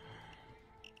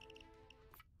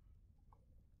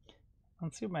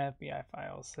 Let's see what my FBI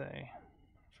files say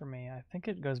for me. I think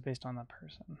it goes based on that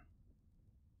person.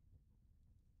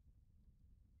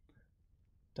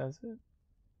 Does it?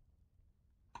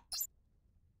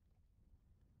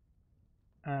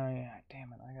 Oh yeah,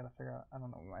 damn it. I gotta figure out. I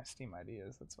don't know what my Steam ID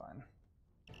is. That's fine.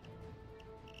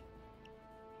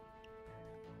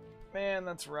 Man,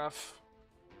 that's rough.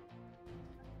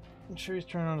 I'm sure he's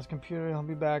turning on his computer. He'll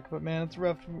be back, but man, it's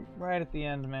rough right at the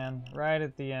end, man. Right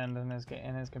at the end, and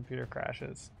his computer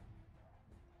crashes.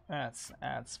 That's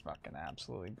fucking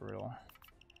absolutely brutal.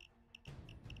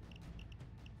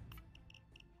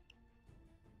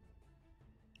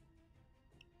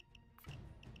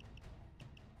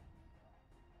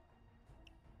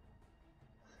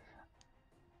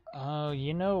 Oh,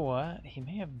 you know what? He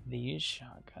may have these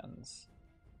shotguns.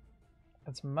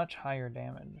 That's much higher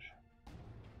damage.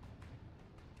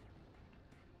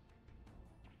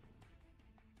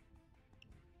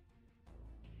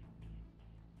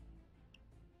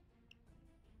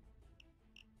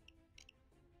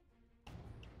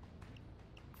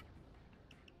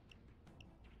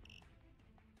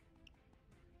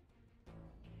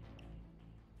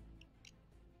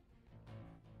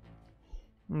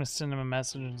 I'm gonna send him a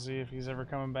message and see if he's ever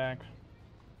coming back.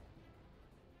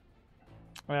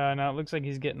 Well, no, it looks like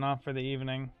he's getting off for the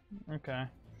evening. Okay.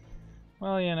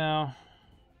 Well, you know,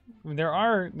 there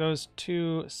are those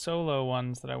 2 solo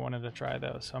ones that I wanted to try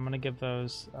though, so I'm gonna give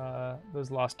those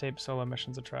Lost Tape solo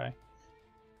missions a try.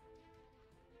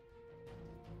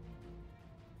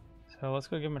 So let's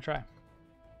go give them a try.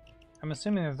 I'm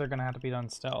assuming that they're gonna have to be done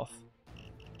stealth.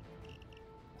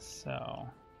 So.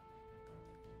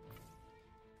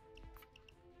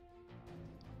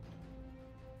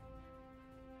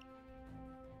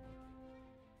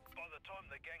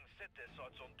 Their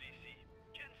sights on DC.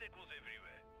 Gensec was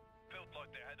everywhere. Felt like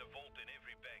they had a vault in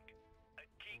every bank. A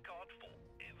key card for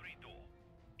every door.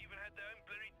 Even had their own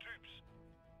buried troops.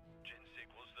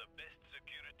 Gensec was the best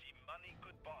security money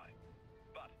could buy.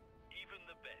 But even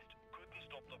the best couldn't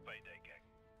stop the Payday gang.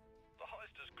 The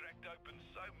heist has cracked open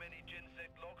so many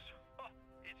Gensec locks.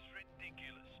 It's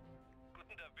ridiculous.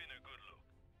 Couldn't have been a good look.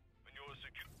 When you're a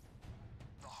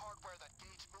The hardware that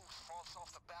Gage moves falls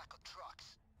off the back of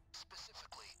trucks.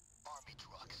 Specifically, army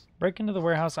trucks. Break into the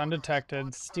warehouse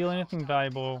undetected, steal anything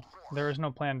valuable. There is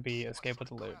no plan B. Escape with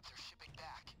the loot.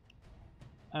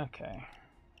 Okay.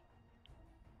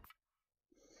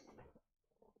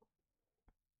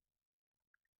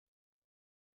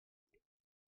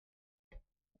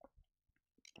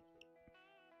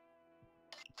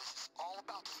 This is all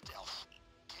about stealth.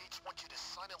 Gage wants you to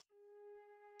silently.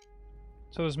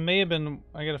 So this may have been.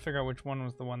 I gotta figure out which one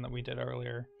was the one that we did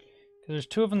earlier. Because there's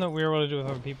 2 of them that we were able to do with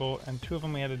other people, and 2 of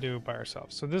them we had to do by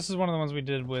ourselves. So this is one of the ones we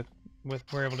did with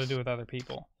we're able to do with other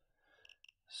people.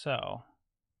 So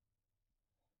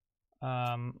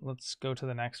let's go to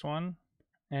the next one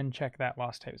and check that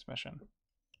Lost Tapes mission.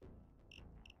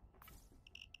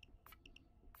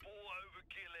 full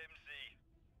overkill, MC.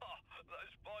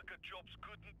 Those biker chops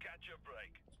couldn't catch a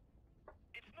break.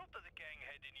 It's not that the gang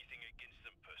had anything against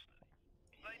them personally.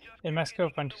 In Mexico,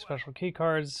 find 2 special key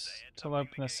cards to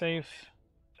open the safe.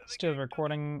 Steal the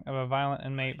recording of a violent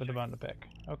inmate with a bone to pick.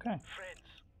 Okay. Friends,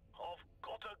 I've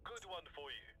got a good one for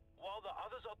you. While the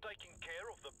others are taking care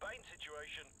of the Bane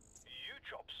situation, you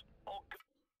chops are...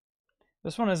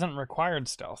 This one isn't required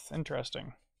stealth.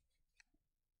 Interesting.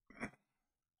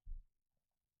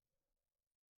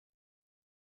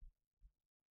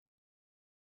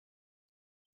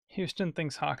 Houston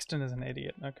thinks Hoxton is an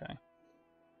idiot. Okay.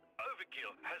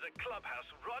 Overkill has a clubhouse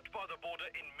right by the border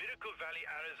in Miracle Valley,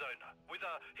 Arizona, with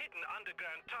a hidden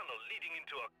underground tunnel leading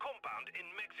into a compound in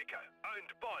Mexico,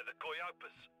 owned by the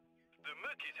Coyopes. The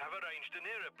Murkies have arranged an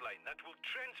aeroplane that will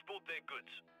transport their goods,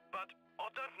 but I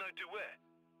don't know to where.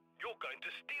 You're going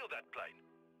to steal that plane.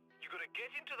 You gotta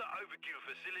get into the Overkill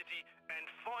facility and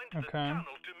find the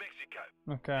tunnel to Mexico.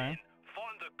 Okay. Then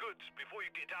find the goods before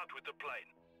you get out with the plane.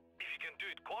 If you can do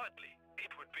it quietly,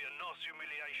 it would be a nice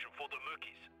humiliation for the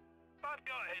Murkies. But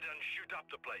go ahead and shoot up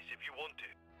the place if you want to.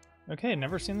 Okay,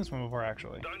 never seen this one before,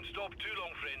 actually. Don't stop too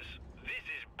long, friends. This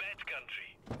is bad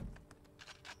country.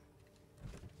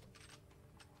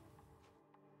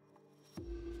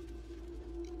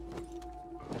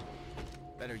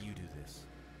 Better you do this.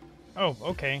 Oh,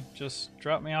 okay. Just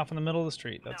drop me off in the middle of the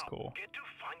street. That's now, cool. Get to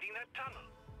finding that tunnel.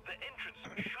 The entrance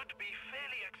should be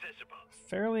fairly accessible.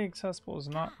 Fairly accessible is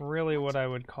not really what I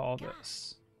would call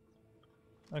this.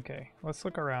 Okay, let's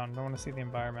look around. I want to see the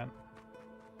environment.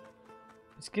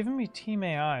 It's giving me Team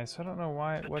AI, so I don't know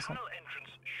why it wasn't. The tunnel entrance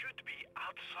should be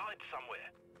outside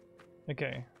somewhere.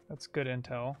 Okay, that's good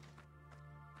intel.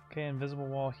 Okay, invisible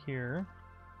wall here.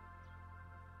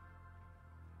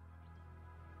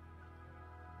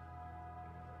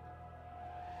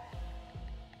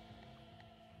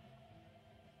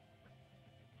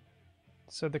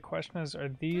 So the question is, are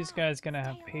these guys going to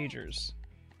have pagers?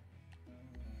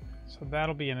 So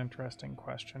that'll be an interesting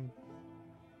question.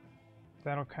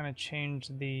 That'll kind of change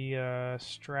the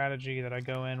strategy that I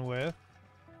go in with.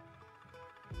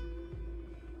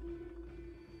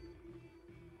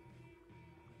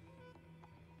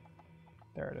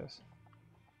 There it is.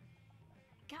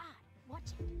 God,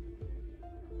 watch it.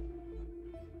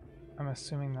 I'm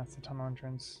assuming that's the tunnel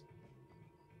entrance.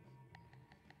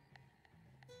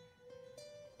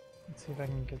 Let's see if I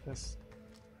can get this.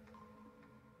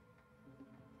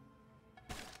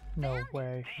 No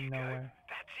way, no way.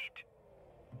 That's it.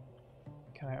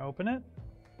 Can I open it?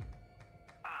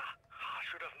 I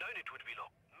should have known it would be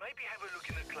locked. Maybe have a look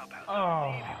in the clubhouse.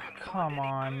 Oh, See if you can come find any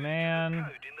on, clues to the man.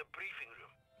 code in the briefing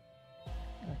room.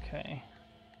 Okay.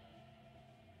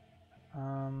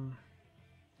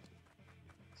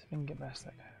 See if I can get past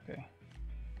that guy. Okay.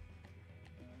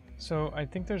 So I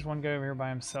think there's one guy over here by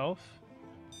himself.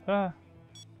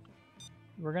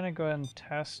 We're gonna go ahead and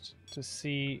test to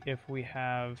see if we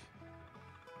have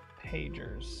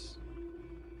pagers.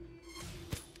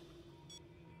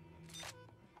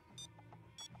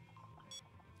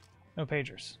 No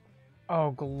pagers.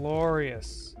 Oh,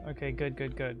 glorious. Okay, good,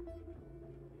 good, good.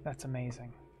 That's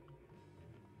amazing.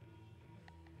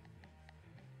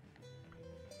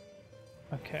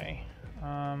 Okay.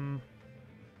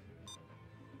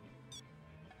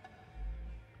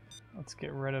 Let's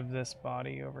get rid of this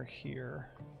body over here.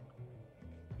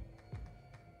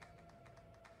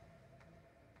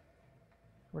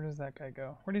 Where does that guy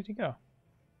go? Where did he go?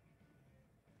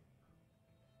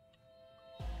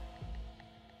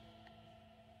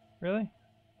 Really?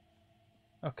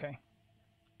 Okay.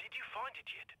 Did you find it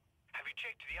yet? Have you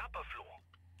checked the upper floor?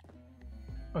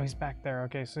 Oh, he's back there.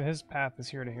 Okay, so his path is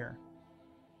here to here.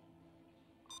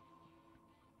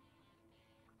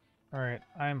 Alright,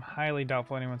 I'm highly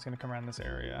doubtful anyone's going to come around this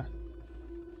area.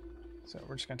 So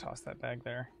we're just going to toss that bag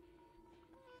there.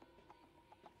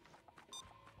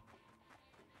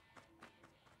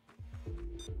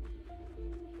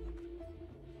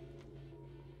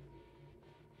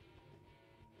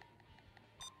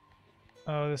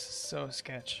 Oh, this is so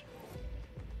sketch.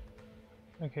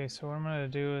 Okay, so what I'm going to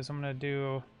do is I'm going to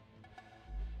do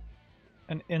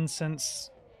an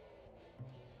incense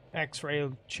X-ray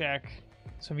check.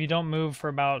 So if you don't move for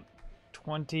about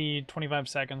 20-25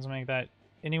 seconds, something like that,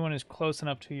 anyone who's close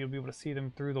enough to you, you'll be able to see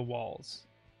them through the walls.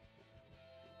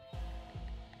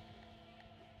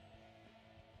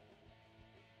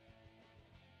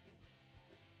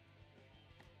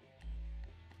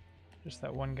 Just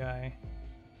that one guy.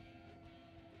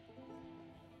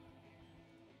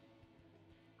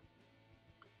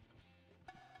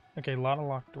 Okay, a lot of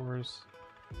locked doors.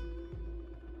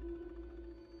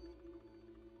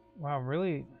 Wow,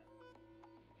 really?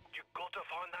 You gotta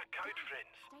find that code,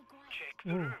 friends. Stay Check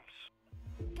quiet. the rooms.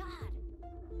 God.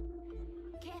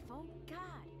 Careful,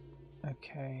 God.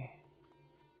 Okay.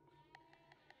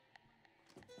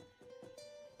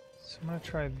 So I'm gonna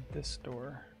try this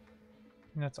door.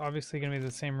 And that's obviously gonna be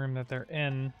the same room that they're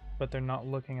in, but they're not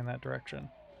looking in that direction.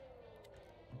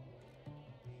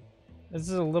 This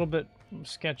is a little bit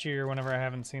sketchier whenever I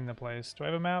haven't seen the place. Do I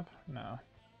have a map? No.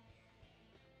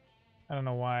 I don't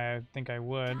know why I think I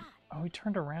would. Oh, he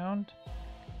turned around?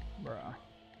 Bruh.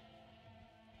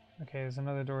 Okay, there's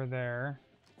another door there.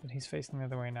 But he's facing the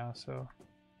other way now, so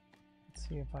let's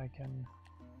see if I can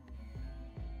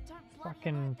Don't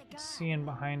fucking alert the guard. see in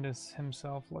behind us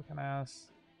himself looking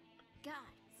ass. Guard,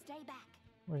 stay back.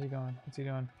 Where's he going? What's he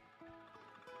doing?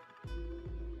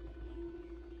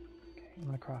 Okay, I'm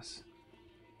gonna cross.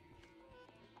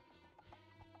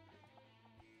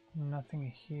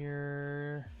 Nothing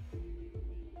here.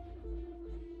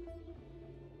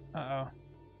 Uh-oh.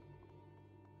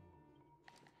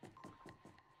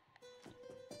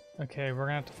 Okay, we're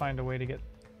gonna have to find a way to get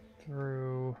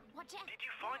through. Watch out. Did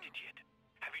you find it yet?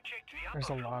 Have you checked the upper There's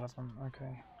a floor? lot of them.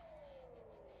 Okay.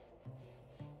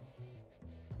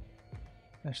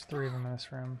 There's 3 of them in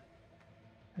this room.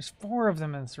 There's 4 of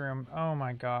them in this room. Oh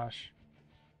my gosh.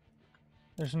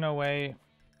 There's no way.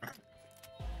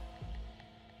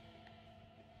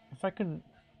 If I could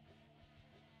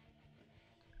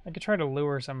try to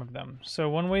lure some of them. So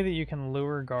one way that you can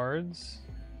lure guards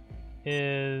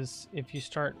is if you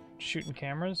start shooting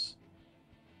cameras,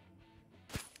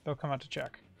 they'll come out to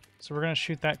check. So we're gonna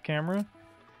shoot that camera.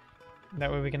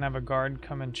 That way we can have a guard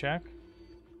come and check.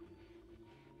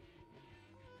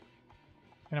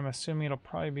 And I'm assuming it'll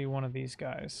probably be one of these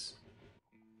guys.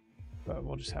 But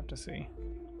we'll just have to see.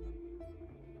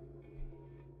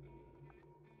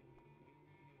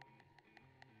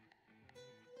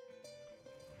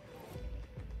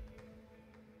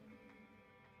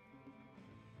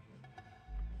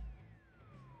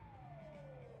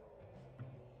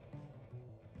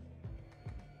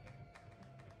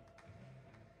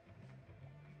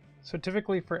 So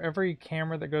typically for every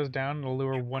camera that goes down, it'll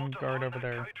lure one guard over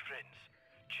there.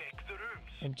 Check the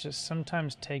rooms. It just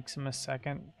sometimes takes them a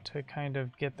second to kind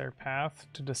of get their path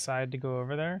to decide to go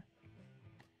over there.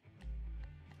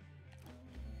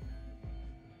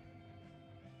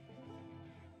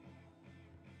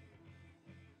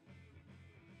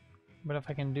 But if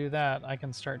I can do that, I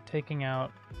can start taking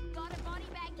out Got a body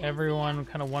bag. everyone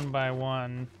kind of one by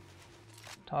one,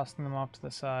 tossing them off to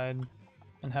the side,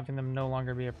 and having them no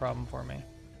longer be a problem for me.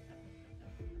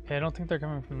 Okay, I don't think they're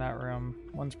coming from that room.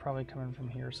 One's probably coming from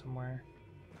here somewhere.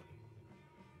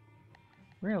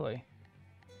 Really?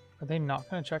 Are they not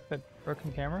going to check the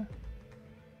broken camera?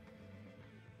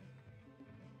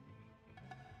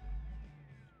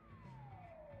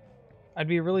 I'd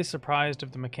be really surprised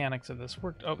if the mechanics of this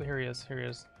worked. Oh, here he is. Here he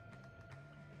is.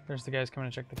 There's the guys coming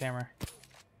to check the camera.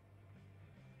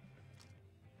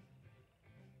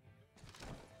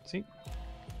 See?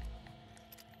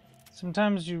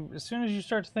 Sometimes as soon as you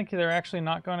start to think they're actually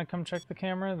not going to come check the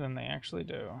camera, then they actually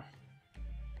do.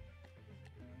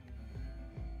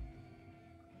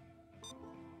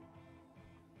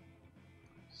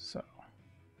 So,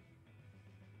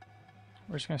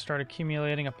 we're just going to start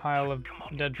accumulating a pile of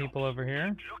dead people over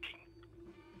here.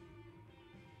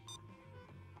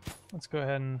 Let's go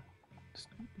ahead and just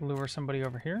lure somebody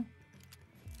over here.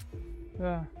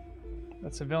 That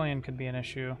civilian could be an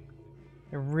issue.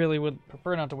 I really would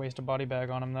prefer not to waste a body bag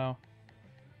on him, though.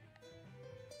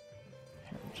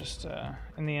 Here, just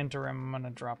in the interim, I'm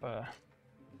gonna drop a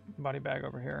body bag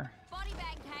over here. Body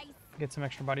bag case. Get some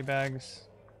extra body bags.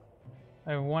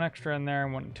 I have 1 extra in there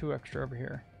and 2 extra over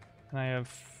here, and I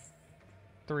have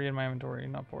 3 in my inventory,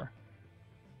 not 4.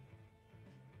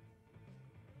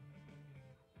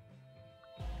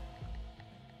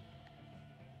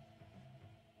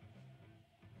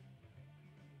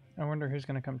 I wonder who's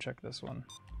gonna come check this one.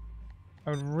 I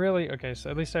would really... Okay,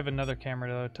 so at least I have another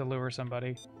camera to lure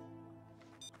somebody.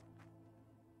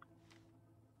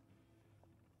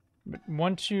 But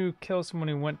once you kill someone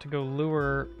who went to go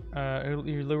lure...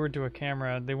 you lured to a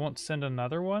camera, they won't send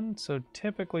another one. So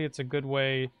typically it's a good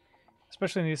way,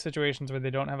 especially in these situations where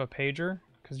they don't have a pager,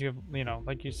 because you have, you know,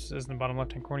 like you says in the bottom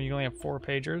left-hand corner, you only have 4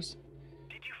 pagers.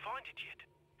 Did you find it yet?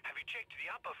 Have you checked the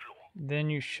upper floor? Then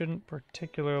you shouldn't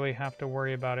particularly have to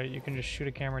worry about it. You can just shoot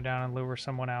a camera down and lure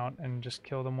someone out and just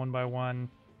kill them one by one.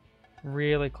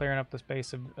 Really clearing up the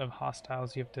space of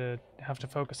hostiles you have to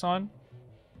focus on.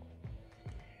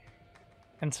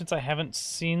 And since I haven't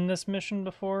seen this mission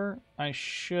before, that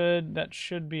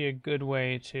should be a good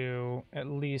way to at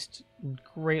least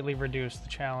greatly reduce the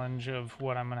challenge of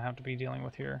what I'm gonna have to be dealing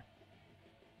with here.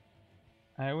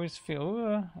 I always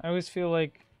feel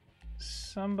like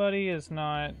somebody is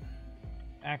not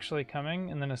actually coming,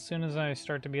 and then as soon as I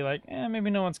start to be like, maybe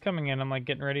no one's coming in, I'm like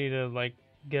getting ready to like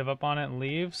give up on it and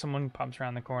leave, someone pops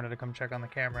around the corner to come check on the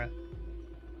camera.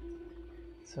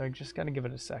 So I just gotta give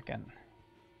it a second.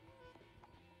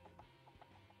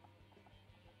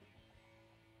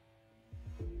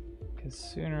 Because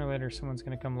sooner or later someone's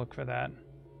gonna come look for that.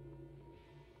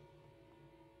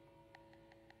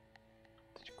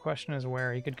 Did you question is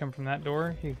where. He could come from that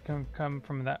door, he could come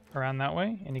from that around that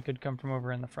way, and he could come from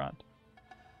over in the front.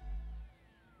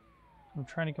 I'm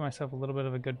trying to give myself a little bit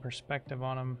of a good perspective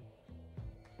on him.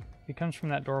 If he comes from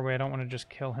that doorway, I don't want to just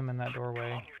kill him in that doorway.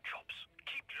 Come on, you chops.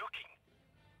 Keep looking.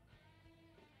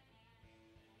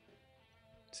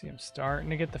 See, I'm starting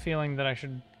to get the feeling that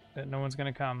that no one's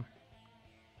gonna come.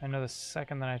 I know the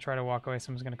second that I try to walk away,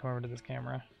 someone's gonna come over to this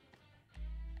camera.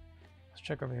 Let's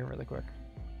check over here really quick.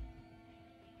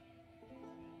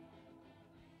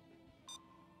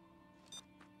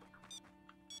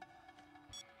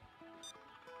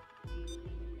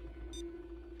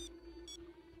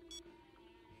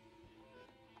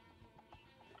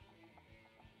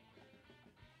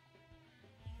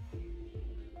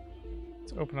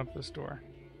 Let's open up this door.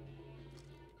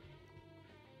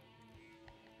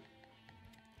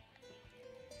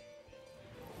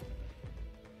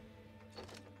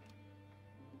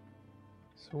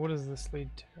 So what does this lead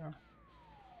to?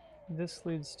 This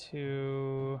leads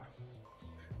to...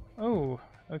 Oh,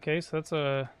 okay, so that's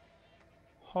a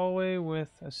hallway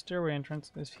with a stairway entrance.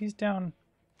 If he's down,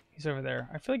 he's over there.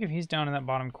 I feel like if he's down in that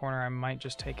bottom corner, I might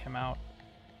just take him out,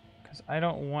 because I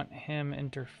don't want him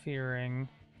interfering.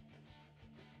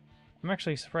 I'm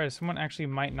actually surprised. Someone actually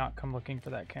might not come looking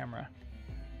for that camera.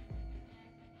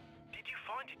 Did you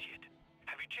find it yet?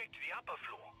 Have you checked the upper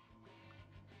floor?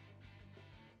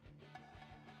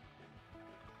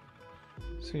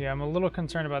 So yeah, I'm a little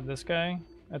concerned about this guy.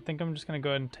 I think I'm just going to go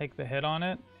ahead and take the hit on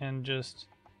it and just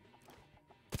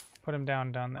put him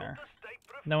down there.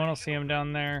 No one will see him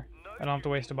down there. I don't have to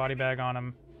waste a body bag on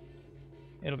him.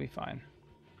 It'll be fine.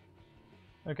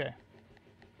 Okay.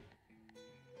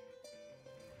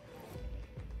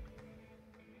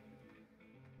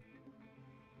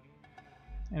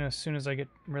 And as soon as I get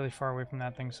really far away from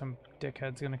that thing, some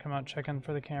dickhead's going to come out checking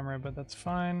for the camera, but that's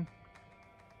fine.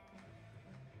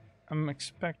 I'm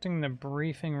expecting the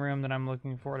briefing room that I'm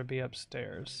looking for to be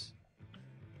upstairs.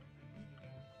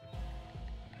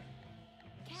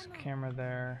 There's a camera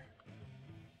there.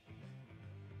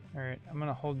 Alright, I'm going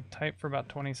to hold tight for about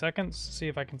 20 seconds, see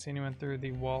if I can see anyone through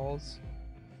the walls.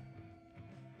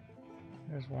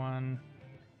 There's one.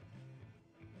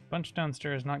 Bunch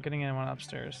downstairs, not getting anyone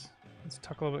upstairs. Let's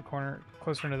tuck a little bit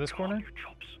closer into this corner.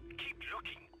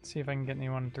 See if I can get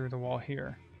anyone through the wall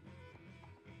here.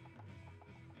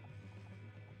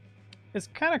 It's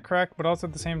kind of cracked, but also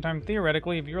at the same time,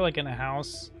 theoretically, if you're like in a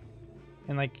house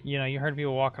and like, you know, you heard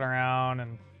people walking around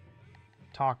and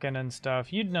talking and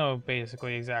stuff, you'd know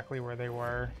basically exactly where they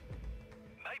were.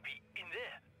 Maybe in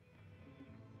there.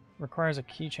 Requires a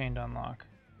keychain to unlock.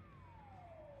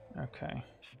 Okay.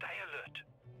 Stay alert.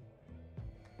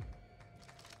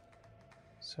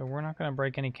 So we're not going to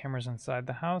break any cameras inside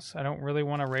the house. I don't really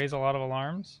want to raise a lot of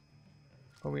alarms,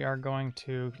 but we are going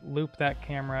to loop that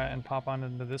camera and pop on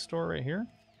into this door right here.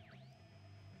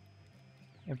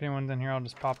 If anyone's in here, I'll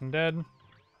just pop them dead.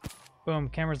 Boom,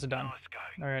 cameras are done.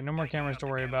 Alright, no more cameras to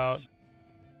worry about.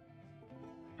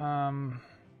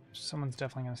 Someone's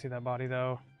definitely going to see that body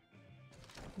though.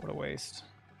 What a waste.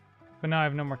 But now I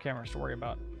have no more cameras to worry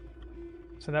about.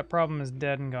 So that problem is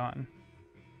dead and gone.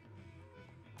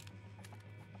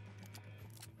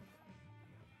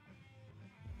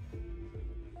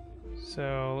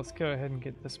 So let's go ahead and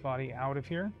get this body out of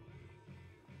here.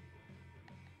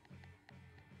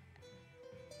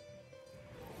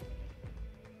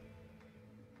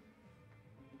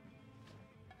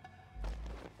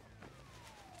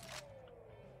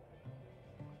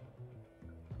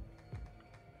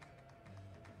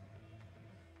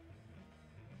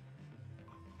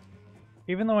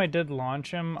 Even though I did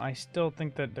launch him, I still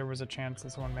think that there was a chance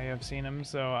that someone may have seen him,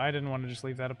 so I didn't want to just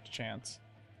leave that up to chance.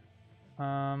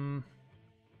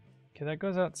 Okay, that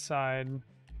goes outside.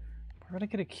 Where would I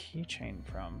get a keychain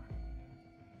from?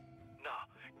 Now,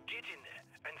 get in there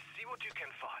and see what you can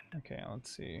find. Okay,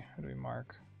 let's see. Who do we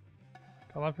mark?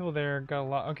 Got a lot of people there. Got a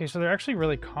lot. Okay, so they're actually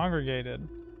really congregated.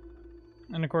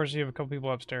 And of course, you have a couple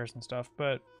people upstairs and stuff.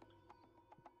 But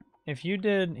if you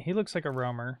did, he looks like a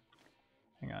roamer.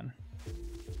 Hang on.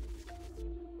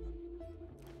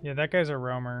 Yeah, that guy's a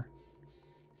roamer.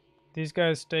 These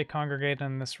guys stay congregated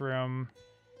in this room.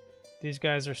 These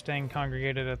guys are staying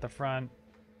congregated at the front.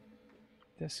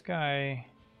 This guy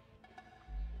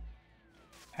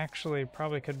actually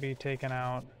probably could be taken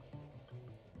out.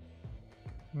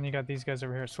 And you got these guys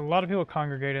over here. So a lot of people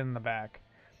congregated in the back.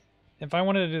 If I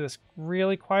wanted to do this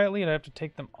really quietly, I'd have to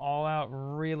take them all out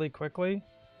really quickly.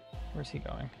 Where's he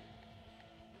going?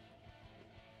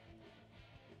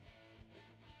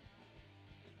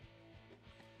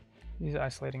 He's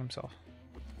isolating himself.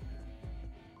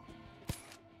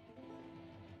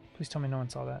 Please tell me no one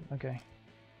saw that. Okay.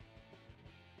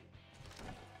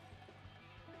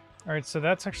 Alright, so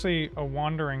that's actually a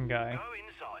wandering guy. Go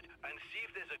inside and see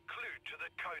if there's a clue to the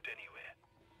code anywhere.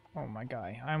 Oh my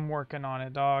guy. I'm working on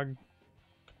it, dog.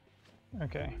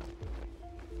 Okay.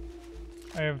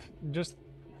 I have just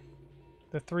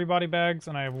the 3 body bags,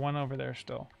 and I have 1 over there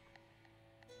still.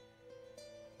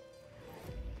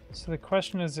 So the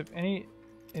question is,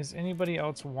 is anybody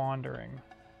else wandering?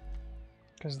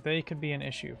 Because they could be an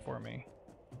issue for me.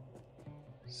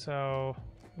 So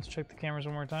let's check the cameras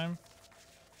one more time.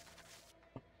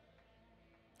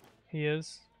 He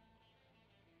is.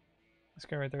 This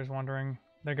guy right there is wandering.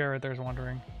 That guy right there is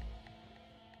wandering.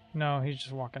 No, he's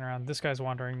just walking around. This guy's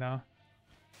wandering though.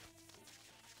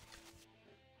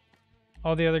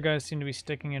 All the other guys seem to be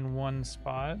sticking in one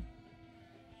spot.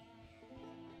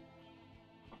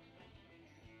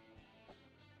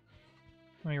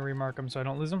 Let me remark them so I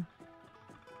don't lose them.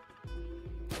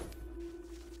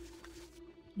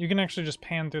 You can actually just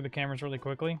pan through the cameras really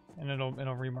quickly, and it'll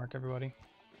remark everybody.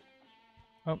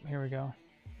 Oh, here we go.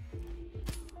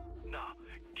 Now,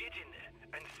 get in there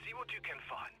and see what you can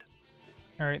find.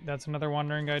 Alright, that's another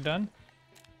wandering guy done.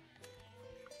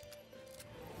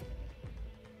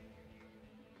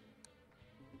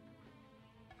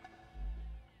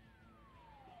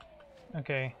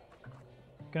 Okay.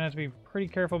 Gonna have to be pretty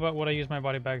careful about what I use my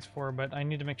body bags for, but I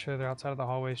need to make sure they're outside of the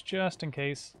hallways just in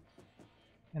case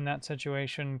in that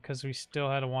situation, because we still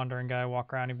had a wandering guy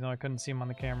walk around even though I couldn't see him on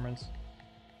the cameras.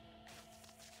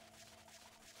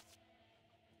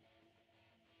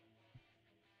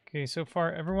 Okay, so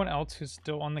far everyone else who's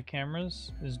still on the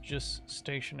cameras is just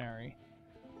stationary.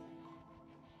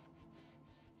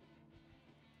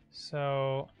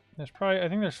 So there's probably, I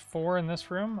think there's 4 in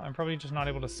this room. I'm probably just not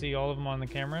able to see all of them on the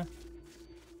camera.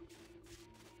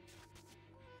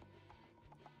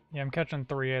 Yeah, I'm catching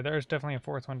 3. There's definitely a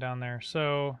 4th one down there.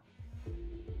 So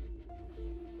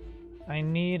I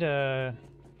need a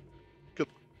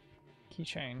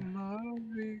keychain.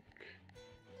 Mike.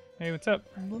 Hey, what's up?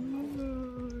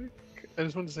 Mike. I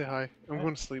just wanted to say hi. I'm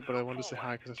going to sleep, but I wanted to say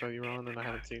hi because I saw you were on and I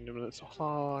haven't seen you in a minute, so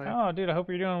hi. Oh, dude, I hope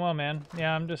you're doing well, man.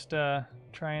 Yeah, I'm just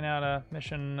trying out a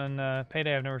mission and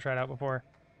Payday I've never tried out before.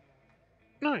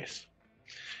 Nice.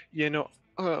 Yeah, no,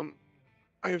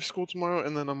 I have school tomorrow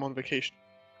and then I'm on vacation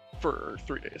for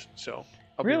 3 days, so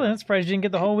I'll be Really? around. I'm surprised you didn't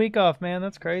get the whole week off, man.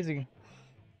 That's crazy.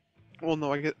 Well,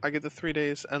 no, I get the 3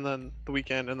 days and then the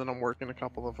weekend and then I'm working a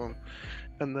couple of them,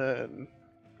 and then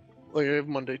like I have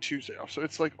Monday, Tuesday off, so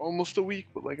it's like almost a week,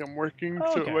 but like I'm working,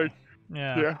 so Okay. like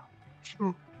Yeah.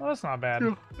 So, Well, that's not bad.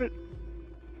 yeah.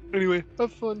 Anyway,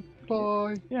 have fun.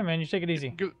 Bye. Yeah, man, you take it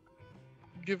easy.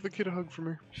 Give the kid a hug for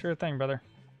me. Sure thing, brother.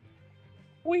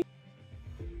 Wait.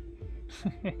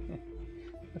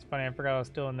 That's funny. I forgot I was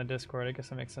still in the Discord. I guess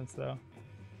that makes sense, though.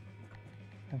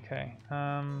 Okay.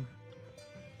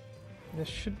 This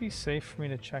should be safe for me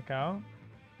to check out.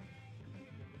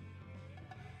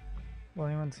 Will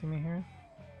anyone see me here?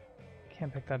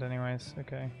 Can't pick that anyways.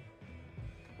 Okay.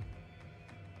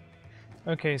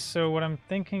 Okay, so what I'm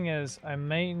thinking is I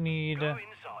may need... Go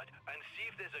inside and see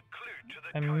if there's a clue to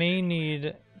the I code may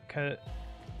anywhere. need...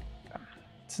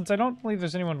 Since I don't believe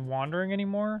there's anyone wandering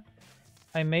anymore,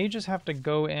 I may just have to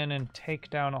go in and take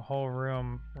down a whole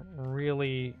room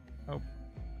really... Oh,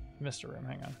 missed a room.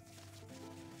 Hang on.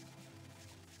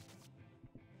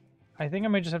 I think I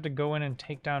might just have to go in and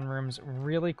take down rooms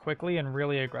really quickly and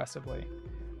really aggressively.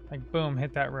 Like, boom,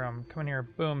 hit that room. Come in here,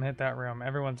 boom, hit that room.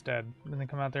 Everyone's dead. And then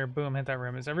come out there, boom, hit that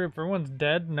room. If everyone's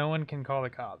dead, no one can call the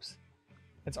cops.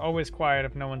 It's always quiet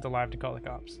if no one's alive to call the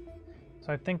cops.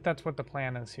 So I think that's what the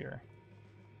plan is here.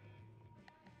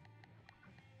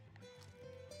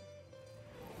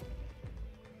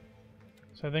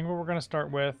 So I think what we're going to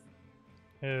start with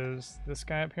is this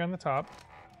guy up here on the top.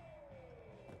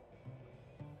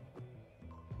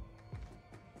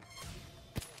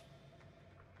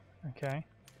 Okay.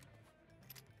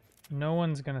 No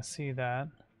one's gonna see that.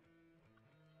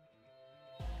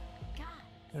 God,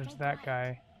 There's stay that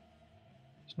quiet. guy.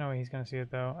 There's no way he's gonna see it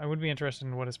though. I would be interested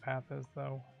in what his path is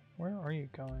though. Where are you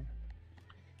going?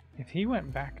 If he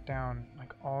went back down,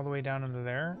 like all the way down into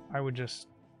there, I would just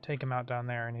take him out down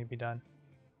there and he'd be done.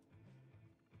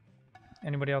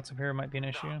 Anybody else up here might be an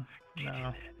issue? Get in No.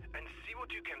 there and see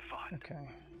what you can find. Okay.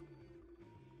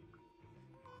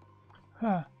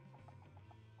 Huh.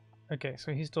 Okay,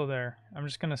 so he's still there. I'm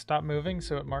just gonna stop moving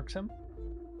so it marks him.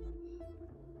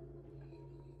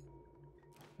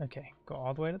 Okay, go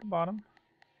all the way to the bottom.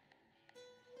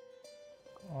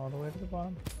 Go all the way to the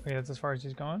bottom. Okay, that's as far as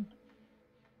he's going.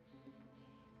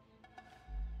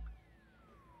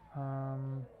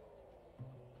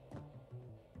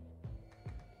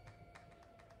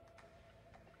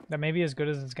 That may be as good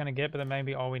as it's gonna get, but that may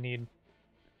be all we need.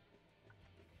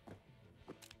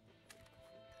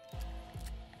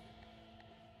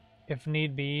 if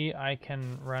need be, I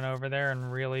can run over there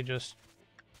and really just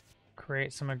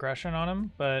create some aggression on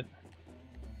him, but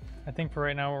I think for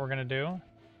right now what we're going to do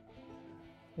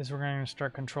is we're going to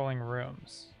start controlling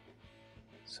rooms.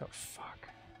 So, fuck.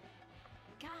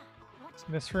 God, watch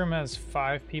This room has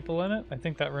 5 people in it. I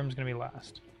think that room's going to be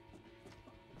last.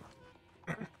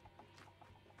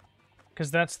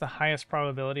 Because that's the highest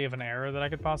probability of an error that I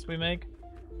could possibly make.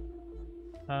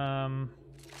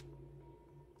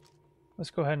 Let's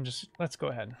go ahead and let's go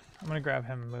ahead. I'm going to grab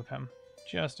him and move him,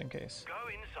 just in case. Go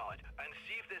inside and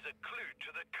see if there's a clue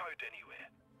to the code anywhere.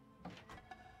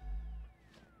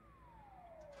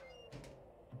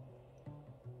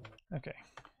 Okay,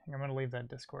 I'm going to leave that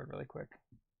Discord really quick.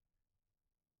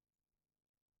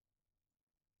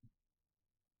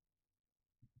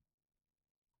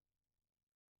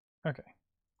 Okay.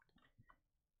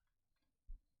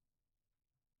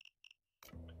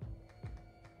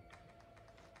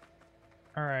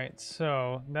 Alright,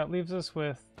 so that leaves us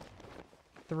with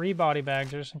 3 body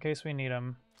bags just in case we need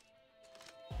them.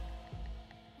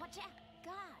 Watch out!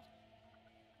 God!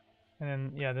 And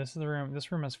then, yeah, this is the room.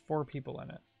 This room has 4 people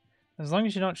in it. As long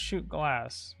as you don't shoot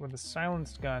glass with a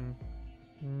silenced gun,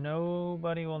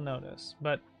 nobody will notice.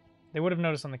 But they would have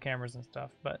noticed on the cameras and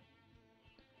stuff, but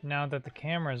now that the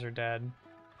cameras are dead,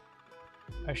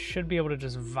 I should be able to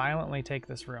just violently take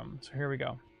this room. So here we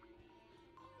go.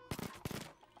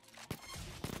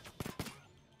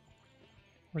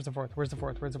 Where's the 4th? Where's the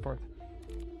 4th? Where's the 4th?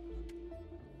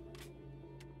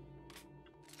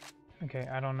 Okay,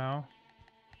 I don't know.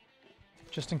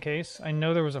 Just in case. I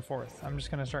know there was a 4th. I'm just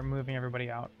going to start moving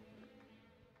everybody out.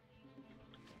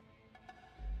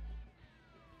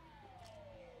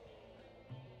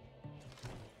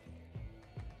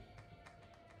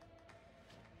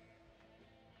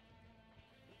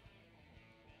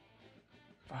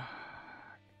 Now,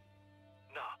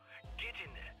 get in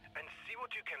there and see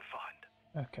what you can find.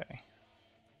 Okay.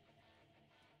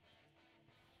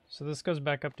 So this goes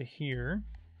back up to here.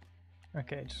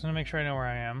 Okay, just want to make sure I know where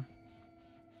I am.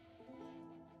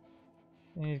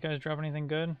 Any of these guys drop anything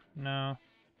good? No.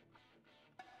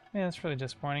 Yeah, that's really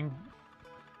disappointing.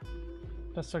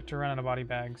 Let's look to run out of body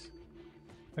bags.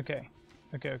 Okay.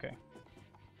 Okay.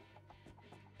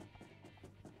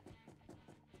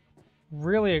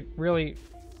 Really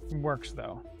works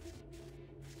though.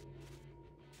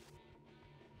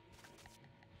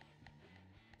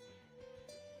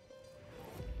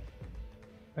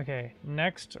 Okay,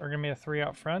 next are gonna be a 3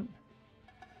 out front.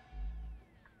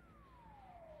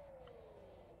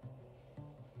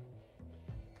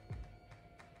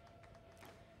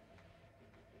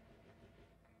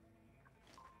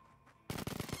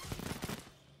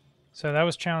 So that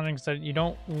was challenging because you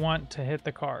don't want to hit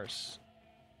the cars.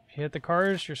 If you hit the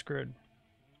cars, you're screwed.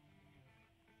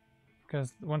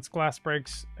 Because once glass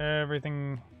breaks,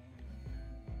 everything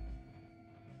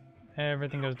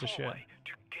goes to shit.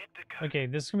 Okay,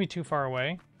 this is gonna be too far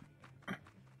away.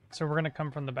 So we're gonna come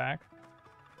from the back.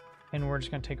 And we're just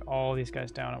gonna take all these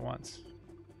guys down at once.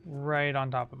 Right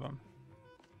on top of them.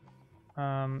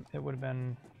 It would have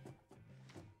been...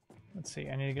 Let's see,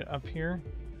 I need to get up here.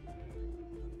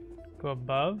 Go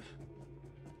above.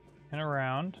 And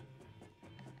around.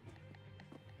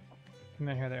 And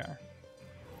then here they are.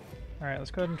 Alright, let's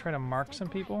go ahead and try to mark some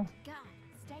people. God,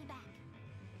 stay back.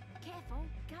 Careful,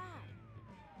 God.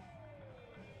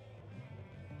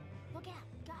 Look out,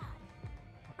 God.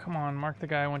 Oh, come on, mark the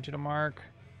guy I want you to mark.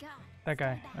 God. That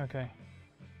guy, stay back. okay.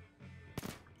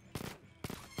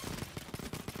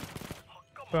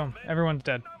 Boom, everyone's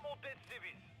dead. No more dead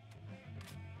civvies.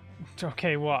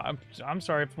 Okay, well, I'm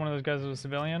sorry if one of those guys was a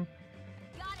civilian.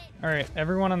 Got it. Alright,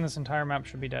 everyone on this entire map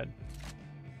should be dead.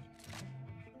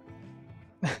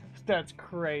 That's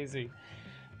crazy.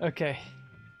 Okay.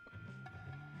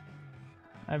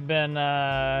 I've been,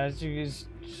 as you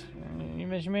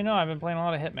may know, I've been playing a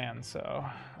lot of Hitman, so...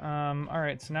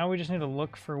 alright, so now we just need to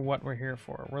look for what we're here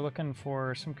for. We're looking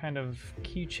for some kind of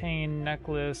keychain,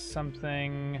 necklace,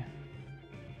 something...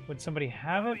 Would somebody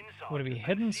have it? Would it be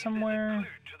hidden somewhere?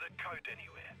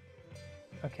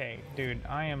 Okay, dude,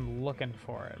 I am looking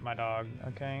for it, my dog,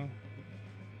 okay?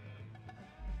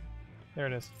 There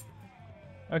it is.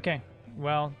 Okay,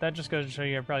 well, that just goes to show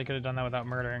you I probably could have done that without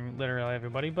murdering literally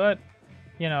everybody, but,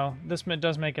 you know, this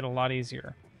does make it a lot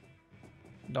easier.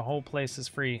 The whole place is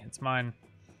free. It's mine.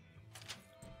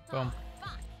 Boom.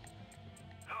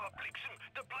 Oh, Blixen,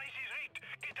 the place is rigged.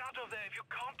 Get out of there if you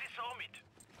can't disarm it.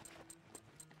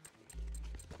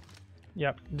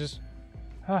 Yep, just...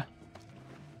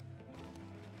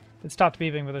 It stopped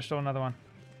beeping, but there's still another one.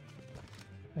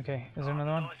 Okay, is there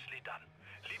another one? Nicely done.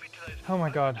 Leave it to those Oh my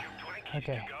god. twinkies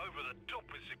Okay. to go over the top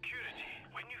with security.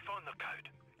 When you find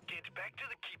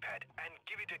and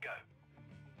give it a go.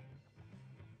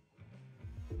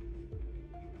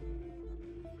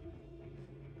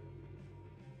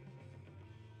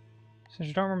 Since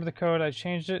you don't remember the code, I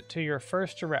changed it to your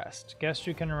first arrest. Guess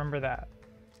you can remember that.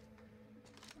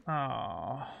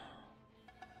 Oh.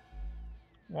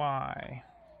 Why?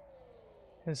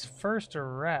 His first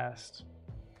arrest?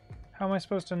 How am I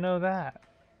supposed to know that?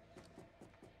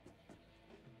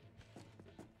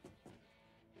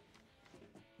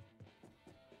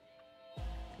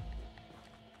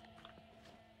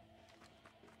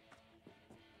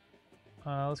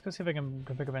 Let's go see if I can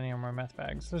pick up any more meth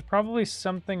bags. There's probably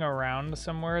something around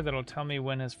somewhere that'll tell me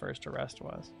when his first arrest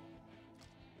was.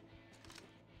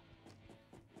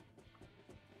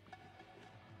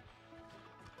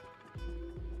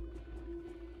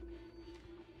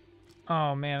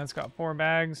 Oh man, it's got 4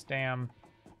 bags. Damn.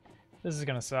 This is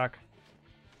gonna suck.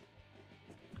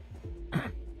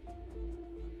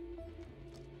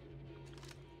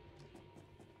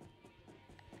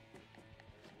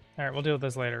 Alright, we'll deal with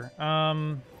this later.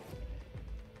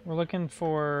 We're looking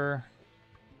for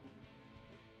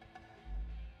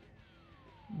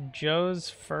Joe's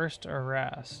first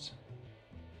arrest.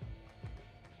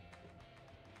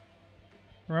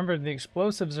 Remember, the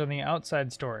explosives are in the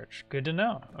outside storage. Good to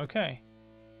know. Okay.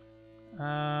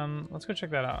 Let's go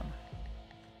check that out.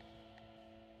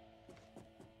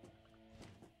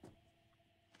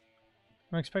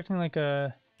 I'm expecting like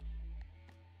a...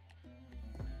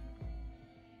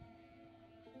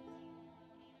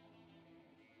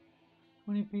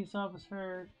 20-piece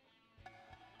officer.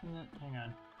 Hang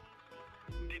on.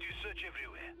 Did you search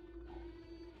everywhere?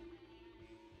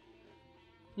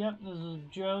 Yep, this is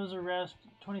Joe's arrest,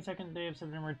 22nd day of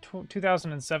September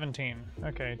 2017.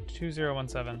 Okay,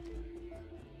 2017.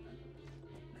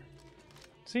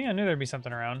 See, I knew there'd be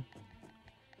something around.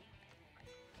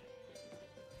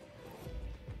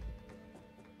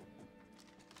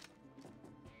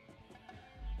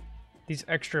 These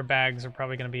extra bags are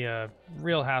probably going to be a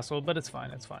real hassle, but it's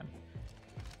fine, it's fine.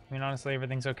 I mean, honestly,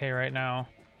 everything's okay right now.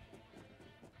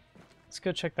 Let's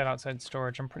go check that outside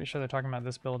storage. I'm pretty sure they're talking about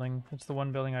this building. It's the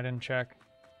one building I didn't check.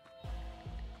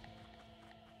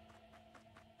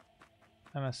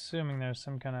 I'm assuming there's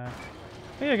some kind of...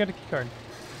 Oh yeah, I got a key card.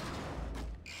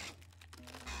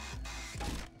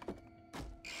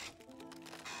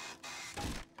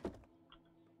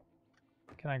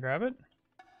 Can I grab it?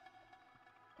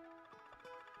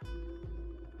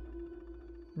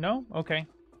 No? Okay.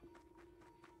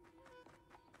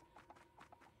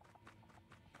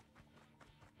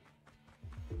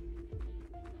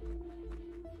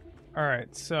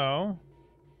 Alright, so...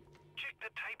 Check the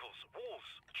tables, walls,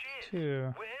 chairs,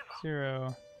 2,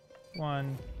 wherever. 0,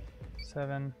 1,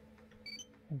 7,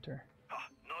 enter. Ah,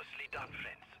 nicely done,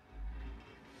 friends.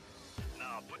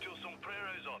 Now put your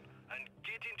sombreros on and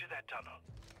get into that tunnel.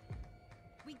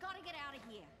 We gotta get out of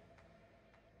here.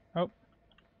 Oh.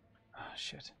 Oh,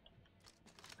 shit.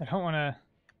 I don't want to...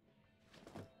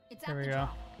 It's There at we the go.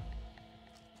 top.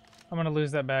 I'm going to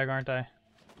lose that bag, aren't I?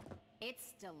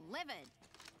 It's delivered.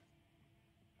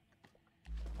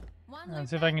 One Let's loot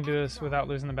see if I bag can do at the this door. without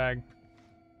losing the bag.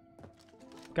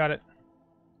 Got it.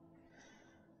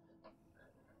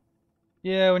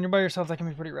 Yeah, when you're by yourself, that can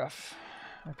be pretty rough.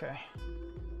 Okay. Nice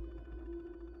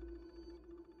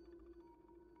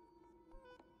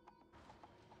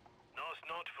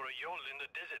night for a yawl in the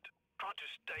desert. Try to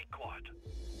stay quiet.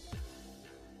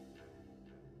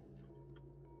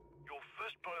 Your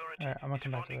first priority Alright, I'm gonna is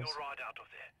come back to finding this. your ride out of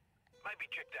there. Maybe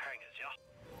check the hangars, yeah?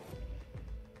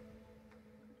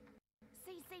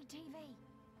 CCTV.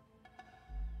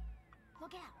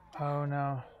 Look out. Oh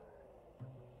no.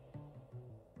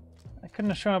 I couldn't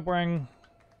have shown up wearing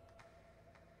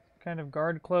kind of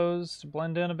guard clothes to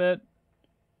blend in a bit.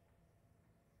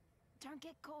 Don't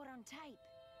get caught on tape.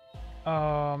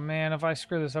 Oh man, if I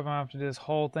screw this up, I'm gonna have to do this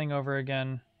whole thing over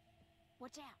again.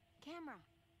 Watch out. Camera.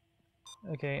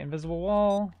 Okay, invisible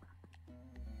wall.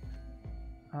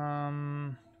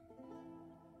 Guard.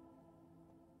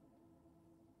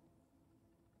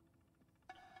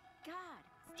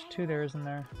 There's 2 there, isn't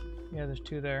there? Yeah, there's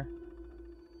 2 there.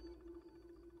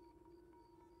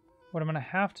 What I'm gonna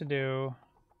have to do...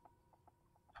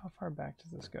 How far back does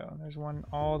this go? There's one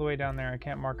all the way down there. I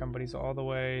can't mark him, but he's all the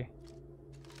way...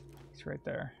 He's right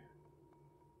there.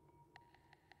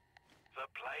 The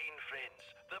plane, friends.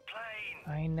 The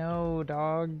plane. I know,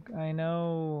 dog. I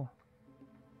know.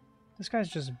 This guy's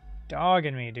just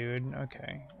dogging me, dude.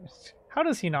 Okay. How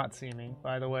does he not see me,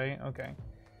 by the way? Okay.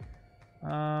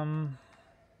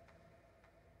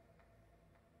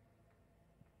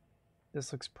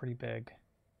 This looks pretty big.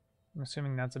 I'm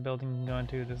assuming that's a building you can go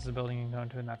into, this is a building you can go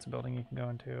into, and that's a building you can go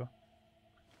into.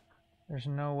 There's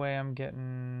no way I'm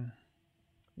getting...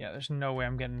 Yeah, there's no way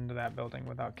I'm getting into that building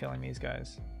without killing these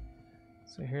guys.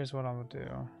 So here's what I'll do.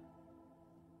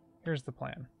 Here's the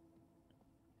plan.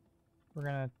 We're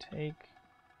gonna take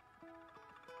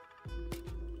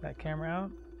that camera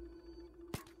out,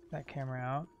 that camera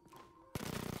out,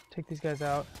 take these guys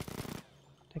out,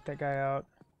 take that guy out,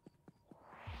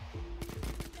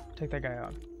 take that guy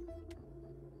out.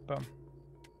 Boom.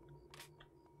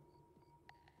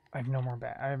 I have no more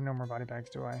body bags,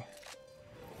 do I?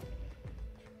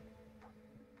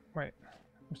 Wait,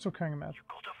 I'm still carrying a map. You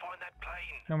gotta find that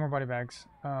plane. No more body bags.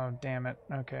 Oh, damn it.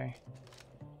 Okay.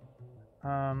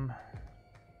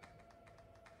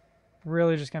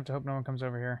 Really just gonna have to hope no one comes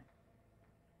over here.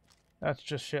 That's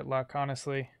just shit luck,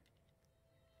 honestly.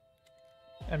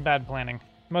 And bad planning.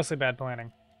 Mostly bad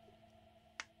planning.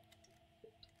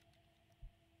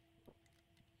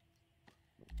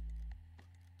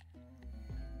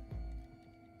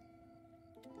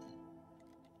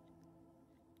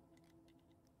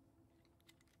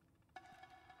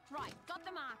 Right, got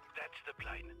the mark. That's the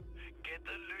plane. Get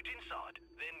the loot inside,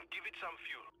 then give it some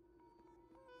fuel.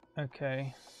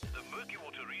 Okay. The murky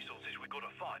water resources we gotta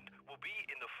find will be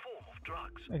in the form of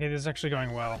drugs. Okay, this is actually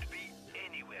going well. Could be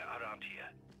anywhere around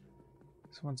here.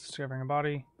 Someone's discovering a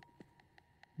body.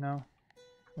 No?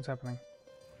 What's happening?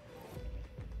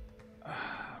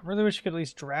 Really wish you could at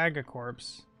least drag a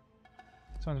corpse.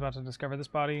 Someone's about to discover this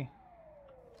body.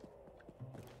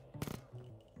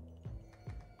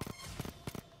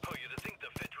 Oh, you'd think the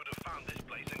feds would have found this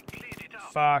place and cleared it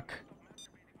up. Fuck.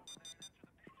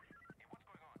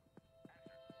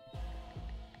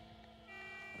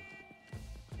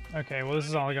 Okay, well this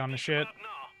is all gone to shit. Locke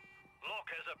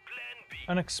has a plan B.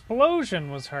 An explosion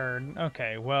was heard.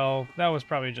 Okay, well, that was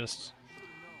probably just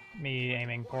me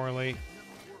aiming poorly.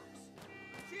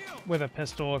 With a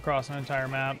pistol across an entire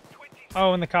map.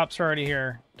 Oh, and the cops are already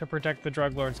here to protect the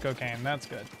drug lord's cocaine. That's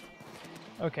good.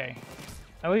 Okay.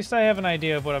 At least I have an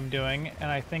idea of what I'm doing, and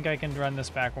I think I can run this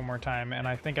back one more time, and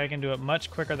I think I can do it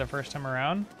much quicker the first time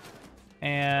around.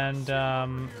 And,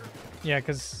 yeah,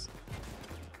 because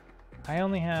I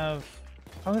only have...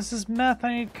 Oh, this is meth.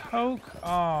 I need coke.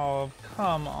 Oh,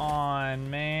 come on,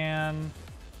 man.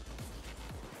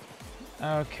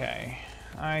 Okay,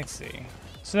 I see.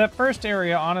 So that first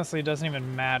area honestly doesn't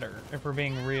even matter if we're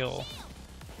being real.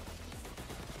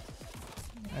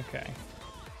 Okay.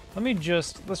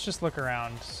 Let's just look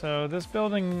around. So this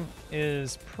building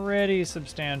is pretty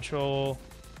substantial.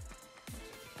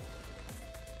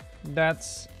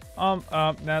 That's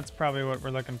probably what we're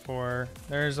looking for.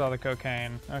 There's all the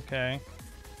cocaine. Okay.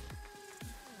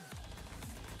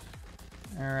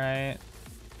 All right.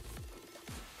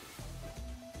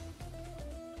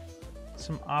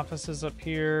 Some offices up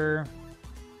here.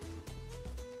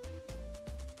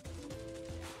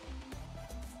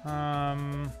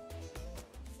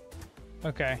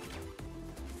 Okay.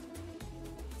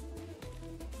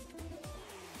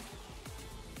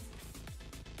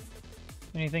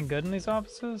 Anything good in these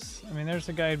offices? I mean, there's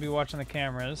the guy who'd be watching the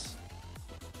cameras.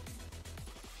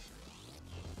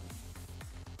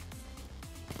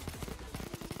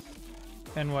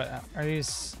 And what are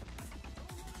these?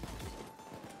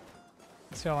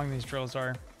 Let's see how long these drills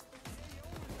are.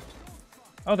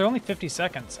 Oh, they're only 50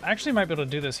 seconds. I actually might be able to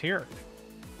do this here.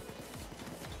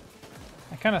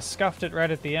 I kind of scuffed it right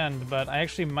at the end, but I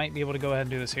actually might be able to go ahead and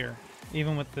do this here,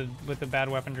 even with the bad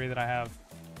weaponry that I have.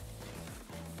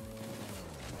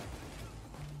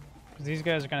 These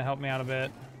guys are going to help me out a bit.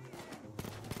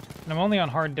 And I'm only on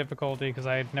hard difficulty because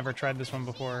I had never tried this one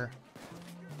before.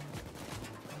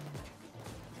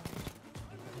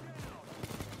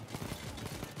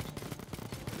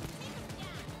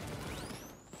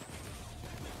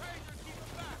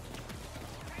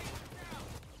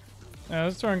 Yeah,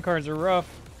 those throwing cards are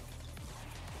rough.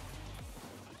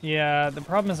 Yeah, the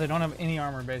problem is I don't have any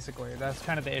armor, basically. That's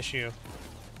kind of the issue.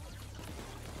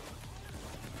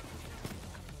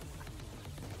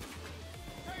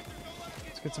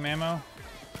 Let's get some ammo.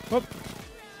 Whoop!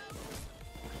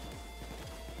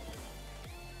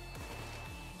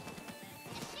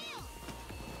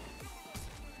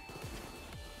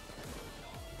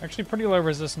 Actually, pretty low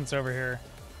resistance over here.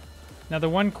 Now, the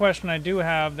one question I do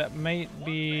have that might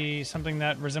be something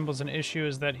that resembles an issue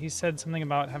is that he said something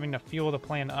about having to fuel the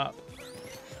plane up.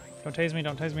 Don't tase me,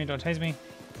 don't tase me, don't tase me.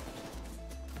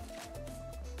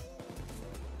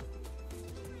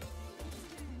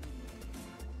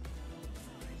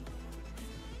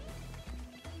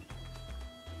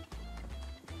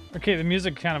 Okay, the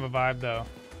music kind of a vibe, though.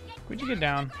 Could you get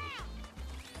down?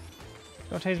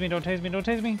 Don't tase me, don't tase me, don't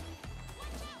tase me.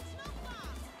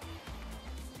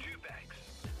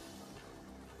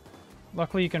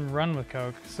 Luckily you can run with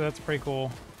Coke, so that's pretty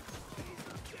cool.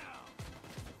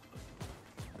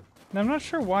 Now, I'm not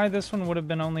sure why this one would have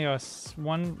been only a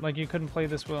one, like you couldn't play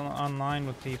this online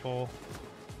with people.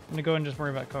 I'm gonna go and just worry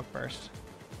about Coke first.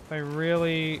 If I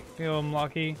really feel I'm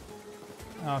lucky,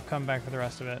 I'll come back for the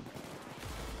rest of it.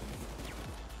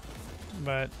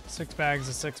 But 6 bags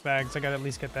is 6 bags, I gotta at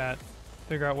least get that.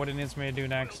 Figure out what it needs me to do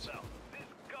next.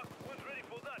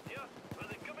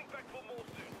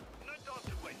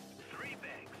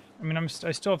 I mean, I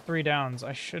still have 3 downs.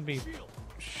 I should be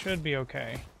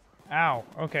okay. Ow,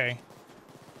 okay.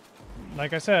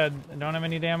 Like I said, I don't have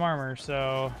any damn armor,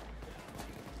 so...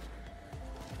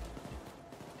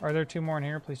 Are there 2 more in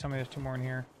here? Please tell me there's 2 more in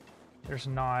here. There's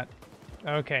not.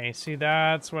 Okay, see,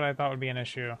 that's what I thought would be an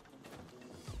issue.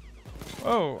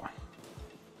 Whoa!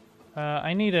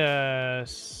 I need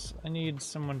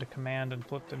someone to command and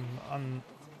flip them on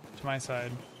to my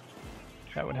side.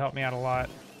 That would help me out a lot.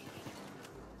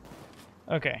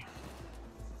 Okay.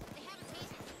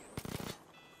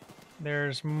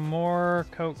 There's more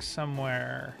Coke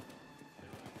somewhere.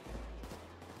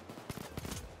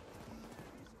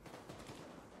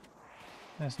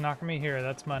 It's knocking me here,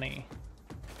 that's money.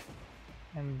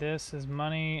 And this is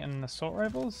money and assault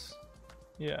rifles?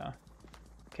 Yeah.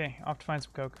 Okay, I'll have to find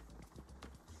some Coke.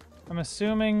 I'm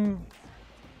assuming...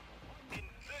 In 30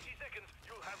 seconds,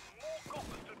 you'll have more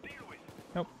coppers to deal with.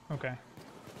 Nope, okay.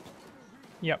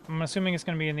 Yep, I'm assuming it's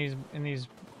gonna be in these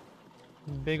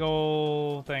big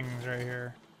ol' things right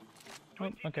here.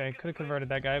 Oh, okay, could have converted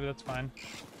that guy, but that's fine.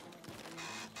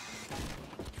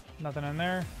 Nothing in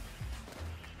there.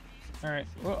 Alright,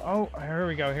 oh, here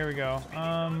we go, here we go.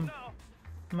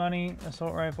 Money,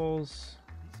 assault rifles,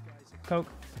 Coke.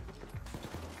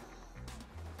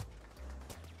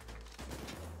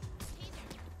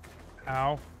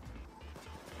 Ow.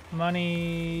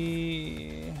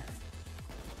 Money...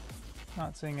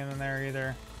 Not seeing it in there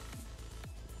either.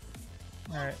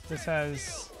 Alright, this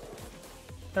has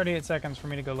 38 seconds for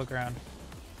me to go look around.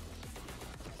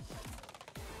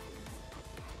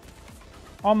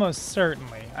 Almost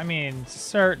certainly. I mean,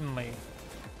 certainly.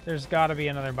 There's gotta be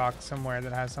another box somewhere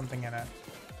that has something in it.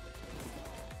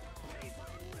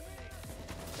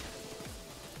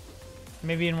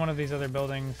 Maybe in one of these other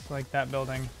buildings, like that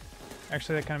building.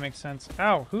 Actually, that kind of makes sense.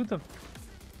 Ow, who the...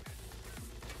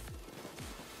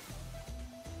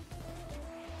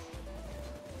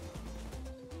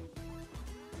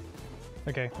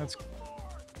 Okay, that's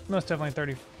most definitely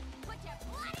 30.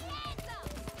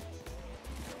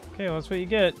 Okay, well, that's what you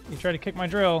get. You try to kick my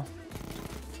drill,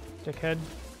 dickhead.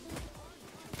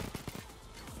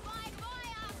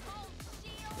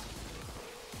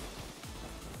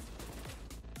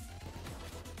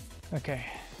 Okay.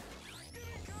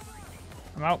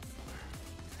 I'm out.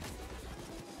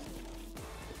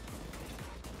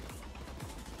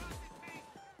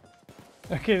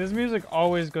 Okay, this music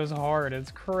always goes hard.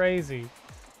 It's crazy.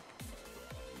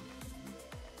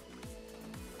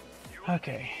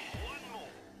 Okay.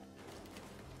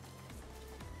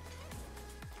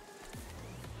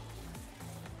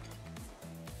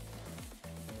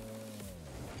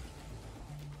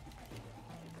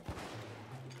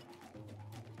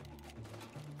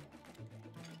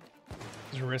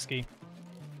 This is risky.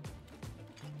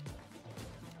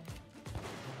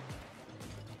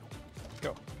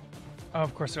 Go. Oh,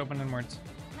 of course it opened inwards.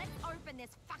 Let's open this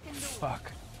fucking door.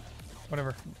 Fuck.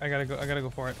 Whatever. I gotta go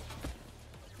for it.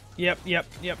 Yep.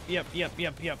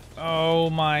 Oh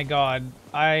my god.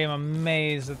 I am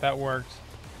amazed that that worked.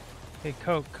 Okay,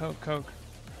 Coke.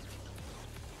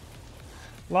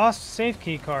 Lost safe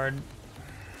key card.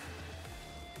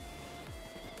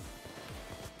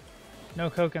 No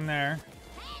Coke in there.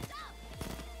 Hands up!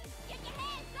 Get your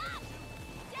hands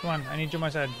up! Come on, I need you on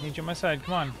my side.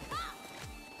 Come on.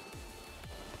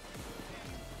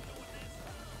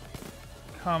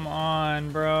 Come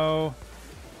on, bro.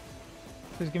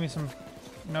 Please give me some...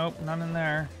 Nope, none in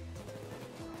there.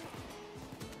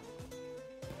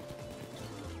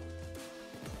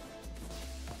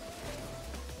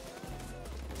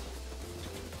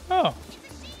 Oh.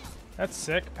 That's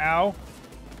sick. Ow.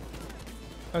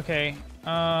 Okay,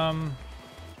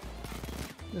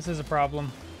 this is a problem.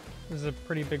 This is a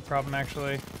pretty big problem,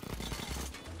 actually.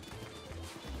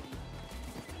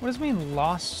 What does it mean,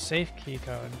 lost safe key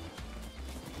code?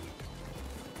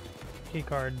 Key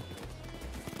card.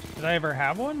 Did I ever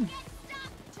have one?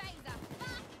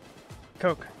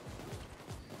 Coke.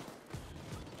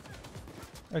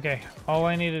 Okay, all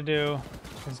I need to do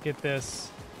is get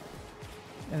this,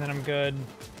 and then I'm good.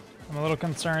 I'm a little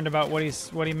concerned about what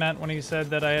he meant when he said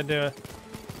that I had to...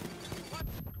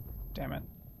 Damn it.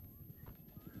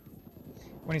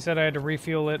 when he said I had to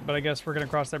refuel it, but I guess we're gonna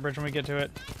cross that bridge when we get to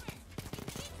it.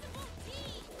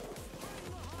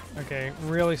 Okay,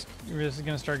 really, this is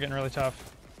gonna start getting really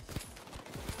tough.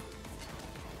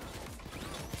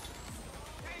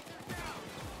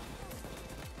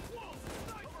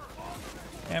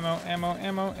 Ammo, ammo,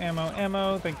 ammo, ammo,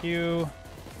 ammo, thank you.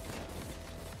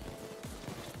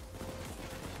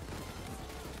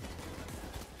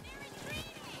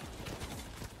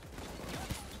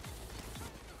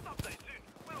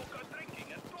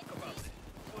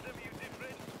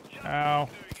 Ow.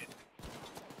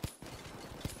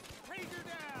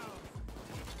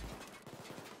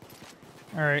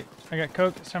 Alright, I got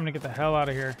coke. It's time to get the hell out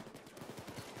of here.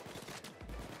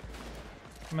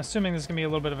 I'm assuming this is going to be a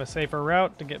little bit of a safer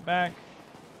route to get back.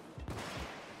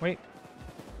 Wait.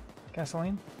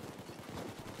 Gasoline?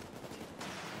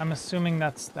 I'm assuming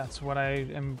that's what I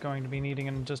am going to be needing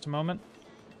in just a moment.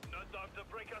 No time to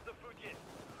break out the food yet.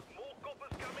 More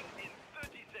coppers coming in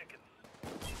 30 seconds.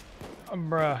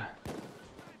 Bruh.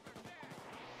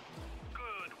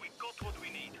 Good, we got what we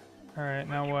need. Alright,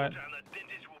 now what? And the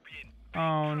dentist will be in big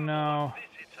Oh trouble no. if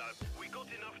this hits home. We got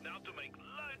enough now to make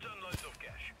loads and loads of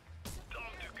cash. Time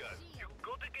to go. You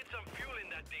got to get some fuel in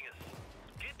that dingus.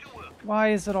 Get to work.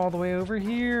 Why is it all the way over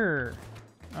here?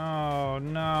 Oh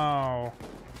no.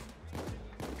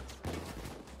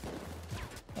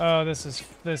 Oh, this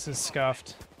is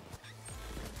scuffed.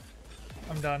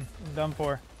 I'm done. I'm done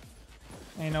for.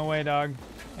 Ain't no way, dog.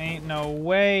 Ain't no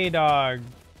way, dog.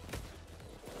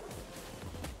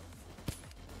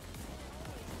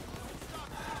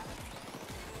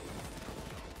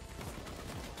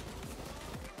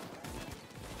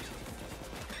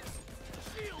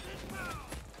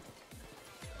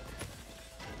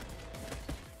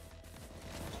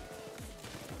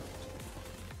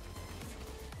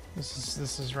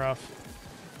 This is rough.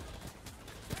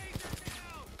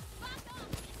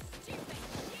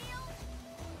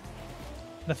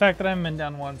 The fact that I haven't been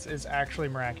down once is actually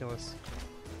miraculous.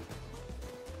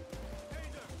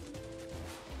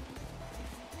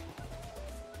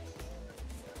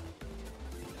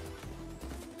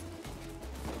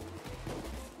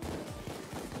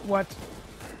 What?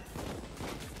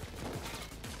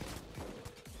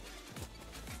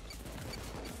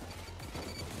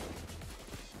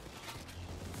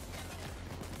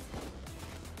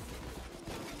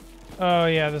 Oh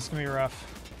yeah, this is gonna be rough.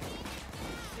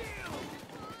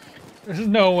 There's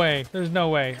no way. There's no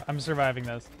way I'm surviving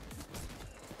this.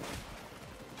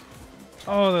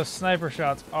 Oh, the sniper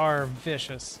shots are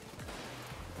vicious.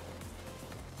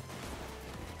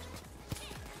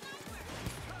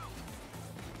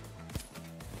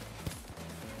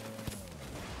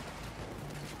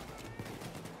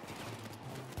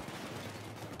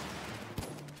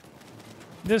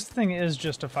 This thing is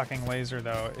just a fucking laser,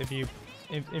 though. If you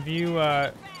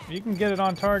can get it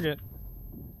on target.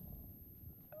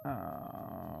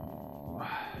 Oh.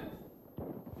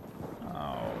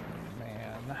 Oh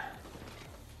man.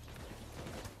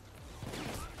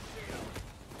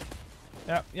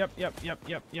 Yep.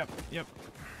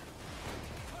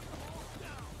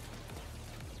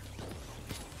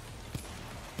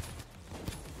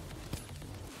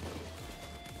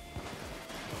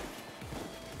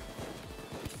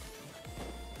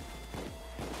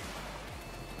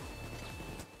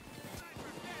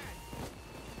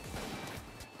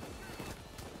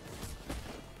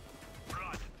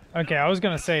 Okay, I was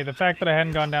gonna say the fact that I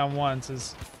hadn't gone down once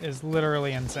is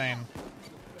literally insane.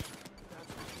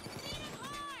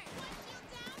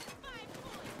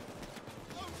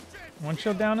 One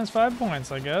shield down is 5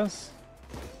 points, I guess.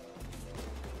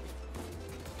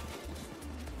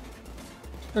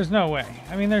 There's no way.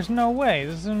 I mean, there's no way.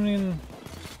 This is, I mean,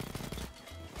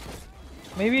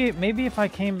 maybe if I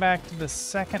came back to the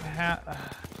second half.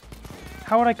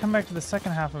 How would I come back to the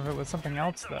second half of it with something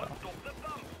else, though?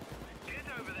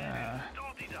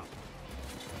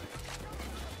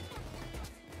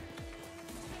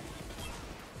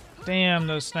 Damn,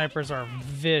 those snipers are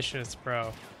vicious,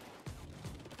 bro.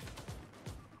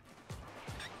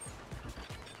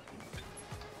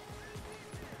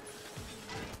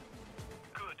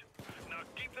 Good. Now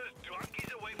keep those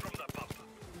drunkies away from the pump.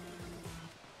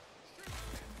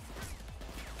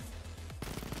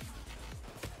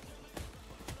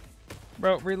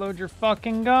 Bro, reload your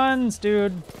fucking guns,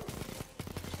 dude.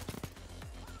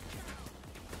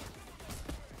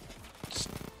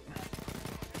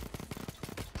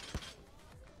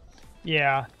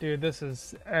 Yeah, dude, this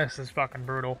is fucking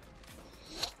brutal.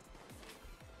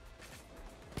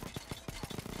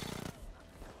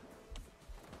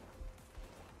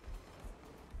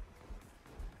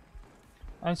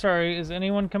 I'm sorry, is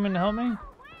anyone coming to help me?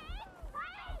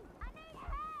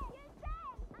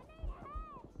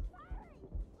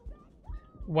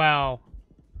 Wow.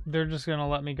 They're just gonna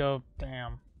let me go.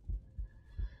 Damn.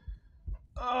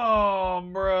 Oh,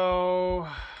 bro.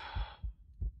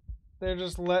 They're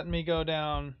just letting me go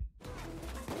down.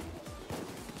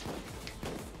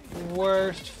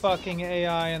 Worst fucking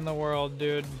AI in the world,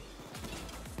 dude.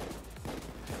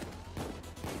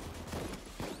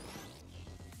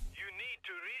 You need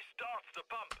to restart the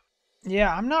pump.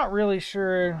 Yeah, I'm not really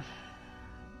sure.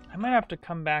 I might have to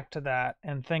come back to that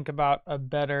and think about a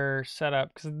better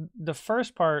setup, because the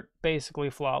first part basically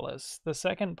flawless. The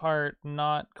second part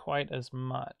not quite as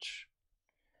much.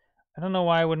 I don't know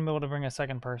why I wouldn't be able to bring a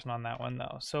second person on that one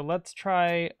though. So let's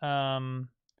try the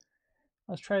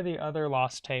other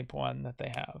lost tape one that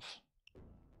they have.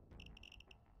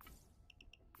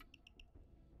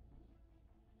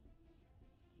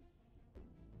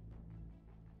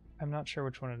 I'm not sure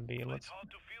which one it'd be. It's hard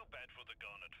to feel bad for the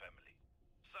Garnet family.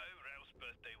 So Ralph's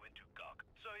birthday went to cock.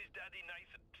 So his daddy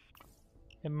Nathan.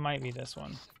 It might be this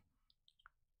one.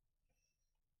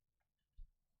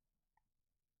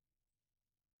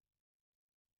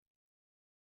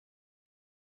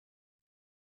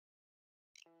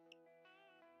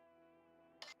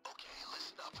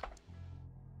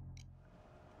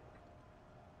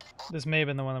 This may have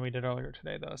been the one that we did earlier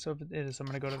today, though. So if it is, I'm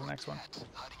going to go to the next one.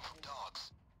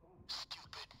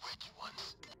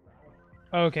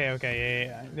 Okay,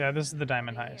 yeah. Yeah, this is the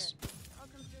diamond heist.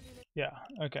 Yeah,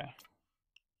 okay.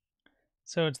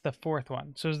 So it's the fourth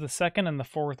one. So it's the second and the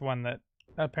fourth one that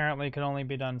apparently could only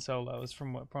be done solos,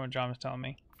 from what John was telling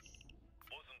me.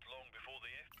 Wasn't long before the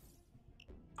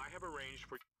I have arranged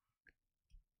for.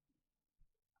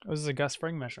 This is a Gus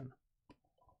Fring mission.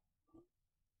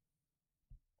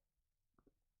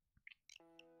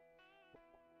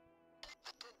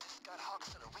 The dentist got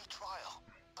Hawks in a retrial.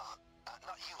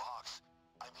 Not you, Hawks.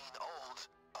 I mean old.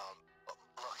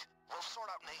 Look, we'll sort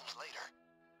out names later.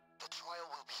 The trial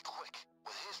will be quick.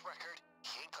 With his record,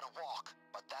 he ain't gonna walk.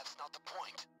 But that's not the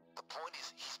point. The point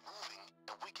is he's moving,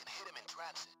 and we can hit him in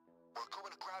transit. We're going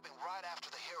to grab him right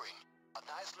after the hearing. A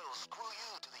nice little screw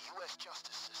you to the U.S.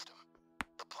 justice system.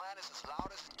 The plan is as loud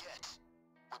as it gets.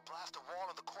 We blast a wall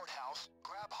in the courthouse,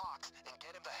 grab Hawks, and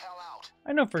get him the hell out.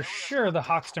 I know for sure the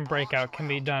Hoxton breakout can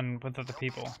be done with other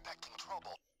people.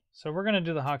 So we're going to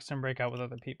do the Hoxton breakout with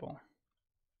other people.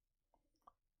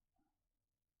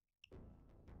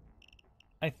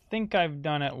 I think I've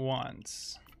done it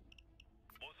once.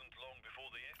 Wasn't long before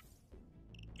the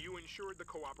You ensured the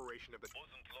cooperation of the.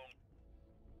 wasn't long.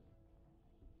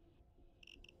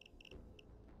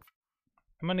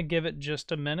 I'm going to give it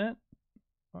just a minute.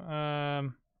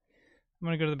 I'm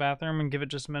going to go to the bathroom and give it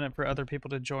just a minute for other people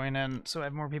to join in so I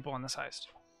have more people on this heist.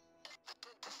 The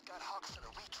dentist got Hawks in a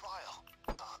retrial.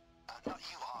 Not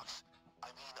you, Hawks. I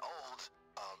mean old.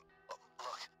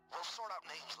 Look, we'll sort out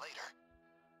names later.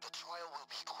 The trial will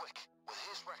be quick. With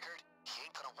his record, he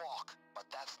ain't gonna walk. But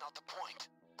that's not the point.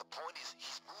 The point is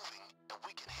he's moving, and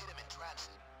we can hit him in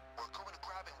transit. We're going to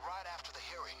grab him right after the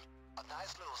hearing. A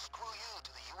nice little screw you to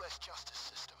the U.S. justice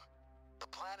system. The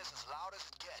plan is as loud as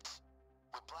it gets.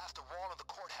 We blast a wall in the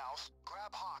courthouse,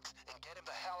 grab Hawks, and get him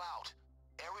the hell out.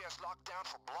 Area's locked down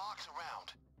for blocks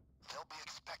around. They'll be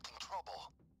expecting trouble.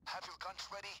 Have your guns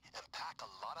ready and pack a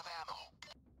lot of ammo.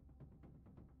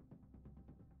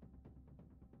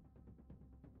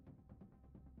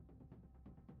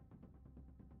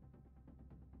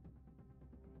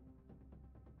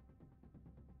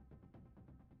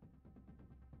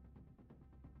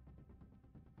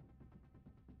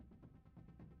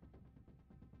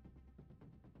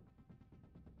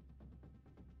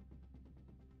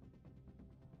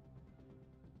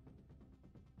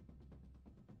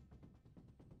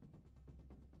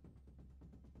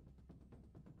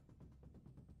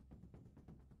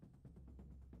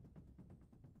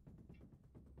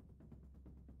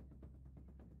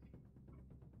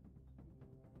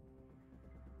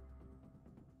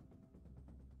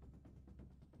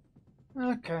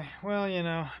 Okay, well, you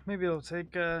know, maybe it'll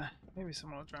take, maybe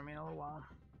someone will join me in a little while.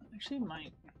 Actually, it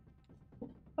might.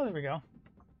 Oh, there we go.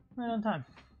 Right on time.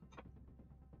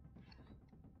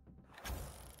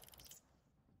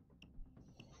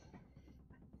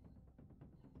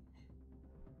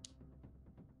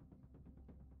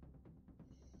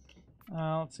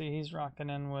 Let's see, he's rocking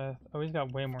in with... Oh, he's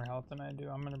got way more health than I do.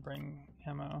 I'm going to bring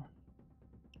ammo.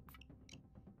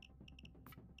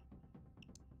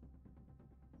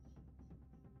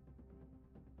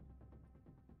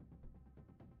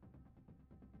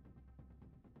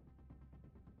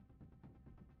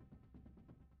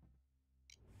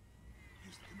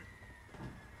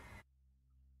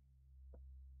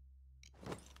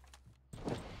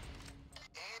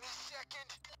 Any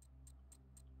second.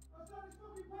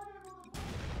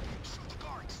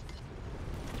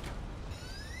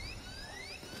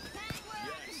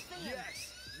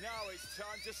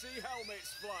 time to see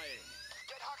helmets flying.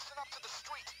 Get Huxton up to the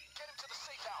street. Get him to the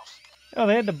safe house. Oh,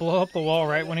 they had to blow up the wall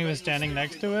right when he was standing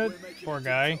next to it? Poor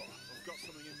guy. I've got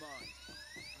something in mind.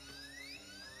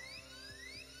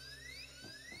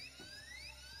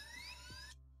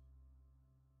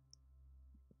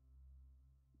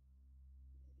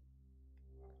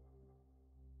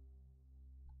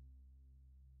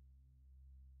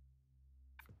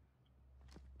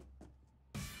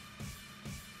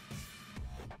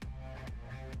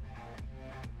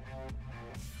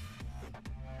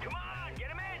 Come on,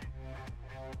 get him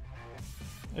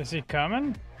in. Is he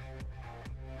coming?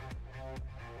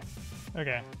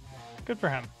 Okay. Good for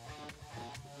him.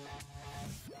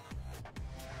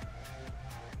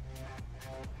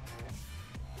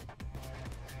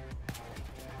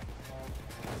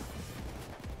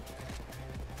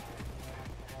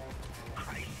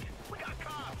 Christ, we got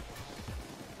cops.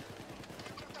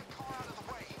 Get that car out of the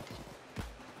way.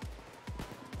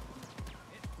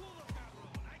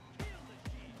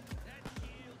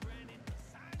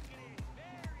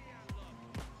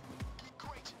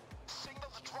 Great. Signal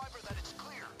the driver that it's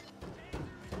clear.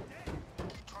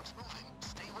 Truck's moving.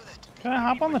 Stay with it. Can I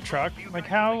hop on the truck? Like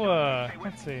how,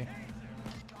 let's see.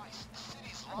 Guys, the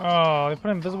city's locked. Oh, they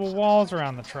put invisible walls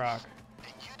around the truck.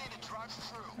 And you need to drive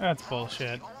through. That's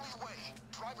bullshit. The only way.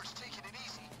 Driver's taking it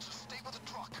easy, so stay with the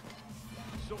truck.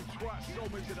 Some twat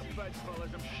sold me to the feds,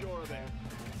 fellas, I'm sure of it.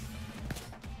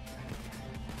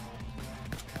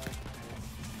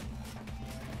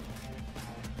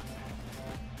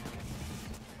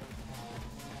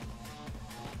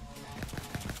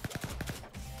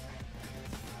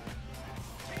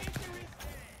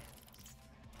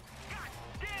 God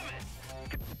damn it.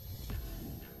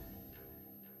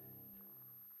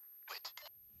 Wait.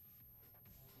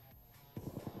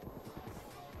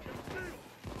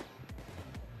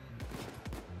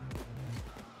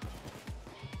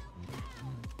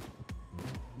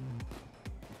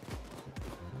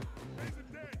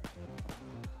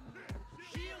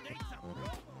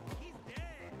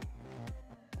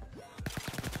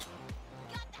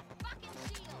 Got that fucking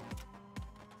shield.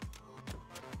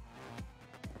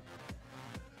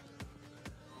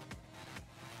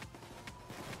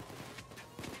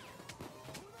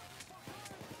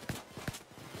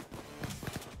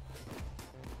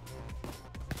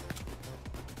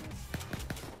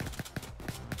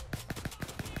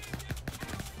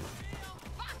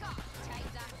 Fuck off,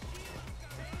 Taser.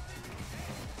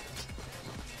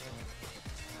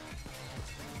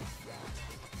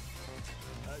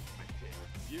 Admit it.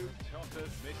 You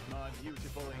totters missed my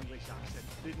beautiful English accent,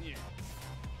 didn't you?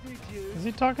 Did you? Is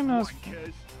he talking to us?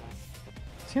 Wankers?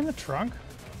 Is he in the trunk?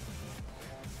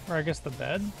 Or I guess the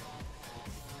bed?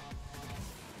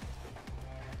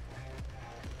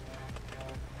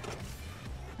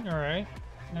 Alright,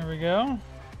 there we go.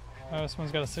 Oh,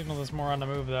 someone's got to signal this moron to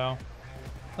move though.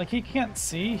 Like he can't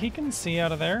see? He can see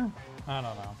out of there? I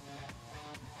don't know.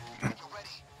 You're ready.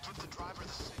 Give the driver the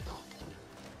signal.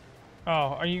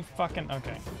 Oh, are you fucking...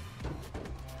 Okay.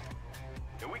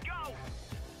 Here we go.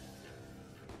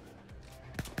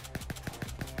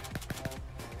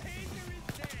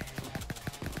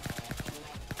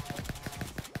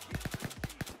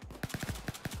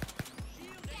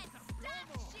 Get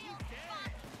stuck, shield.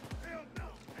 Fuck. Hell no!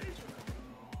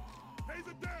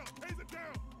 Taser down! Taser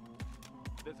down!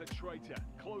 There's a traitor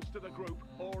close to the group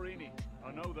or in it.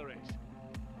 I know there is.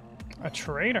 A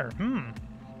traitor?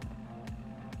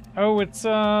 Oh, it's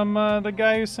the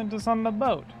guy who sent us on the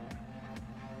boat.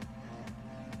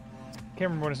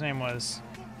 Can't remember what his name was.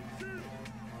 Signal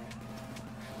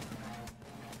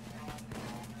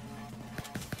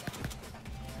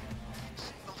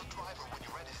the driver when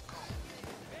you're ready to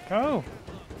go. Go.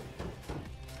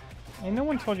 Ain't no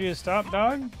one told you to stop,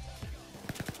 dog.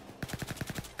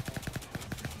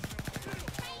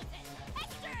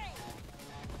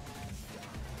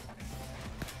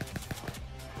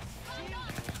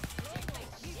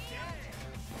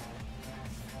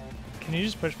 Can you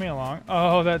just push me along?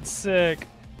 Oh, that's sick.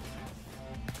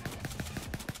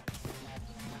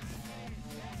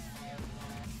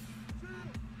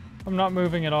 I'm not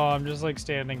moving at all. I'm just like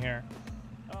standing here.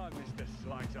 Ah, Mr.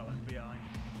 Slight I left behind.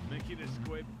 Mickey the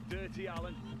Squib, Dirty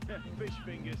Allen, Fish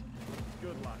Fingers.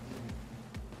 Good lads.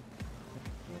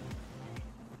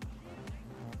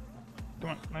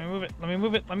 Come on, let me move it. Let me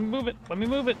move it. Let me move it. Let me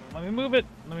move it. Let me move it.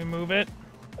 Let me move it.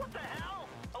 What the hell?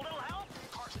 A little help?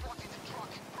 Car's blocking the truck.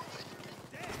 Move it.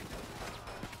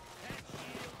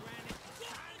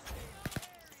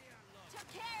 Took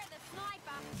care of the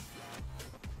sniper.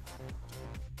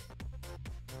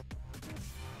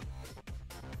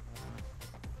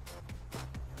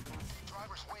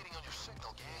 Driver's waiting on your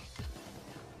signal, gang.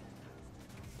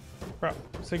 Bro,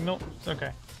 signal. It's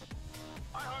okay.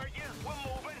 I heard you. We're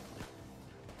moving.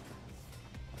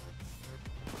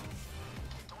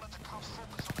 Don't let the cops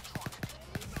focus on the truck.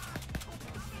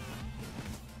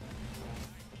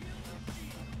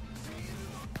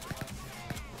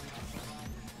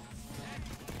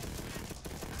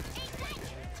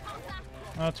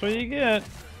 That's what you get.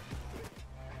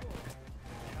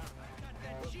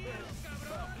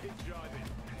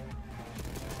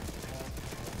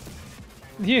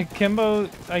 Yeah, Kimbo,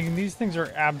 like, these things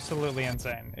are absolutely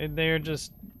insane. They're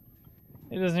just,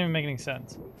 it doesn't even make any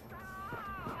sense.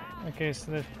 Okay,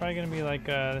 so there's probably gonna be like,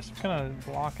 there's some kind of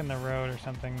block in the road or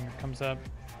something that comes up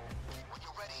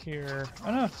here.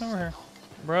 Oh no, it's over here.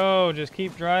 Bro, just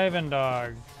keep driving,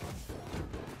 dog.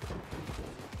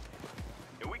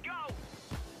 Here we go.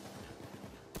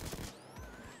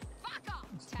 Fuck off!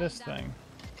 It's this thing.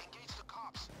 Engage the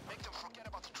cops. Make them forget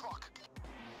about the truck.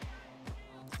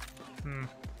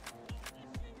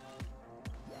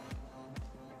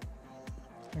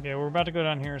 Okay, we're about to go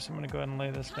down here, so I'm gonna go ahead and lay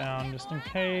this down just in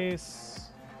case.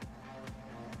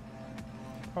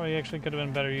 Probably actually could have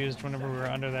been better used whenever we were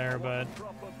under there, but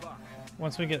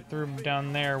once we get through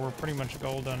down there, we're pretty much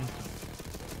golden.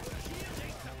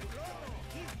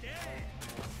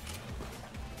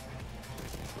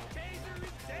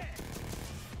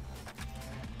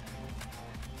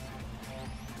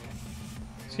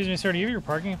 Excuse me, sir, do you have your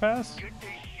parking pass? Get this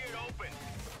shit open.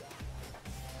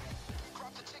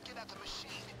 Grab the ticket at the machine.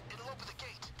 It'll open the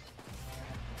gate.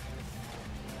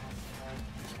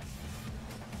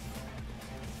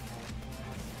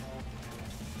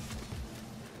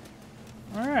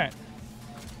 All right.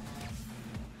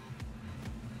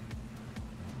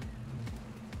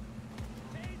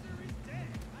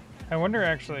 I wonder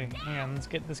actually, hang on, let's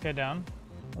get this guy down.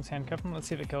 Let's handcuff him. Let's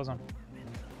see if it kills him.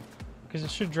 Because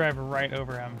it should drive right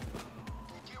over him.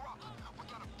 Gear up. We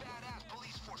got a badass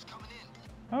police force coming in.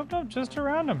 Oh, no, just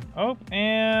around him. Oh,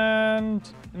 and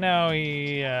no,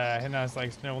 now it's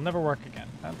like, no, will never work again.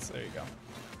 There you go.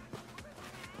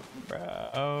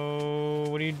 Bro,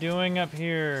 what are you doing up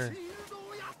here?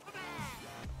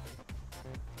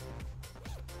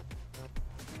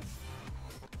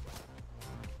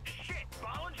 Shit,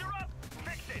 Bollinger up.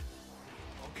 Fix it.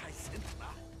 Okay, Cynthia.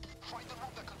 Find the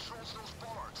room that controls those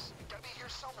bollards. Gotta be here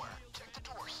somewhere. Check the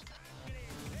doors.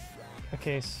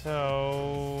 Okay,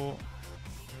 so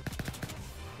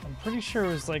I'm pretty sure it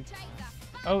was like,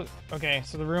 oh, okay,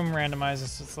 so the room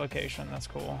randomizes its location. That's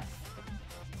cool.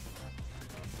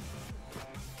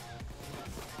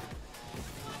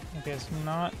 Okay, it's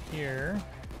not here.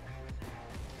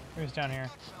 It was down here.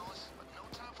 Fellas, but no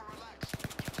time for relax.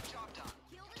 Get the job done.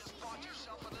 You just bought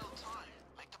yourself a little time.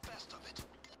 Make the best of it.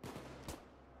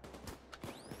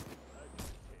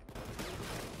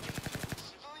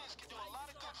 Civilians can do a lot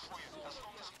of good for you as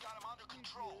long as you got them under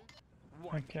control.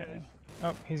 Okay.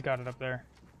 Oh, he's got it up there.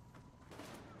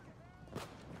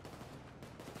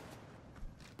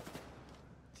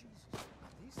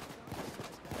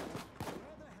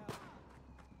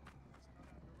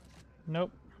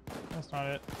 Nope, that's not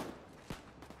it.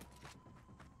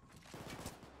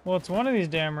 Well, it's one of these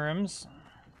damn rooms.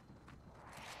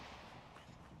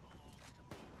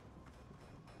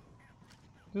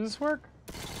 Does this work?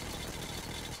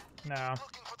 No.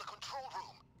 Looking for the control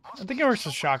room. I think it works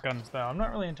with shotguns, though. I'm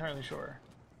not really entirely sure.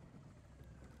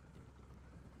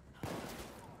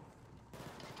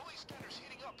 Police scanners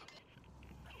heating up.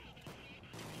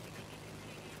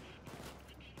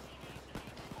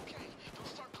 Okay, don't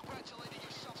start congratulating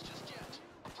yourselves just yet.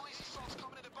 A police assault's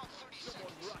coming in about 30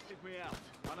 Someone seconds. ratted me out,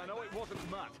 and I know it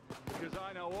wasn't Matt, because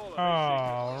I know all of his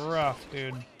Oh, rough,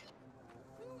 dude. Bye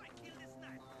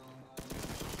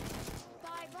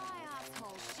bye,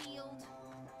 asshole shield.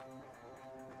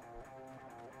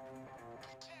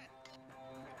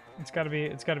 It's gotta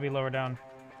be lower down.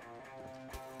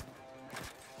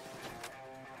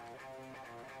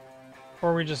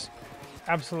 Or we just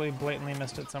absolutely blatantly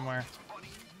missed it somewhere.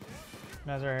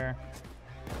 No, it's right here.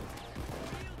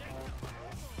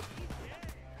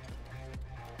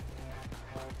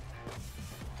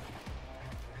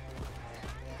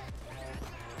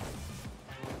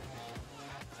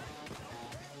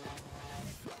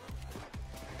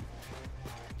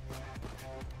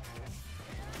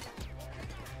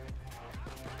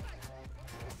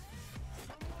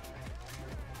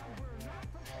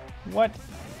 What?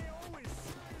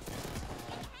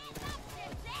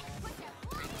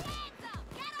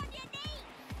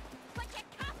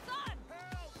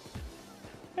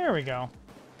 There we go.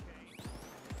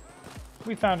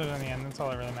 We found it in the end. That's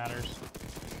all that really matters. It's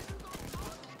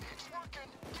working.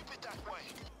 Keep it that way.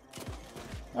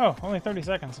 Oh, only 30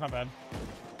 seconds. Not bad.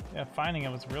 Yeah, finding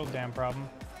it was a real damn problem.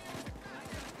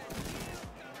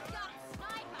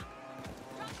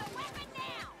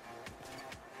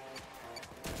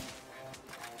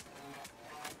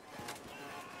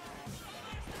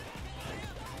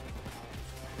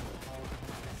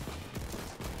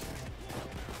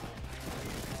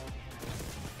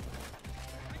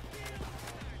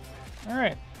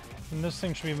 Alright, and this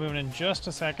thing should be moving in just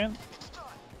a second.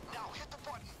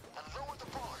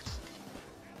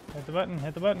 Hit the button,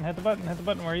 hit the button, hit the button, hit the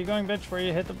button. Where are you going, bitch? Where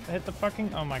you hit the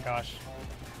fucking... Oh my gosh.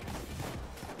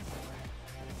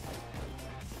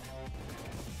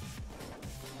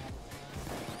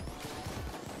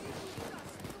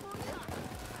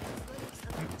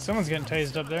 Someone's getting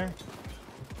tased up there.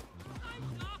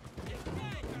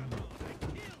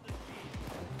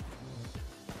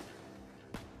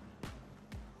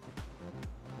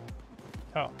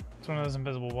 Oh, it's one of those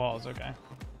invisible walls, okay.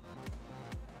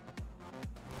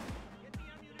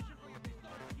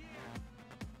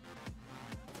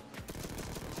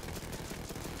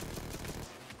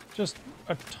 Just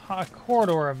a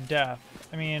corridor of death.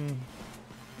 I mean,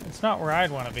 it's not where I'd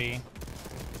want to be.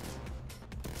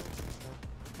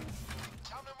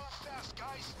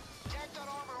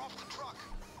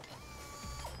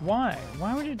 Why?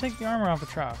 Why would you take the armor off the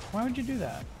truck? Why would you do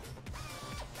that?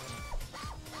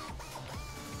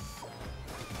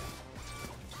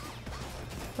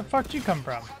 Where the fuck did you come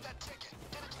from?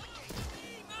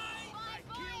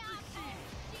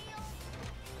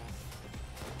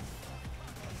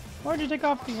 Why'd you take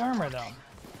off the armor, though?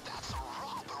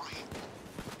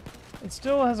 It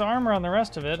still has armor on the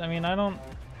rest of it. I mean, I don't...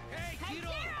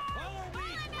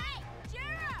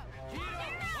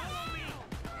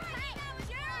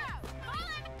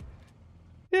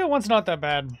 Yeah, one's not that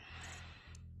bad.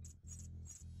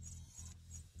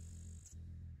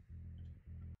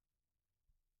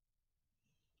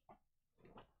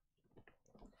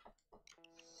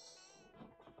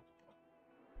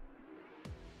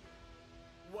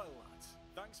 Well, lads,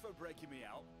 thanks for breaking me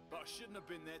out, but I shouldn't have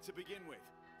been there to begin with.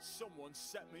 Someone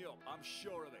set me up, I'm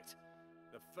sure of it.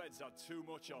 The feds had too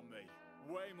much on me.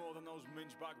 Way more than those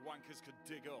mingebag wankers could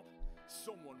dig up.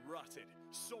 Someone ratted.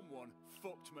 Someone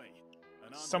fucked me.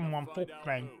 And I'm Someone gonna find fucked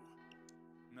out me.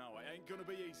 who. No, it ain't gonna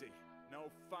be easy.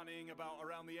 No fannying about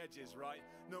around the edges, right?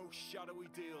 No shadowy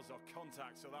deals or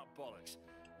contacts or that bollocks.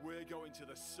 We're going to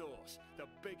the source. The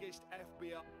biggest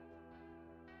FBI...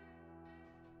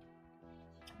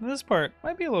 This part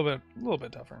might be a little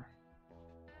bit tougher.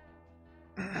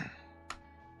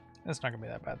 It's not gonna be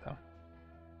that bad though.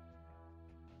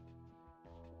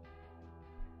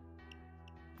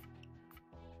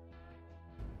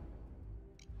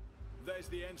 There's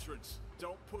the entrance.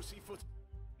 Don't pussyfoot.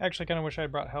 Actually, kind of wish I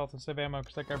had brought health instead of ammo,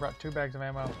 because that guy brought 2 bags of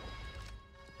ammo.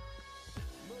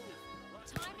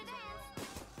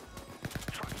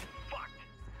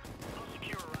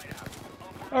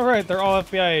 Oh right, they're all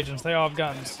FBI agents. They all have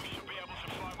guns.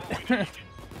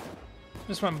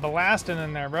 Just went blasting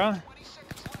in there, bro.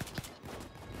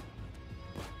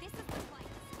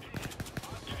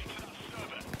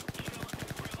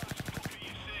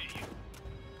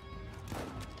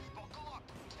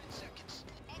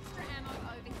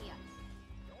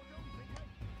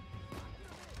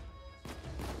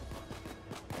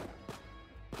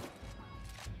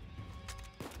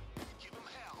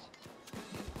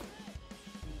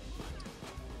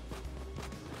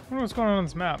 I wonder what's going on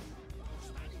this map.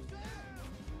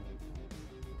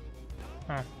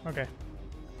 Huh, okay.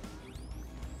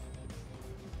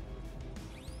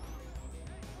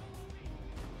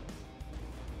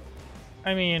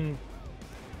 I mean,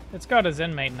 it's got his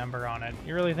inmate number on it.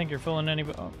 You really think you're fooling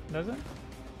anybody? Oh, does it?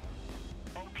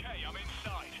 Okay, I'm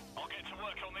inside. I'll get to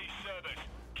work on these servers.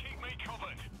 Keep me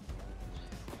covered.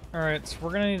 Alright, so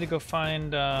we're gonna need to go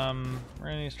find, we're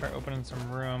gonna need to start opening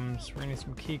some rooms. We're gonna need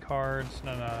some key cards.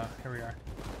 No, here we are.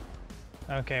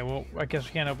 Okay, well, I guess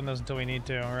we can't open those until we need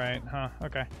to, right? Huh,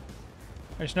 okay.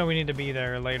 I just know we need to be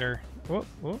there later. Whoop,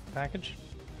 whoop, package.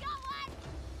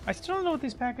 I still don't know what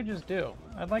these packages do.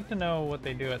 I'd like to know what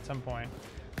they do at some point.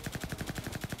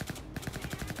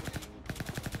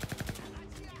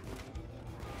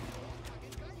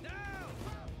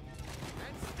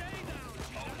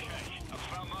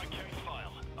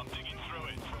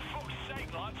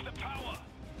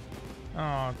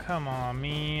 Oh, come on,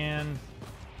 man.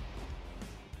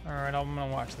 Alright, I'm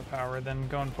gonna watch the power then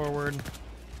going forward.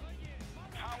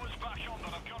 Power's back on,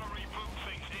 but I've got to reboot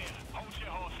things here. Hold your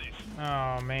horses.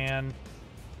 Oh, man.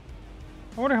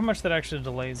 I wonder how much that actually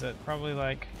delays it. Probably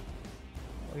like,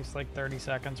 at least like 30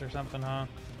 seconds or something, huh?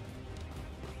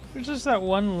 There's just that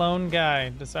one lone guy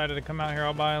decided to come out here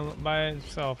all by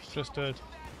himself just to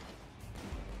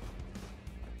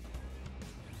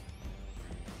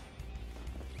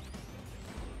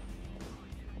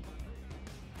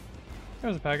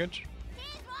There's a package.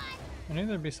 I knew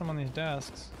there'd be some on these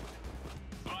desks.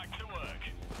 Back to work.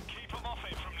 Keep 'em off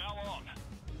it from now on.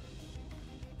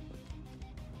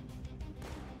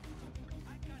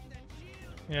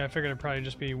 Yeah, I figured it'd probably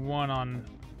just be one on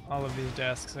all of these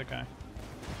desks. Okay.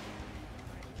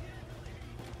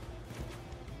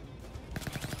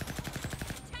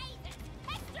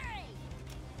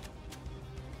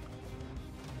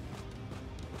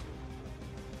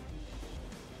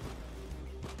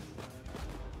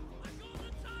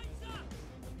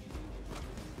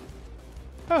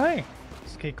 Oh hey,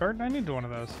 it's a key card. I need one of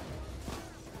those.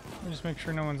 Let me just make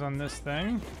sure no one's on this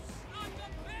thing.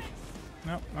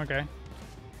 Nope. Okay.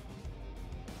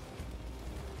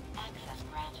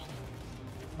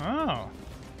 Oh.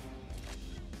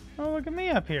 Oh, look at me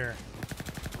up here.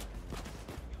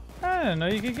 I didn't know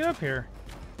you could get up here.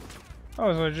 Oh,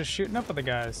 I was just shooting up with the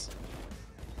guys.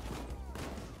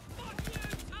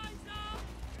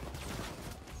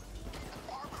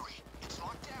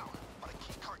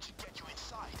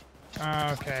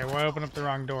 Okay, well I opened up the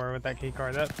wrong door with that key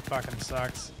card. That fucking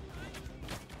sucks.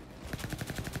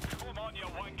 Come on, you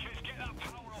wankers, get that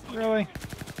power up. Really?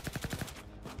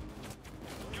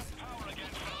 Get power again,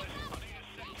 fellas. I need a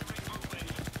sec to reboot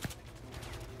this.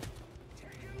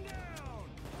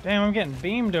 Damn, I'm getting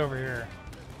beamed over here.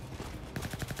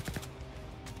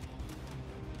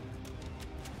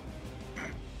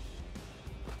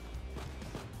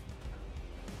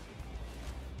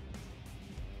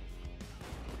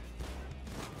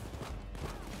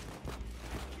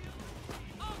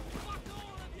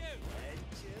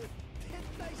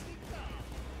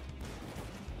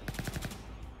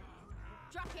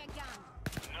 Drop your gun.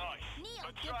 Nice. Kneel,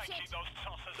 But try and dipshit. keep those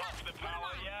tossers Cut, off the put 'em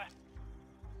power, on. yeah?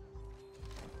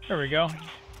 There we go.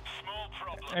 Small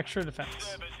problem. Extra defense.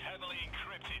 Server's heavily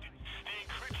encrypted. The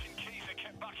encryption keys are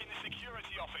kept back in the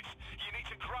security office. You need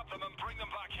to grab them and bring them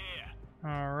back here.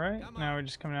 Alright, now we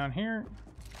just come down here.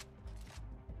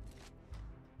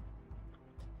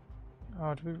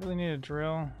 Oh, do we really need a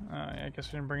drill? I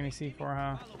guess we didn't bring any C4,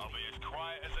 huh? I'll be as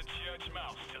quiet as a church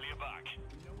mouse till you're back.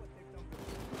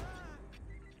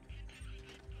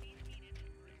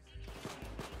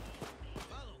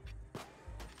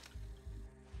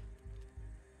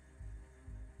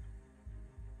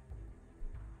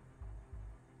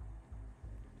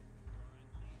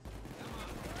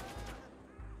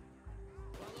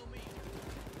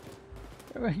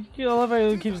 I love how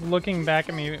he keeps looking back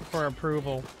at me for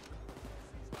approval.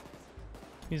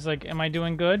 He's like, am I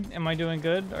doing good? Am I doing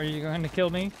good? Are you going to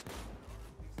kill me?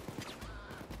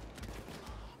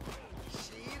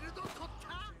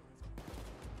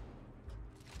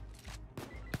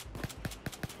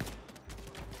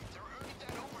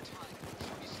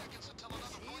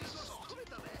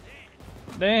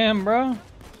 Damn, bro.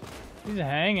 He's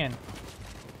hanging.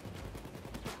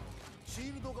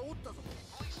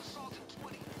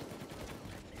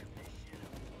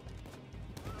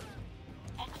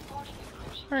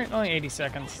 Alright, only 80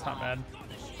 seconds. Not bad.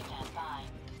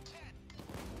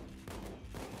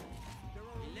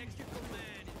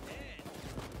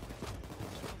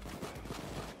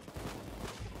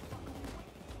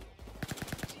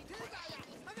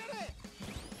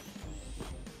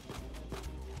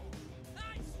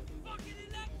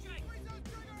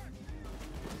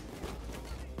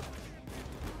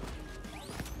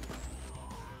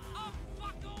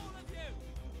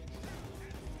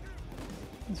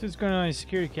 This is going on these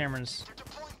security cameras.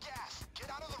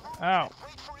 Ow.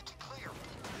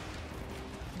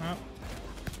 Oh.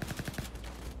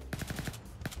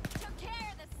 Took care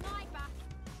of the sniper.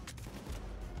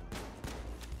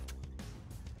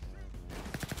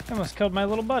 I almost killed my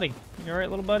little buddy. You alright,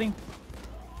 little buddy?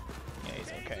 Yeah,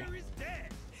 he's okay.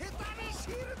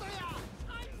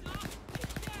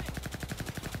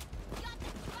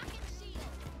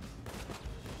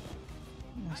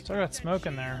 Still got smoke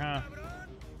in there, huh?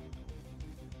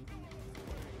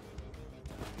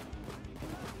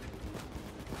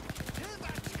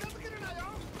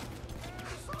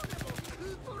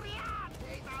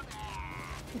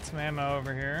 Get some ammo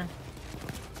over here.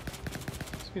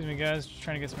 Excuse me, guys. Just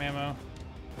trying to get some ammo.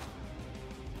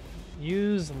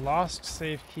 Use lost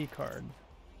safe key card.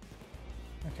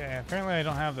 Okay, apparently I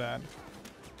don't have that.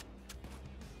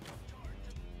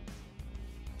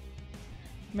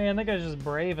 Man, that guy's just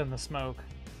brave in the smoke.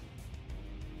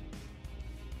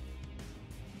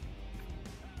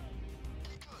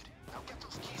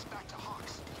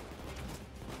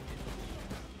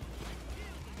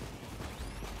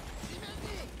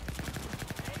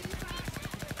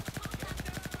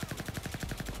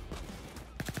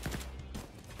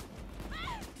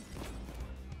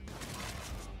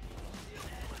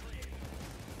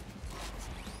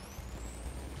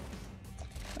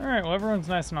 Alright, well everyone's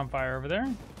nice and on fire over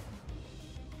there.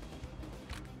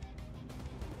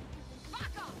 Fuck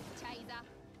off, Taser.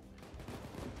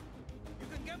 You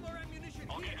can get more ammunition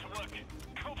I'll here. get to work.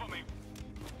 Cover me.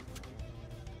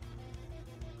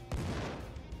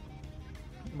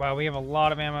 Wow, we have a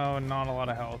lot of ammo and not a lot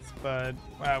of health, but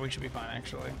wow, we should be fine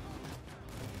actually.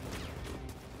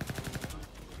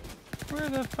 Where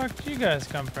the fuck did you guys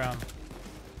come from?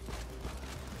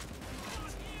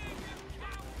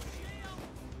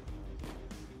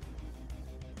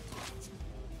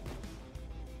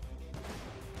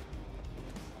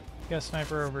 Got a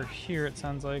sniper over here, it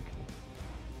sounds like.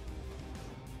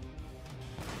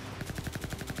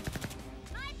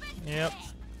 Yep.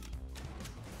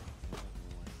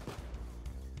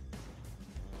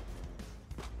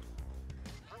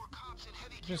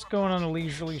 Just going on a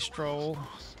leisurely stroll.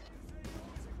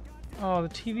 Oh, the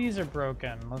TVs are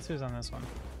broken. Let's see who's on this one.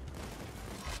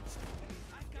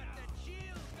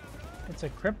 It's a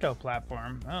crypto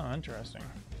platform. Oh, interesting.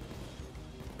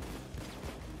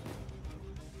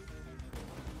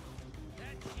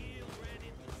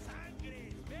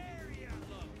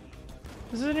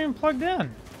 This isn't even plugged in.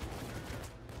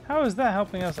 How is that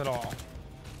helping us at all? For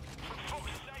fuck's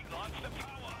sake, lads, the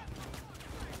power.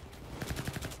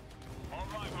 All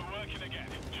right, we're working again.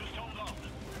 Just hold on.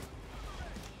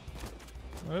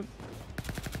 Whoop.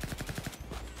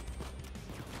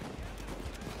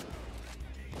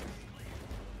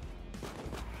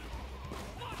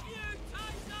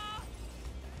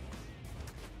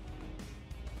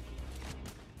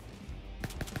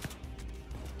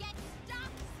 Get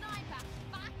stuck, sniper.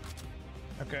 Fuck.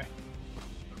 Okay.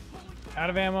 Out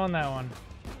of ammo on that one.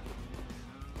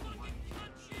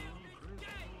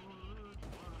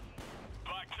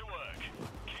 Back to work.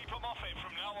 Keep them off it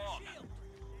from now on.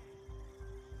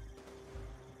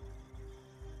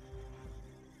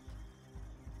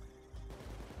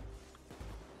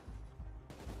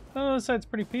 Oh, this side's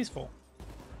pretty peaceful.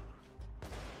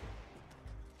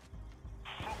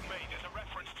 Fuck me, there's a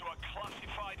reference to a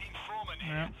classified informant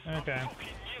here. Yeah, okay. I fucking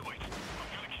knew it. I'm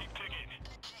gonna keep digging.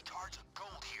 Key cards are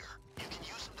gold here. You can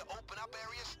use them to open up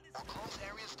areas or close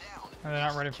areas down. They're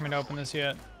not ready for me to open this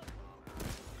yet.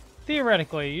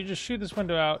 Theoretically, you just shoot this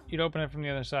window out, you'd open it from the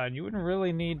other side. You wouldn't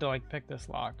really need to like pick this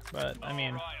lock, but I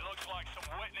mean, Alright, looks like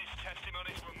some witness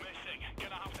testimonies were missing.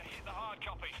 Gonna have to hit the hard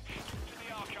copies. To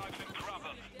the archives and grab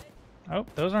them. oh,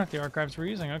 those aren't the archives we're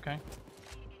using. Okay,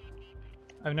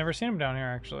 I've never seen them down here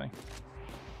actually.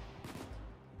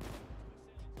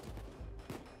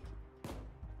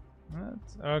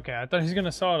 That's, okay, I thought he was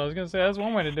gonna saw it. I was gonna say that's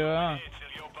one way to do it, huh? Here till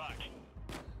you're back.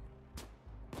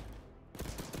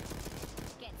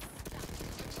 Get stuck.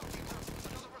 Get something done.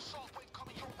 Another assault wave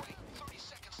coming your way. 30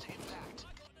 seconds to impact.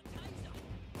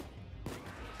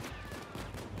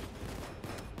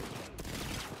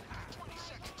 20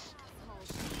 seconds. Whole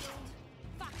shield.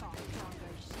 Fuck off, Drongo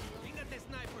shield. You got the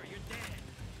sniper, you're dead.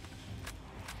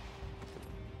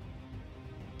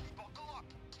 Buckle up.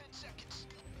 10 seconds.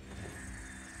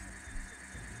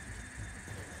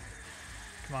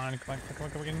 Come on, come on, come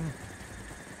on, come on.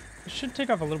 It should take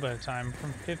off a little bit of time,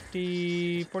 from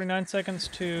 49 seconds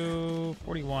to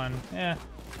 41. Yeah,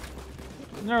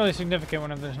 it's not really significant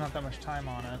whenever there's not that much time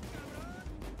on it.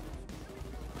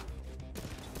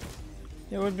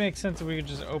 It would make sense if we could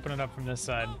just open it up from this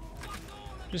side.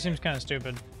 Just seems kind of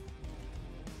stupid.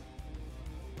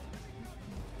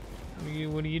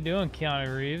 What are you doing,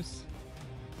 Keanu Reeves?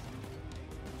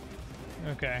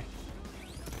 Okay.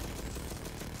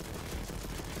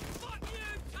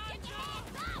 Get your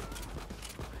hands up!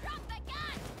 Drop the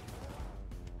gun!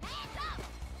 Hands up!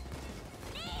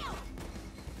 Kneel!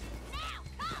 Now,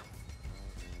 come!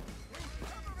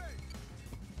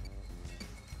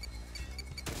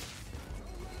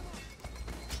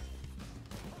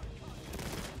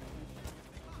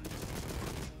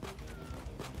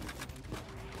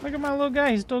 Look at my little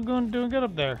guy. He's still doing good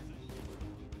up there.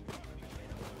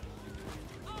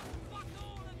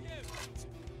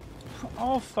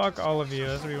 Oh, fuck all of you.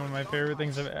 That's gonna be one of my favorite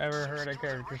things I've ever heard a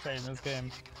character say in this game.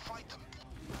 You can fight them.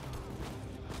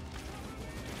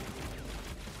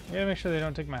 I gotta make sure they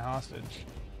don't take my hostage.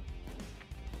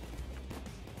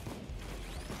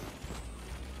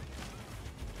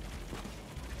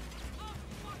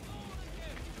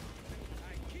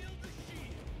 I killed the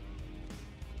shield.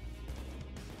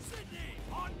 Sydney,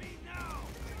 on me now.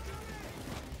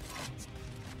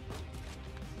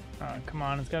 Oh, come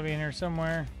on. It's gotta be in here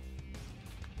somewhere.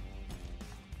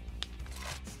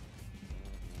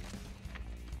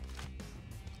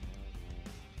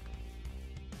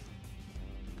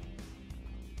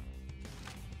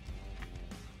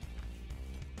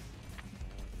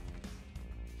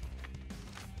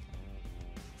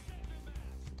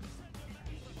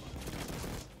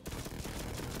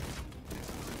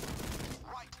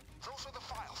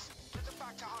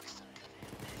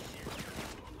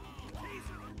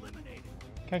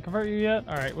 Can I convert you yet?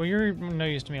 Alright, well you're no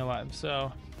use to me alive,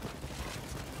 so...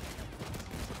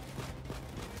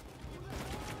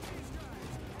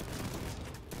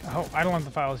 Oh, I don't want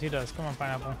the files, he does. Come on,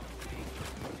 Pineapple.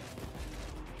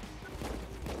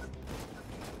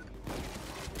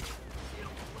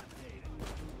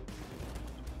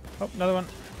 Oh, another one.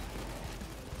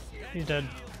 He's dead.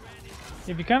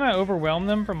 If you kind of overwhelm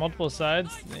them from multiple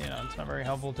sides, you know, it's not very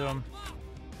helpful to them.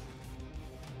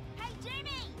 Hey, Jimmy!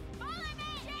 Follow me!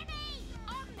 Jimmy!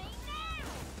 On me now!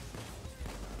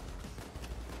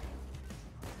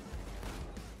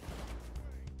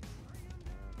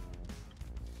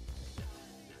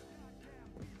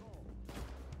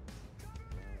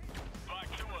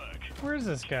 Back to work. Where is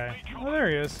this guy? Oh, there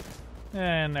he is.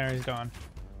 And there he's gone.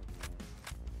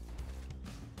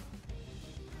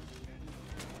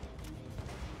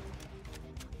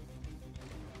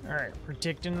 Alright,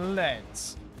 protecting the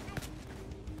lights.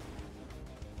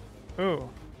 Ooh.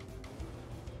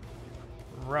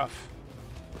 Rough.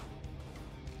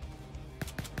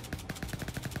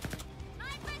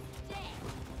 Sniper's dead!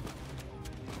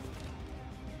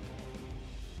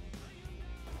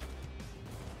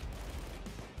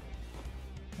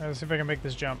 Alright, let's see if I can make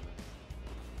this jump.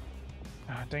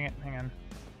 Ah, dang it, hang on.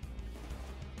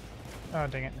 Oh,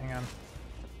 dang it, hang on.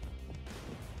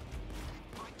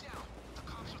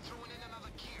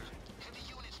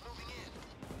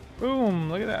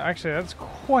 Boom! Look at that. Actually, that's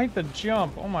quite the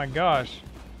jump. Oh my gosh.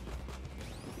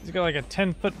 He's got like a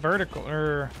 10-foot vertical,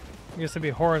 or I guess it'd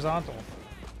be horizontal.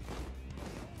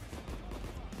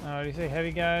 Do you say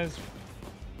heavy guys?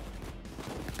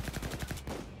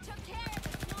 Took care of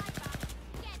the sniper!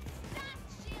 Get stuck,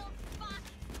 shield fuck!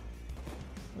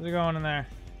 How's it going in there?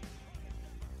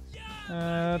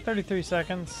 33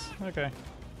 seconds. Okay.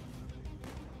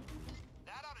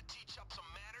 That ought to teach up some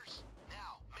manners.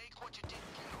 Now, make what you did count.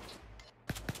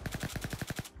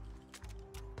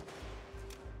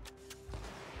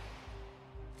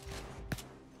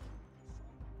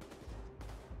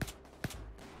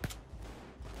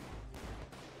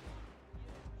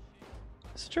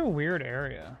 Such a weird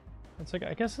area. It's like,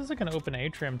 I guess it's like an open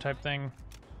atrium type thing.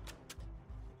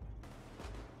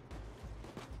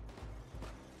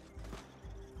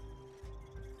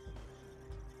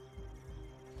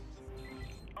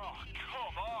 Oh,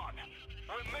 come on!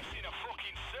 We're missing a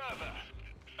fucking server.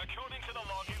 According to the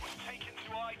log, it was taken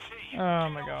to IT. Oh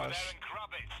my Get over gosh. there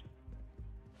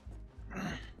and grab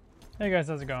it. Hey guys,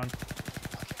 how's it going?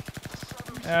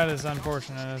 That is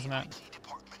unfortunate, isn't it?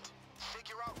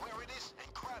 Figure out where it is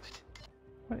and grab it.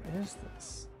 What is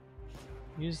this?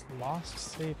 Use lost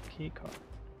safe keycard.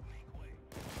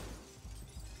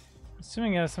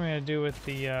 Assuming it has something to do with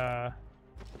the,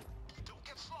 Don't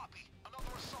get sloppy. Another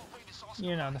assault wave is also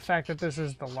you know, the fact that this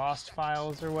is the lost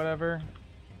files or whatever.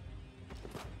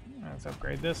 Let's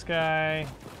upgrade this guy.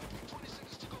 20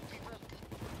 seconds to go, people.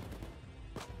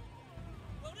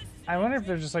 I wonder if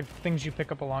there's just like things you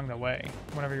pick up along the way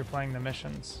whenever you're playing the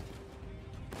missions.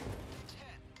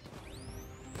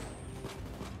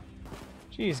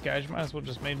 Jeez, guys, you might as well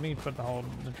just made me put the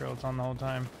drill on the whole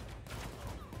time.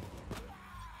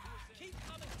 Let him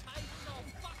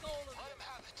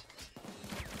have it.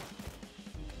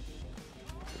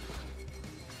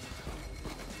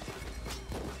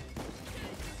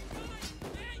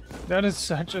 That is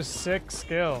such a sick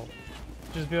skill.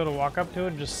 Just be able to walk up to it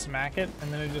and just smack it,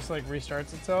 and then it just like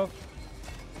restarts itself.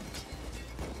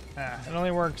 Ah, it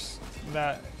only works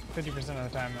that 50%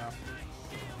 of the time though.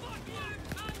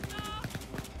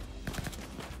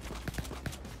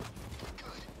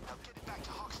 Good. Now get it back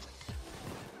to Hoxton.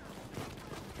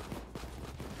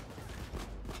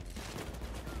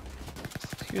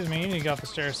 Excuse me, you need to get off the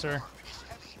stairs, sir. It's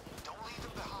heavy. Don't leave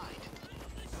him behind.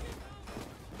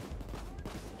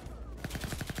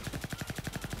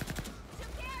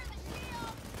 Took care of the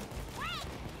shield! Wait!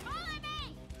 Follow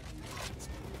me!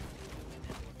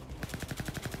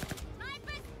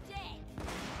 Sniper's dead!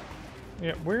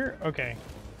 Yeah, where? Okay.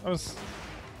 I was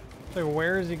like,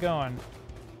 where is he going?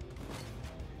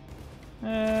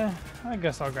 I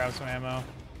guess I'll grab some ammo.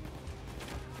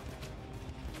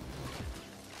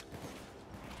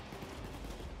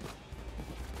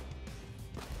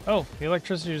 Oh, the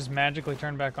electricity just magically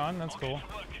turned back on. That's cool.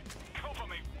 Look, cover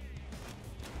me.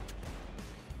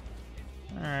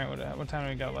 All right, what time do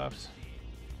we got left?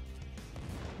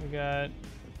 We got,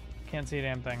 can't see a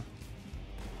damn thing.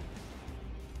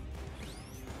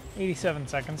 87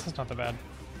 seconds. That's not that bad.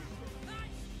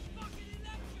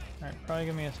 All right, probably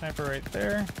give me a sniper right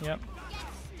there. Yep. Get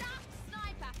stuck,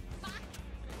 sniper! Fuck!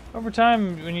 Over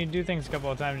time, when you do things a couple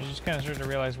of times, you just kind of start to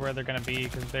realize where they're gonna be,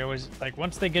 because they always like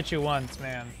once they get you once,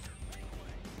 man.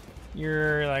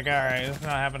 You're like, alright, it's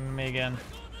not happening to me again.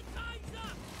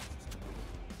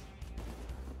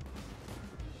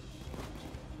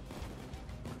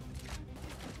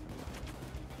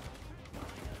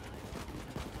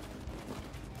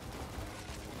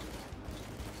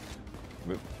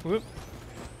 Whoop, whoop.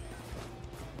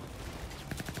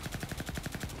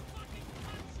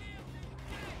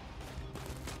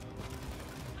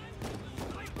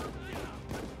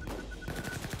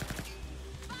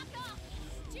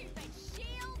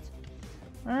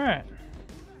 Alright.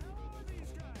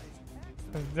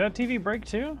 Did that TV break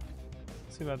too?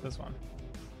 Let's see about this one.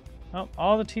 Oh,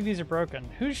 all the TVs are broken.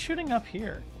 Who's shooting up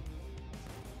here?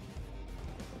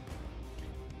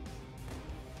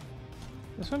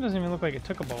 This one doesn't even look like it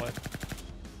took a bullet.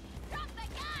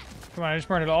 Come on, I just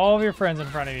murdered all of your friends in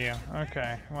front of you.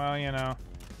 Okay, well, you know.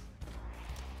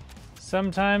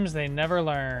 Sometimes they never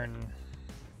learn.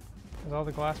 Is all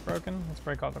the glass broken? Let's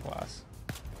break all the glass.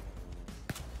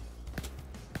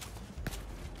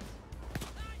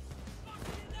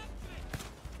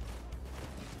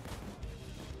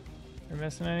 You're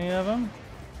missing any of them?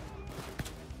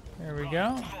 There we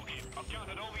go.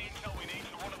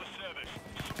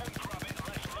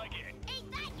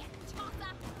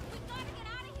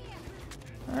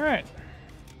 Alright.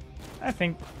 I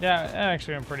think, yeah, it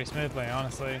actually went pretty smoothly,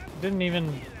 honestly. Didn't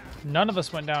even, none of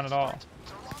us went down at all.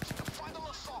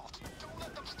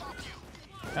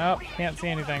 Oh, can't see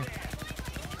anything.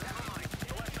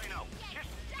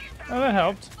 Oh, that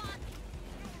helped.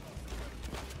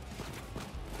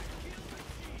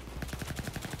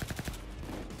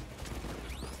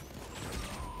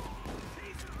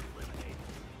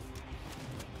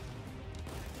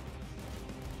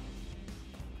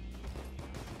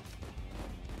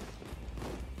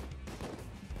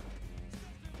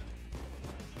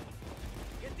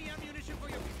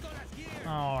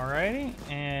 Alrighty,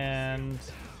 and...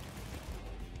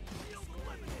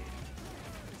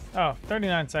 Oh,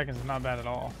 39 seconds is not bad at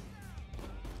all.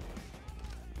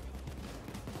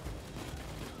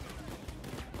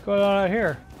 What's going on out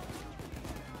here?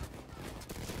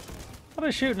 A lot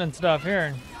of shooting and stuff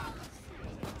here.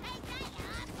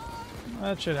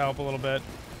 That should help a little bit.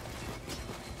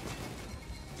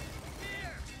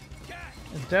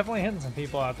 It's definitely hitting some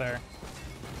people out there.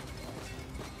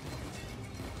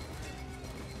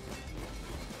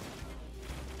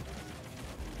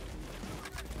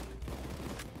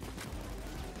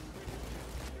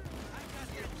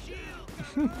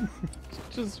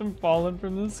 Just from falling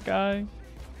from the sky.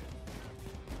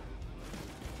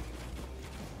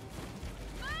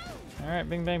 Alright,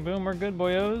 bing bang boom, we're good,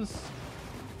 boyos.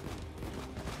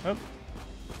 Oh.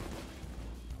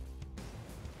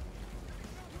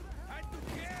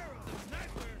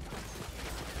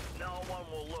 No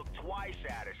one will look twice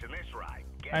at us in this ride.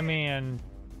 I mean,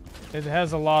 it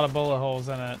has a lot of bullet holes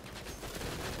in it.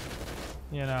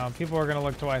 You know, people are gonna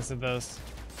look twice at this.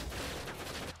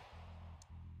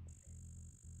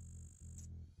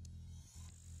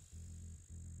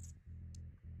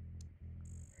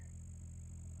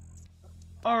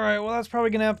 Alright, well that's probably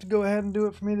gonna have to go ahead and do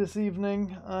it for me this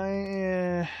evening.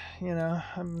 You know,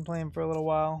 I've been playing for a little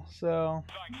while, so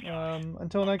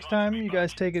until next time, you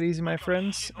guys take it easy, my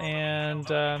friends, and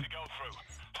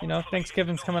you know,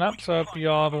 Thanksgiving's coming up, so I hope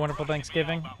you all have a wonderful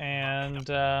Thanksgiving, and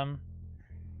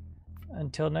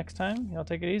until next time, y'all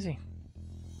take it easy.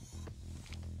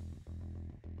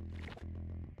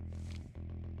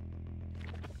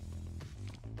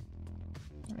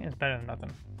 I mean, it's better than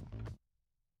nothing.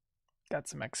 Got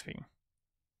some XP.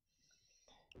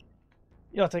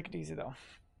 Y'all take it easy, though.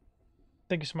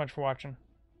 Thank you so much for watching.